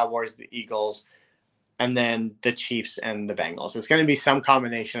 49ers, the Cowboys, the Eagles, and then the Chiefs and the Bengals. It's going to be some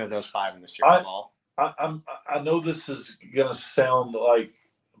combination of those 5 in the Super Bowl. I know this is going to sound like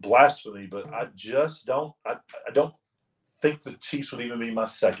blasphemy, but I just don't. I don't think the Chiefs would even be my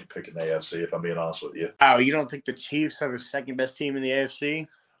second pick in the AFC, if I'm being honest with you. Oh, you don't think the Chiefs are the second best team in the AFC?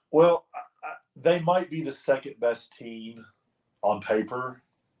 Well, they might be the second best team on paper,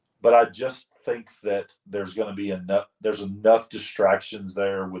 but I just think that there's going to be enough distractions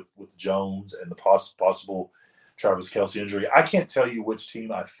there with Jones and the possible Travis Kelce injury. I can't tell you which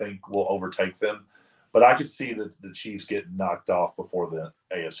team I think will overtake them, but I could see the Chiefs get knocked off before the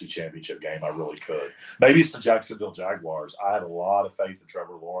AFC Championship game. I really could. Maybe it's the Jacksonville Jaguars. I have a lot of faith in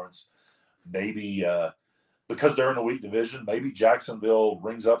Trevor Lawrence. Maybe because they're in a weak division, maybe Jacksonville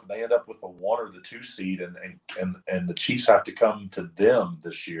rings up and they end up with the 1 or the 2 seed, and the Chiefs have to come to them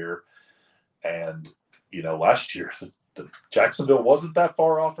this year. And, last year, the Jacksonville wasn't that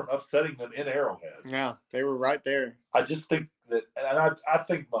far off from upsetting them in Arrowhead. Yeah, they were right there. I just think that – and I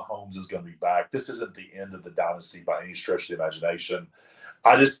think Mahomes is going to be back. This isn't the end of the dynasty by any stretch of the imagination.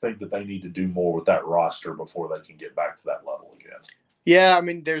 I just think that they need to do more with that roster before they can get back to that level again. Yeah,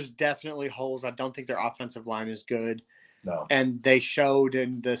 there's definitely holes. I don't think their offensive line is good. No. And they showed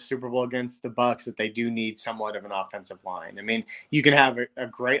in the Super Bowl against the Bucs that they do need somewhat of an offensive line. You can have a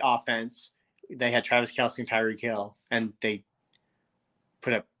great offense. They had Travis Kelce and Tyreek Hill, and they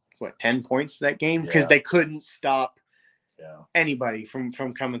put up, 10 points that game? Because they couldn't stop anybody from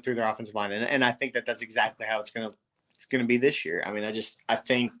coming through their offensive line. And I think that's exactly how it's gonna be this year. I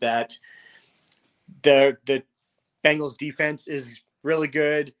think that the Bengals defense is really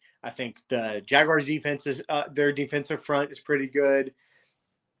good. I think the Jaguars defense is their defensive front is pretty good.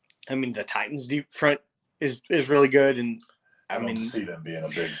 The Titans deep front is really good, and I don't see them being a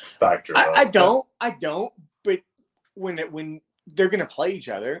big factor. I don't. But when they're going to play each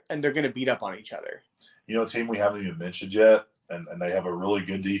other and they're going to beat up on each other. A team we haven't even mentioned yet, and they have a really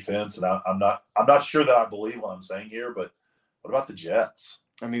good defense. And I'm not sure that I believe what I'm saying here, but what about the Jets?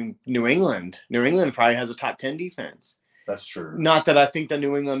 New England. New England probably has a top 10 defense. That's true. Not that I think that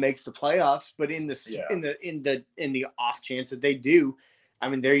New England makes the playoffs, but in the off chance that they do, I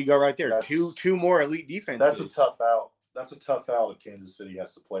mean, there you go right there. That's- Two more elite defenses. That's a tough out. That's a tough out if Kansas City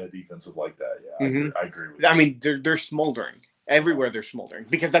has to play a defensive like that. Yeah, Mhm. I agree with you. I mean, they're smoldering. Everywhere they're smoldering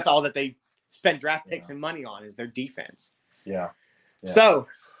because that's all that they spend draft picks and money on is their defense. Yeah. So,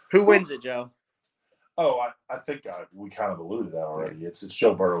 who wins it, Joe? Oh, I think we kind of alluded to that already. It's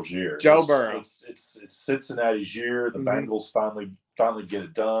Joe Burrow's year. Joe Burrow. It's Cincinnati's year. The Mhm. Bengals finally get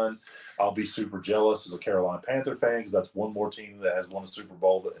it done. I'll be super jealous as a Carolina Panther fan because that's one more team that has won a Super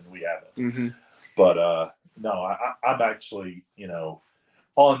Bowl and we haven't. Mm-hmm. But no, I'm actually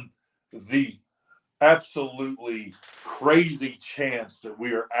on the absolutely crazy chance that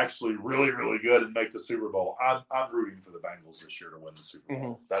we are actually really, really good and make the Super Bowl. I'm rooting for the Bengals this year to win the Super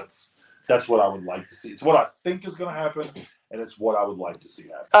Bowl. Mm-hmm. That's what I would like to see. It's what I think is going to happen, and it's what I would like to see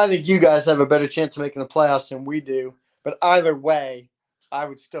happen. I think you guys have a better chance of making the playoffs than we do. But either way, I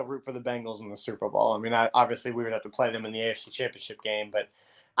would still root for the Bengals in the Super Bowl. I mean, obviously we would have to play them in the AFC Championship game, but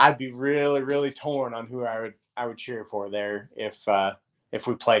I'd be really, really torn on who I would cheer for there if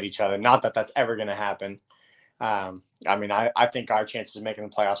we played each other. Not that that's ever going to happen. I mean, I think our chances of making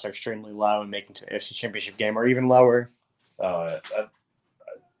the playoffs are extremely low and making to the AFC Championship game are even lower.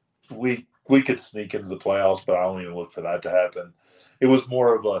 We could sneak into the playoffs, but I don't even look for that to happen. It was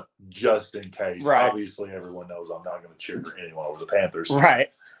more of a just in case. Right. Obviously, everyone knows I'm not going to cheer for anyone over the Panthers. Right.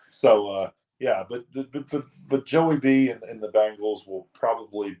 So, yeah, but Joey B and the Bengals will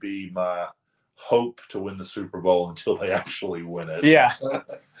probably be my hope to win the Super Bowl until they actually win it. Yeah.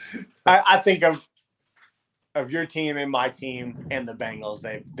 I think of your team and my team and the Bengals.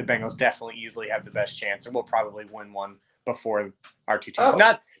 The Bengals definitely easily have the best chance, and we'll probably win one before our two teams.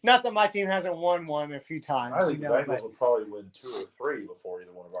 Oh. Not that my team hasn't won one a few times. I think the Bengals will probably win 2 or 3 before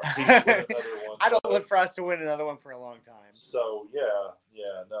either one of our teams win another one. I don't look for us to win another one for a long time. So,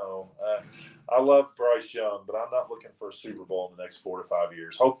 no. I love Bryce Young, but I'm not looking for a Super Bowl in the next 4 to 5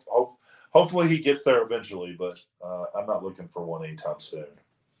 years. Hopefully he gets there eventually, but I'm not looking for one anytime soon.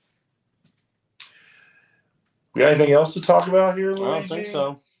 We got anything else to talk about here, Luigi? I don't think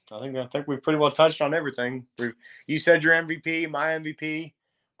so. I think we've pretty well touched on everything. You said your MVP, my MVP,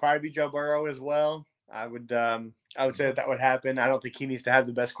 probably be Joe Burrow as well. I would say that would happen. I don't think he needs to have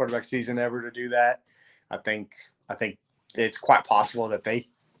the best quarterback season ever to do that. I think it's quite possible that they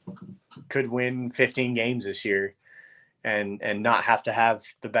could win 15 games this year and not have to have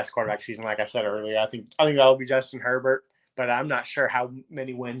the best quarterback season. Like I said earlier, I think that'll be Justin Herbert, but I'm not sure how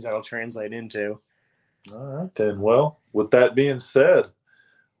many wins that'll translate into. All right, then. Well, with that being said,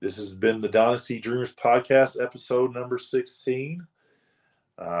 this has been the Dynasty Dreamerz podcast, episode number 16.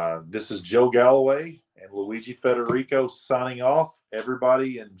 This is Joe Galloway and Luigi Federico signing off.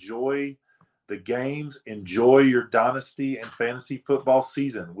 Everybody enjoy the games. Enjoy your Dynasty and fantasy football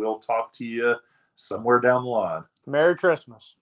season. We'll talk to you somewhere down the line. Merry Christmas.